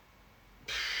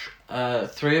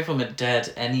 3 of them are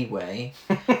dead anyway,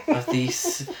 of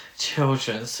these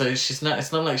children. So it's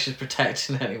not like she's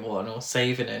protecting anyone or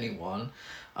saving anyone.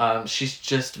 She's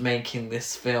just making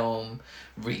this film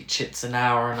reach its an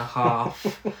hour and a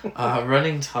half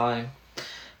running time.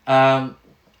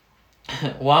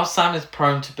 While Sam is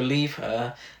prone to believe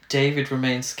her, David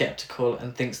remains skeptical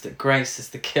and thinks that Grace is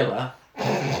the killer.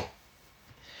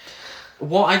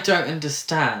 What I don't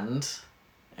understand,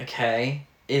 okay,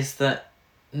 is that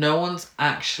no one's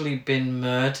actually been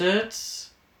murdered.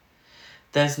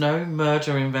 There's no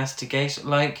murder investigation.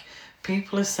 Like,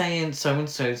 people are saying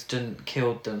so-and-so's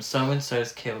killed them,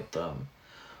 so-and-so's killed them.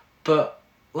 But,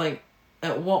 like,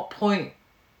 at what point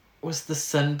was the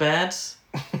sunbed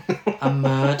a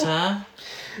murder?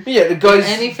 Yeah, the guy's...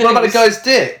 Anything what about was- the guy's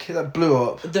dick that blew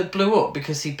up? That blew up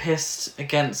because he pissed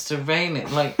against a railing.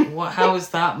 Like, what? How is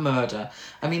that murder?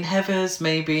 I mean, Heather's,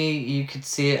 maybe you could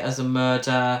see it as a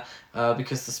murder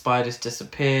because the spiders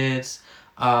disappeared.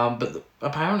 But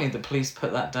apparently the police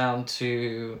put that down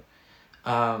to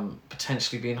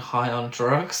potentially being high on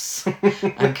drugs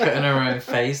and cutting her own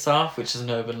face off, which is an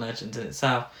urban legend in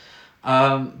itself.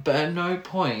 But at no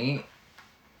point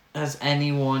has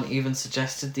anyone even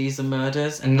suggested these are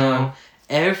murders, and No. now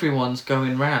everyone's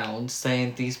going round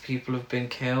saying these people have been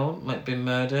killed, like been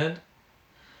murdered.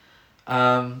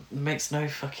 Makes no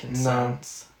fucking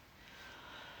sense.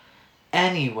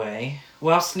 Anyway,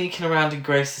 while sneaking around in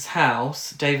Grace's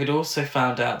house, David also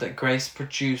found out that Grace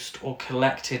produced or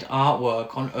collected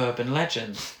artwork on urban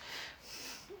legends.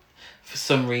 For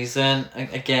some reason,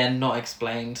 again, not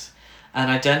explained, and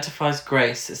identifies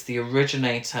Grace as the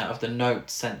originator of the note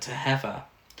sent to Heather.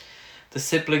 The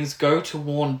siblings go to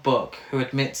warn Buck, who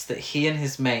admits that he and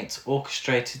his mates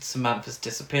orchestrated Samantha's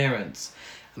disappearance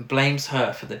and blames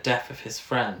her for the death of his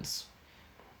friends.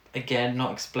 Again,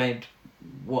 not explained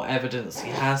what evidence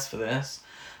he has for this.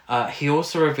 He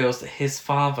also reveals that his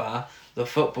father, the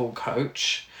football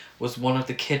coach, was one of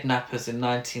the kidnappers in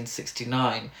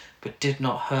 1969, but did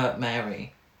not hurt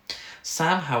Mary.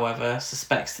 Sam, however,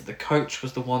 suspects that the coach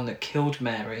was the one that killed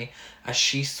Mary, as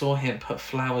she saw him put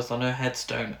flowers on her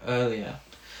headstone earlier.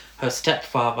 Her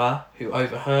stepfather, who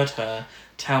overheard her,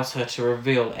 tells her to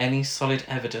reveal any solid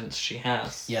evidence she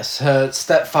has. Yes, her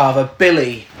stepfather,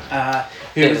 Billy,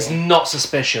 who is Billy. not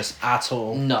suspicious at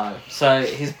all. No. So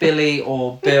he's Billy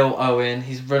or Bill Owen.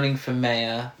 He's running for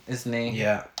mayor, isn't he?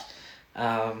 Yeah.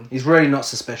 Um, He's really not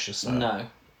suspicious, though.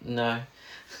 No.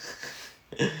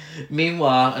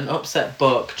 Meanwhile, an upset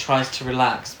Buck tries to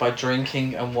relax by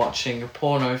drinking and watching a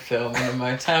porno film in a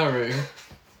motel room.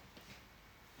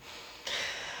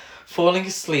 Falling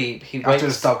asleep, he wakes... After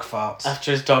his dog farts.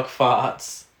 After his dog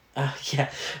farts.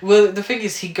 Yeah. Well, the thing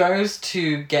is, he goes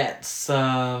to get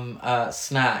some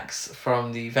snacks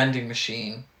from the vending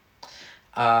machine.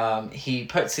 He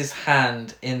puts his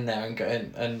hand in there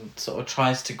and sort of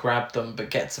tries to grab them, but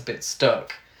gets a bit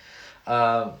stuck.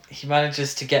 He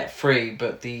manages to get free,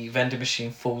 but the vending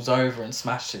machine falls over and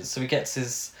smashes, so he gets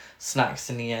his snacks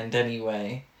in the end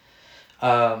anyway.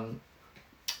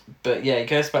 But yeah, he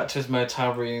goes back to his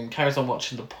motel room, carries on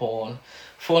watching the porn.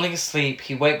 Falling asleep,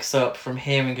 he wakes up from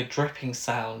hearing a dripping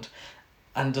sound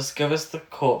and discovers the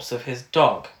corpse of his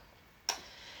dog.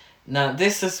 Now,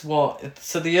 this is what...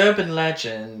 So the urban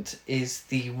legend is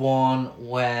the one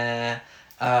where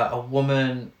a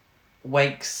woman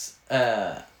wakes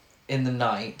in the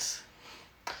night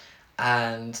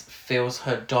and feels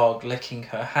her dog licking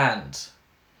her hand.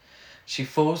 She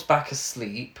falls back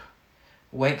asleep,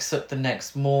 wakes up the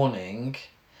next morning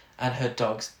and her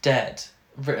dog's dead.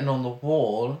 Written on the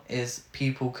wall is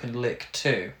 "People can lick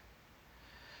too."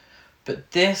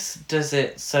 But this does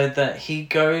it so that he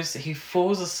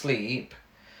falls asleep,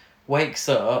 wakes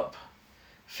up,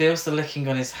 feels the licking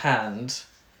on his hand,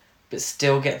 but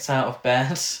still gets out of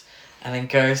bed, and then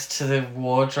goes to the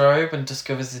wardrobe and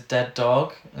discovers his dead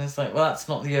dog. And it's like, well, that's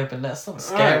not the urban. That's not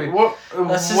scary. Right, what a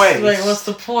That's just waste. like, what's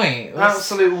the point?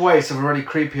 Absolute waste of a really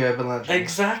creepy urban legend.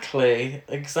 Exactly.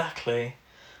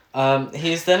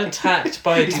 He is then attacked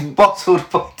by He's bottled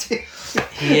body.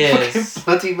 He is. Fucking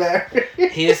Bloody Mary.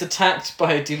 He is attacked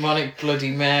by a demonic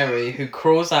Bloody Mary who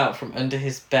crawls out from under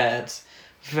his bed,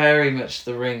 very much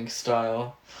The Ring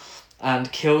style,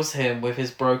 and kills him with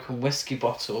his broken whiskey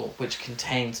bottle, which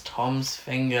contains Tom's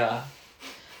finger.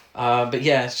 But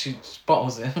yeah, she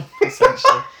bottles him,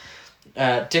 essentially.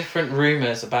 Different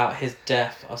rumours about his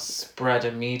death are spread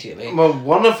immediately. Well,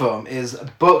 one of them is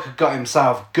Buck got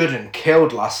himself good and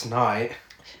killed last night.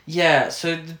 Yeah,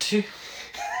 so the two...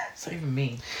 It's not even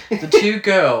me. The two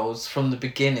girls from the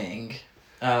beginning,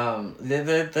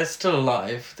 they're still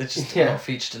alive. They're just not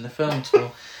featured in the film at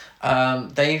all.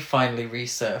 They finally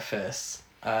resurface.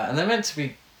 And they're meant to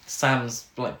be Sam's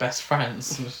best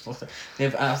friends. They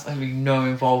have absolutely no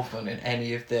involvement in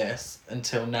any of this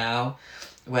until now,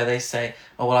 where they say,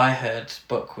 "Oh well, I heard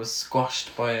Buck was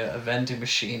squashed by a vending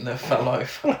machine that fell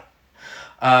over."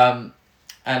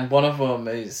 And one of them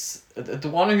is the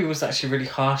one who was actually really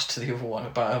harsh to the other one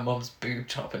about her mum's boob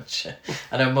job and shit,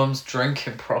 and her mum's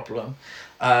drinking problem.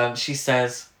 She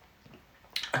says,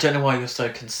 "I don't know why you're so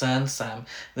concerned, Sam.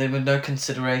 There were no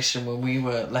consideration when we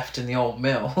were left in the old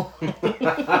mill."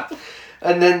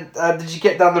 And then, did you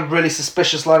get down the really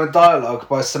suspicious line of dialogue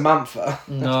by Samantha?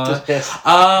 No.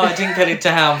 I didn't get it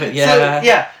down, but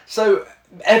yeah. So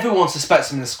everyone suspects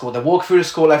them in the school. They walk through the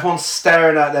school, everyone's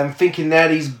staring at them, thinking they're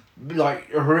these,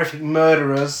 horrific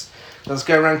murderers that's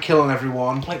going around killing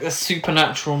everyone. Like the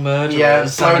supernatural murderers. Yeah,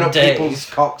 blowing up Dave. people's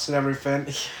cocks and everything.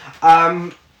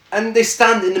 And they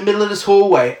stand in the middle of this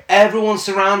hallway, everyone's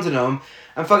surrounding them,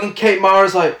 and fucking Kate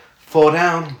Mara's like, 4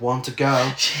 down, 1 to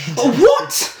go.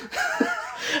 What?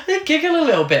 They giggle a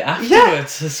little bit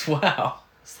afterwards as well.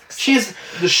 She's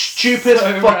the stupidest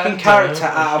fucking random, character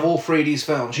out of all 3D's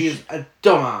films. She is a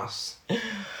dumbass.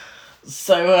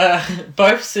 So,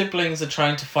 both siblings are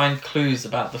trying to find clues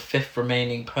about the 5th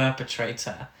remaining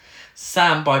perpetrator.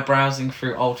 Sam by browsing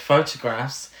through old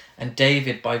photographs, and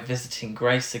David by visiting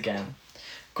Grace again.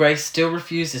 Grace still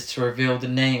refuses to reveal the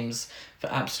names for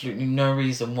absolutely no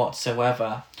reason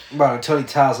whatsoever. Well, until he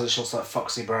tells her she looks like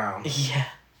Foxy Brown. Yeah.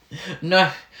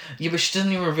 No. Yeah, but she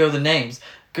doesn't even reveal the names.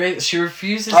 Grace, she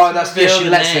refuses to reveal she the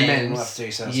lets names. him in. We'll have to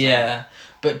do so. Yeah.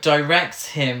 But directs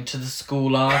him to the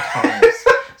school archives.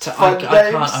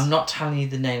 I'm not telling you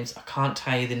the names. I can't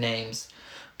tell you the names.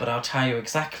 But I'll tell you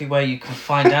exactly where you can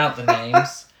find out the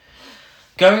names.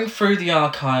 Going through the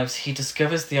archives, he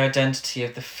discovers the identity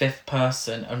of the 5th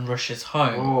person and rushes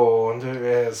home. Oh, and there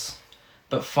it is.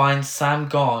 But finds Sam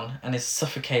gone and is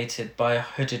suffocated by a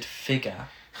hooded figure.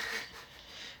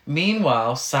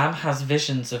 Meanwhile, Sam has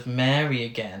visions of Mary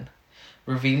again,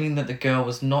 revealing that the girl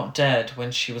was not dead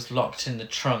when she was locked in the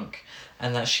trunk,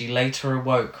 and that she later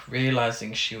awoke,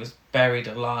 realizing she was buried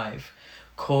alive,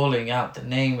 calling out the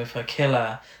name of her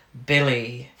killer,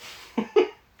 Billy.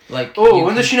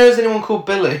 When she knows anyone called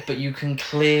Billy. But you can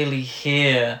clearly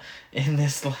hear in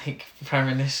this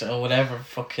premonition or whatever the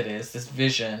fuck it is, this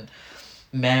vision,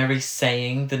 Mary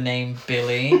saying the name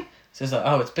Billy. So it's like,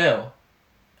 oh, it's Bill.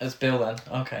 It's Bill then.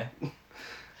 Okay.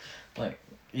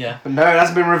 Yeah. But no, it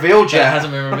hasn't been revealed yet. It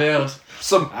hasn't been revealed.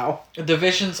 Somehow. The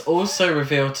visions also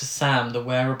reveal to Sam the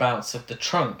whereabouts of the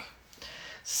trunk.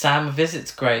 Sam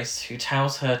visits Grace, who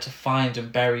tells her to find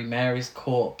and bury Mary's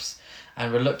corpse,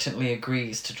 and reluctantly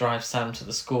agrees to drive Sam to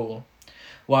the school.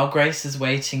 While Grace is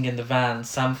waiting in the van,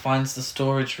 Sam finds the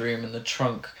storage room in the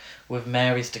trunk with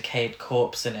Mary's decayed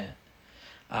corpse in it.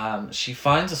 She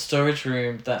finds a storage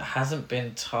room that hasn't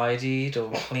been tidied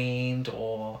or cleaned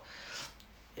or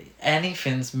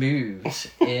anything's moved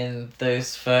in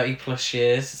those 30 plus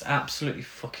years. It's absolutely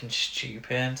fucking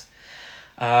stupid.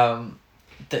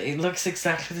 It looks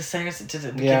exactly the same as it did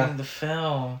at the beginning of the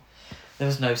film. There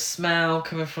was no smell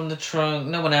coming from the trunk.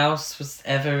 No one else was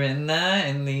ever in there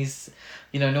in these...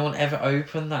 no one ever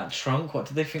opened that trunk. What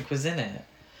did they think was in it?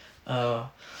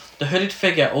 The hooded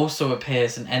figure also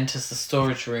appears and enters the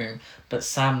storage room, but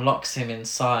Sam locks him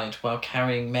inside while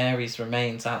carrying Mary's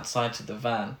remains outside to the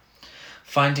van.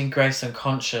 Finding Grace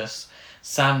unconscious,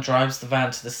 Sam drives the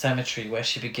van to the cemetery where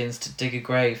she begins to dig a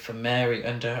grave for Mary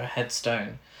under her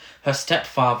headstone. Her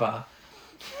stepfather,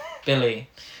 Billy,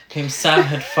 whom Sam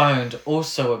had phoned,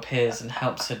 also appears and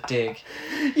helps her dig.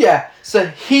 Yeah, so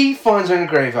he finds her in a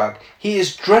graveyard. He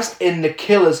is dressed in the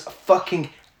killer's fucking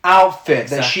outfit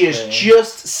that she has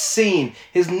just seen.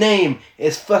 His name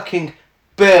is fucking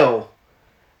Bill.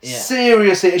 Yeah.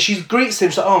 Seriously, she greets him.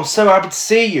 She's like, "Oh, I'm so happy to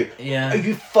see you." Yeah. Are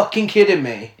you fucking kidding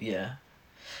me? Yeah.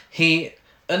 He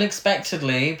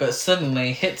unexpectedly but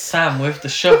suddenly hits Sam with the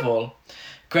shovel.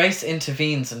 Grace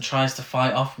intervenes and tries to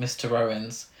fight off Mr.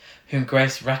 Owens, whom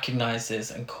Grace recognises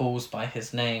and calls by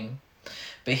his name.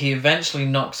 But he eventually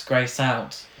knocks Grace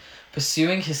out.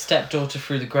 Pursuing his stepdaughter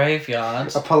through the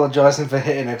graveyard... Apologising for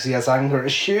hitting her because he has anger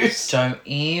issues. Don't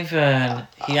even.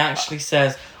 He actually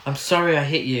says, "I'm sorry I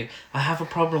hit you. I have a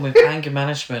problem with anger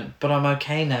management, but I'm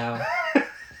okay now."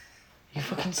 You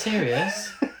fucking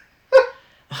serious?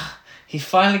 He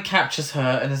finally captures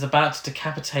her and is about to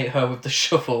decapitate her with the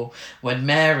shovel when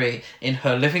Mary, in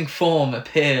her living form,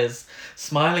 appears.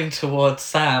 Smiling towards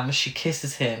Sam, she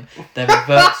kisses him, then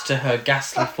reverts to her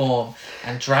ghastly form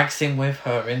and drags him with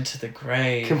her into the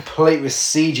grave. Complete with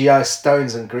CGI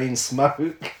stones and green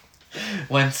smoke.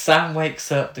 When Sam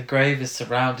wakes up, the grave is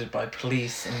surrounded by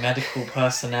police and medical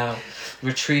personnel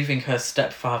retrieving her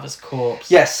stepfather's corpse.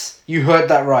 Yes, you heard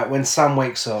that right. When Sam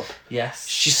wakes up. Yes.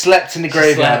 She slept in the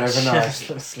graveyard overnight.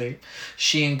 She sleep.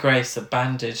 She and Grace are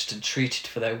bandaged and treated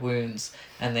for their wounds,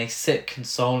 and they sit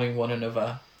consoling one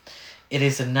another. It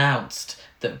is announced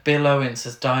that Bill Owens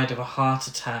has died of a heart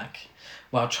attack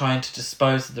while trying to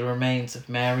dispose of the remains of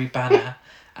Mary Banner,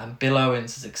 and Bill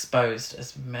Owens is exposed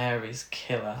as Mary's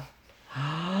killer.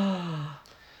 I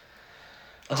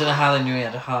don't know how they knew he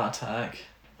had a heart attack.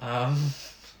 I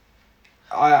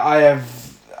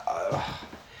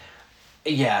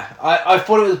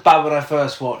thought it was bad when I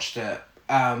first watched it,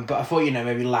 but I thought,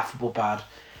 maybe laughable bad.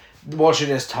 Watching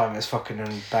this time is fucking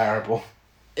unbearable.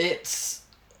 It's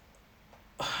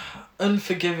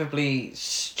unforgivably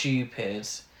stupid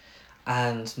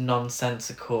and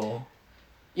nonsensical.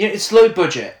 It's low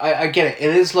budget. I get it.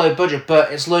 It is low budget,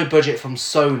 but it's low budget from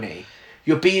Sony.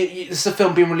 This is a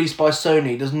film being released by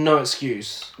Sony. There's no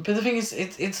excuse. But the thing is,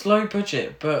 it's low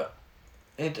budget, but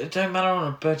it don't matter on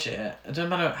a budget. It don't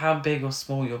matter how big or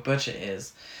small your budget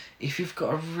is. If you've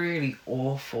got a really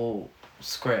awful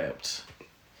script,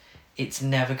 it's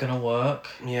never gonna work.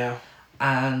 Yeah.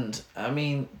 And I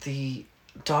mean, the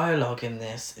dialogue in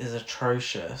this is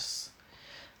atrocious.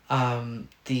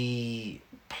 The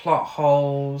plot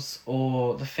holes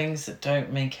or the things that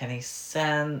don't make any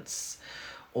sense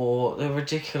or the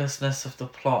ridiculousness of the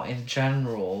plot in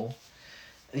general,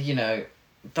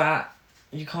 that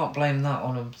you can't blame that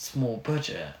on a small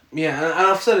budget. Yeah, and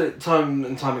I've said it time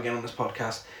and time again on this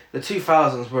podcast, the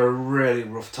 2000s were a really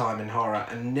rough time in horror,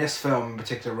 and this film in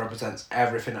particular represents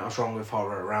everything that was wrong with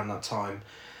horror around that time.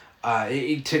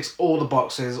 It ticks all the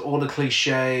boxes, all the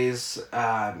cliches,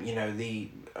 the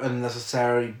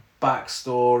unnecessary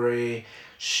backstory,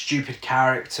 stupid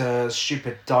characters,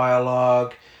 stupid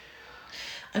dialogue.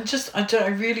 And I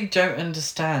really don't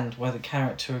understand why the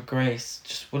character of Grace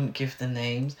just wouldn't give the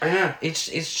names. I know. It's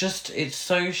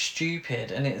so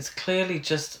stupid, and it's clearly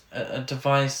just a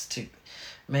device to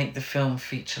make the film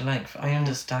feature length. I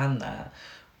understand that,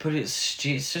 but it's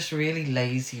just really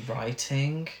lazy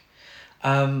writing.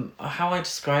 How I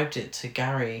described it to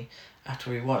Gary after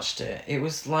we watched it, it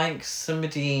was like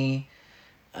somebody,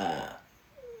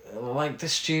 like the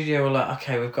studio were like,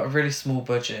 okay, we've got a really small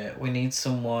budget. We need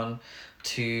someone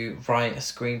to write a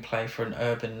screenplay for an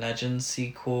urban legend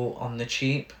sequel on the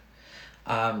cheap.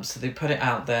 So they put it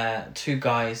out there. Two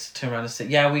guys turned around and said,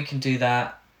 "Yeah, we can do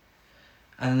that."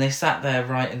 And then they sat there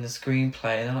writing the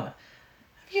screenplay, and they're like,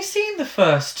 "Have you seen the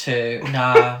first two?"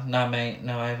 Nah, mate.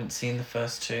 No, I haven't seen the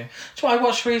first two. That's what I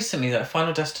watched recently, though.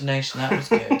 Final Destination. That was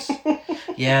good.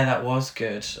 Yeah, that was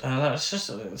good.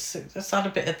 Let's add a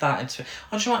bit of that into it.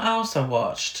 Oh, do you know what else I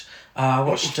watched? I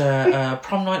watched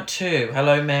Prom Night 2,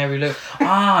 Hello Mary Lou.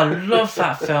 I love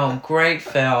that film. Great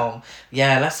film.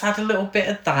 Yeah, let's add a little bit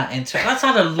of that into it. Let's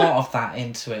add a lot of that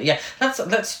into it. Yeah,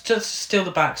 let's just steal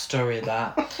the backstory of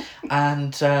that.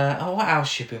 And what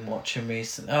else you been watching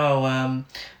recently?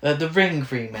 The Ring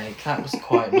remake. That was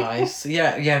quite nice.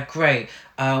 Yeah, great.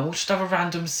 We'll just have a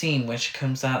random scene where she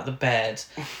comes out the bed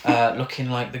looking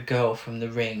like the girl from The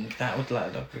Ring. That would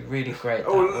be really great.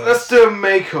 Let's do a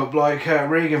makeup like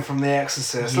Regan from The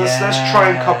Exorcist. Yeah. Let's try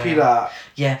and copy that.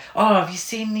 Yeah. Oh, have you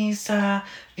seen these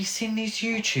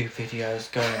YouTube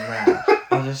videos going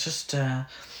around? There's just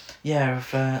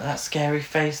that scary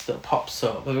face that pops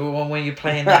up. The one where you're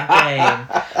playing that game.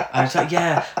 I was like,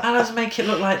 yeah, let's make it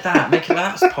look like that.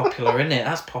 That's popular, isn't it?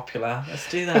 That's popular. Let's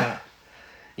do that.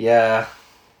 Yeah.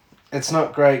 It's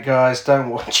not great, guys. Don't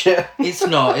watch it. It's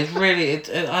not. It's really.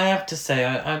 I have to say,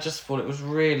 I just thought it was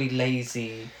really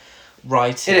lazy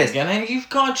writing. It is. And you've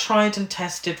got a tried and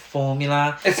tested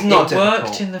formula. It's not It difficult.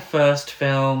 worked in the first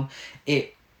film.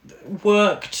 It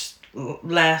worked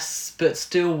less, but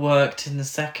still worked in the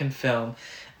second film.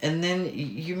 And then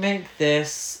you make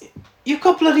this. You've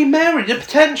got Bloody Mary. The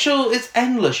potential is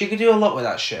endless. You could do a lot with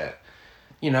that shit.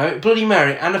 You know, Bloody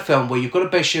Mary and a film where you've got to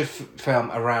base your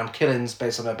film around killings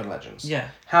based on urban legends. Yeah.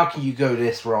 How can you go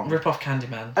this wrong? Rip off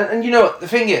Candyman. And you know what? The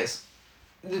thing is,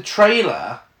 the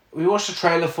trailer, we watched the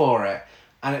trailer for it,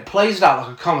 and it plays it out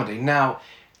like a comedy. Now,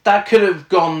 that could have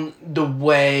gone the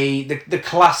way, the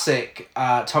classic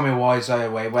Tommy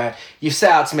Wiseau way, where you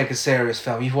set out to make a serious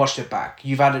film, you've watched it back,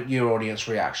 you've had your audience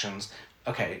reactions.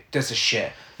 Okay, this is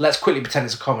shit. Let's quickly pretend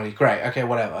it's a comedy. Great, okay,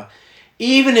 whatever.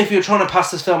 Even if you're trying to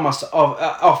pass this film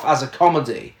off as a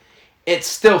comedy, it's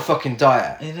still fucking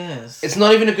dire. It is. It's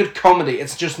not even a good comedy.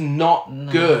 It's just not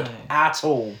good at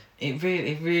all. It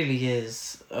really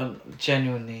is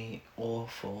genuinely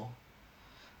awful.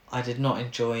 I did not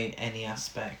enjoy any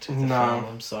aspect of the film.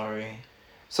 I'm sorry.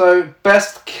 So,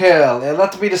 best kill. It'll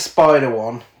have to be the spider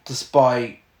one,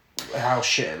 despite how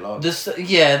shit it looks.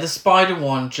 The spider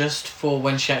one, just for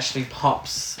when she actually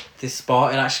pops this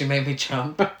spot, it actually made me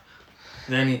jump.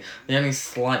 The only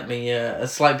slightly a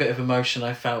slight bit of emotion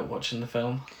I felt watching the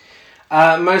film.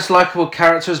 Most likeable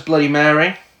character is Bloody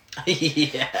Mary.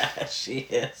 Yeah, she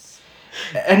is.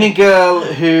 Any girl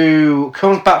who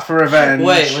comes back for revenge.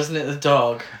 Wait, wasn't it the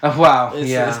dog? Wow,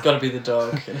 It's got to be the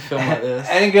dog in a film like this.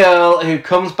 Any girl who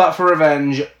comes back for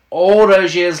revenge all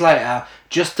those years later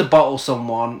just to bottle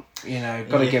someone, you know,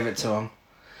 got to give it to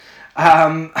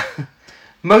them.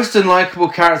 Most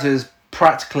unlikable characters,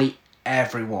 practically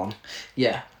everyone.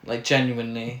 Yeah, like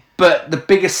genuinely. But the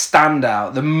biggest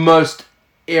standout, the most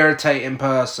irritating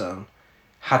person,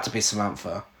 had to be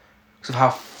Samantha. Because of how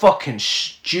fucking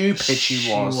stupid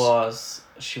she was.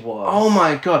 She was. Oh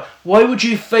my god. Why would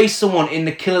you face someone in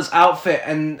the killer's outfit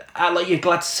and act like you're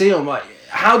glad to see him? Like,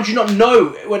 how did you not know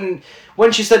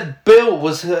when she said Bill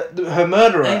was her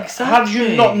murderer? Exactly. How did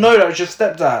you not know that was your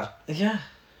stepdad? Yeah.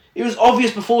 It was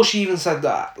obvious before she even said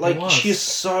that. Like, was. she is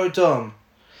so dumb.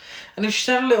 And if she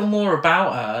said a little more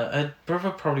about her brother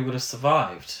probably would have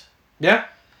survived. Yeah?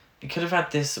 He could have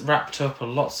had this wrapped up a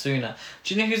lot sooner.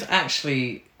 Do you know who's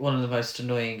actually one of the most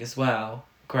annoying as well?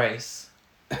 Grace.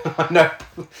 I know.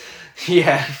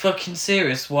 Yeah. Are you fucking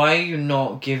serious? Why are you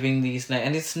not giving these names?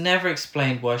 And it's never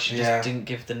explained why she just didn't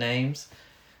give the names.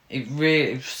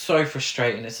 It's so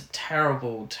frustrating. It's a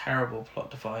terrible, terrible plot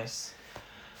device.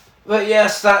 But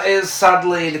yes, that is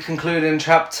sadly the concluding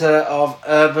chapter of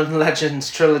Urban Legends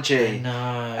Trilogy.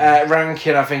 No.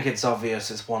 Ranking, I think it's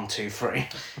obvious. It's 1, 2, 3.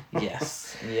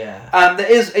 Yes. Yeah.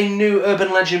 There is a new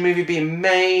Urban Legend movie being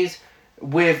made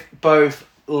with both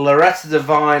Loretta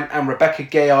Devine and Rebecca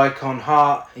Gay Icon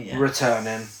Hart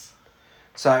returning.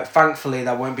 So thankfully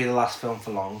that won't be the last film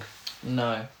for long.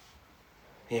 No.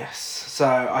 Yes. So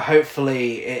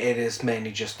hopefully it is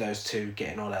mainly just those two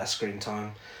getting all their screen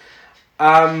time.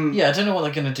 Yeah, I don't know what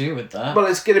they're going to do with that. Well,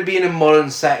 it's going to be in a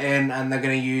modern setting and they're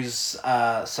going to use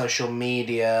social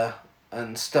media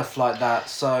and stuff like that.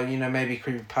 So, you know, maybe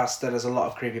creepypasta. There's a lot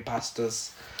of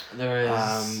creepypastas. There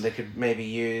is. They could maybe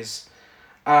use.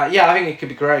 Yeah, I think it could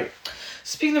be great.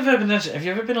 Speaking of urban legend, have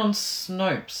you ever been on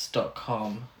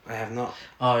Snopes.com? I have not.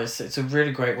 Oh, it's a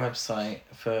really great website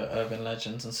for urban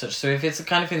legends and such. So if it's the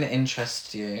kind of thing that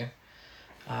interests you,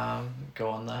 go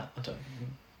on that.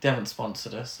 They haven't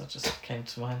sponsored us. That just came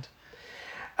to mind.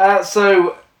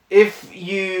 So if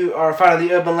you are a fan of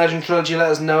the Urban Legend Trilogy,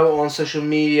 let us know on social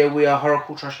media. We are Horror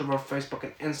Cult Trash on Facebook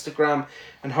and Instagram,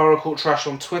 and Horror Cult Trash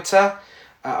on Twitter.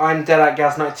 I'm Dead at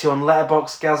Gaz92 on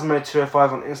Letterboxd,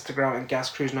 Gazmo205 on Instagram, and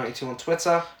GazCruise92 on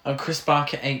Twitter. I'm Chris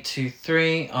Barker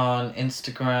 823 on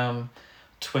Instagram,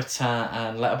 Twitter,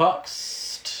 and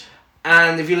Letterboxd.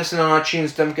 And if you listen on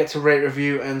iTunes, don't forget to rate,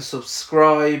 review, and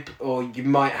subscribe, or you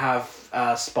might have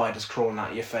spiders crawling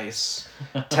out your face.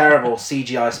 Terrible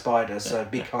CGI spiders, so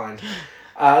be kind.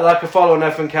 Like a follow on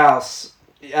everything else.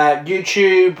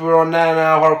 YouTube, we're on there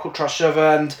now, Horror Cult Trash Over,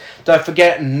 and don't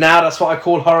forget, now that's what I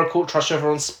call Horror Cult Trash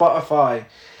Over on Spotify.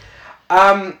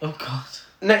 Oh god.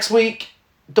 Next week,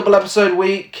 double episode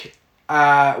week,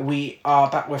 we are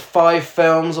back with 5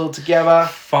 films altogether.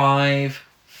 5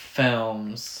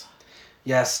 films.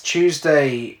 Yes,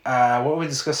 Tuesday, what will we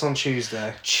discuss on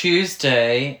Tuesday?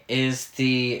 Tuesday is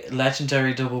the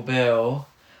legendary double bill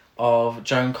of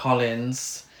Joan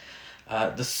Collins,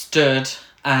 The Stud,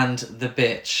 and The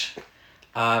Bitch.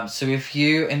 So if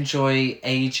you enjoy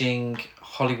aging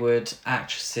Hollywood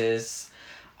actresses,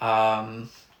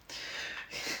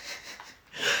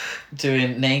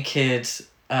 doing naked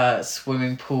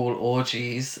swimming pool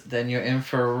orgies, then you're in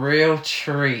for a real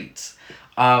treat.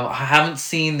 I haven't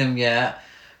seen them yet,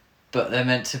 but they're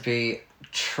meant to be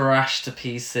trash to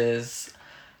pieces,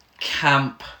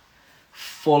 camp,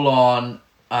 full on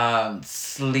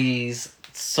sleaze.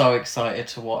 So excited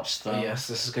to watch them. Yes,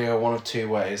 this is going to go one of two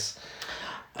ways.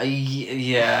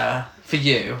 Yeah, for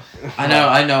you. I know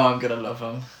I'm going to love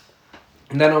them.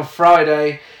 And then on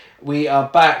Friday, we are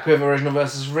back with Original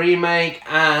versus Remake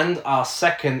and our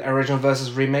second Original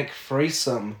versus Remake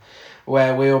threesome,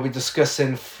 where we will be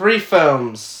discussing 3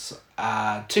 films,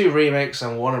 2 remakes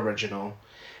and 1 original.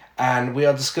 And we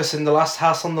are discussing The Last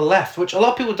House on the Left, which a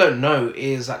lot of people don't know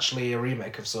is actually a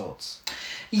remake of sorts.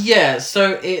 Yeah,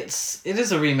 so it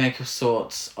is a remake of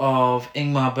sorts of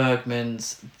Ingmar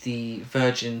Bergman's The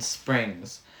Virgin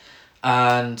Springs.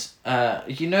 And,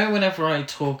 whenever I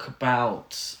talk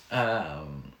about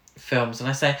films and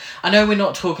I say, I know we're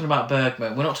not talking about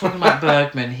Bergman. We're not talking about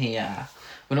Bergman here.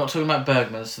 We're not talking about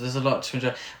Bergman, so there's a lot to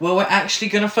enjoy. Well, we're actually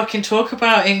going to fucking talk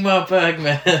about Ingmar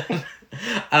Bergman.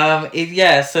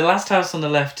 So Last House on the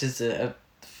Left is a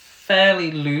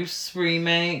fairly loose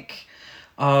remake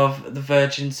of The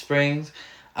Virgin Springs.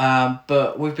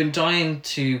 But we've been dying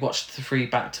to watch the 3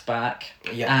 back to back.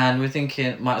 Yeah. And we're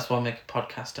thinking might as well make a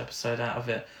podcast episode out of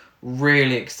it.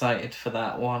 Really excited for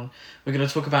that one. We're going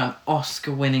to talk about an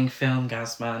Oscar-winning film,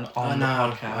 Gazman, on the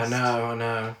podcast. I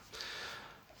know.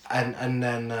 And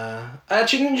then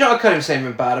actually, I can't even say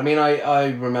anything bad. I mean, I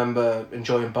remember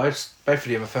enjoying both of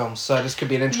the other films, so this could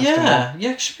be an interesting one.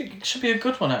 Yeah, it should be a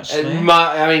good one actually.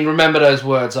 Remember those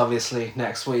words obviously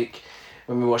next week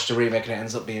when we watch the remake and it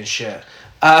ends up being shit.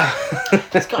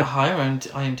 It's got a higher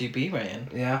IMDb rating.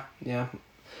 Yeah.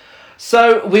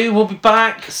 So we will be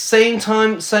back same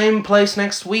time, same place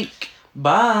next week.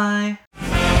 Bye.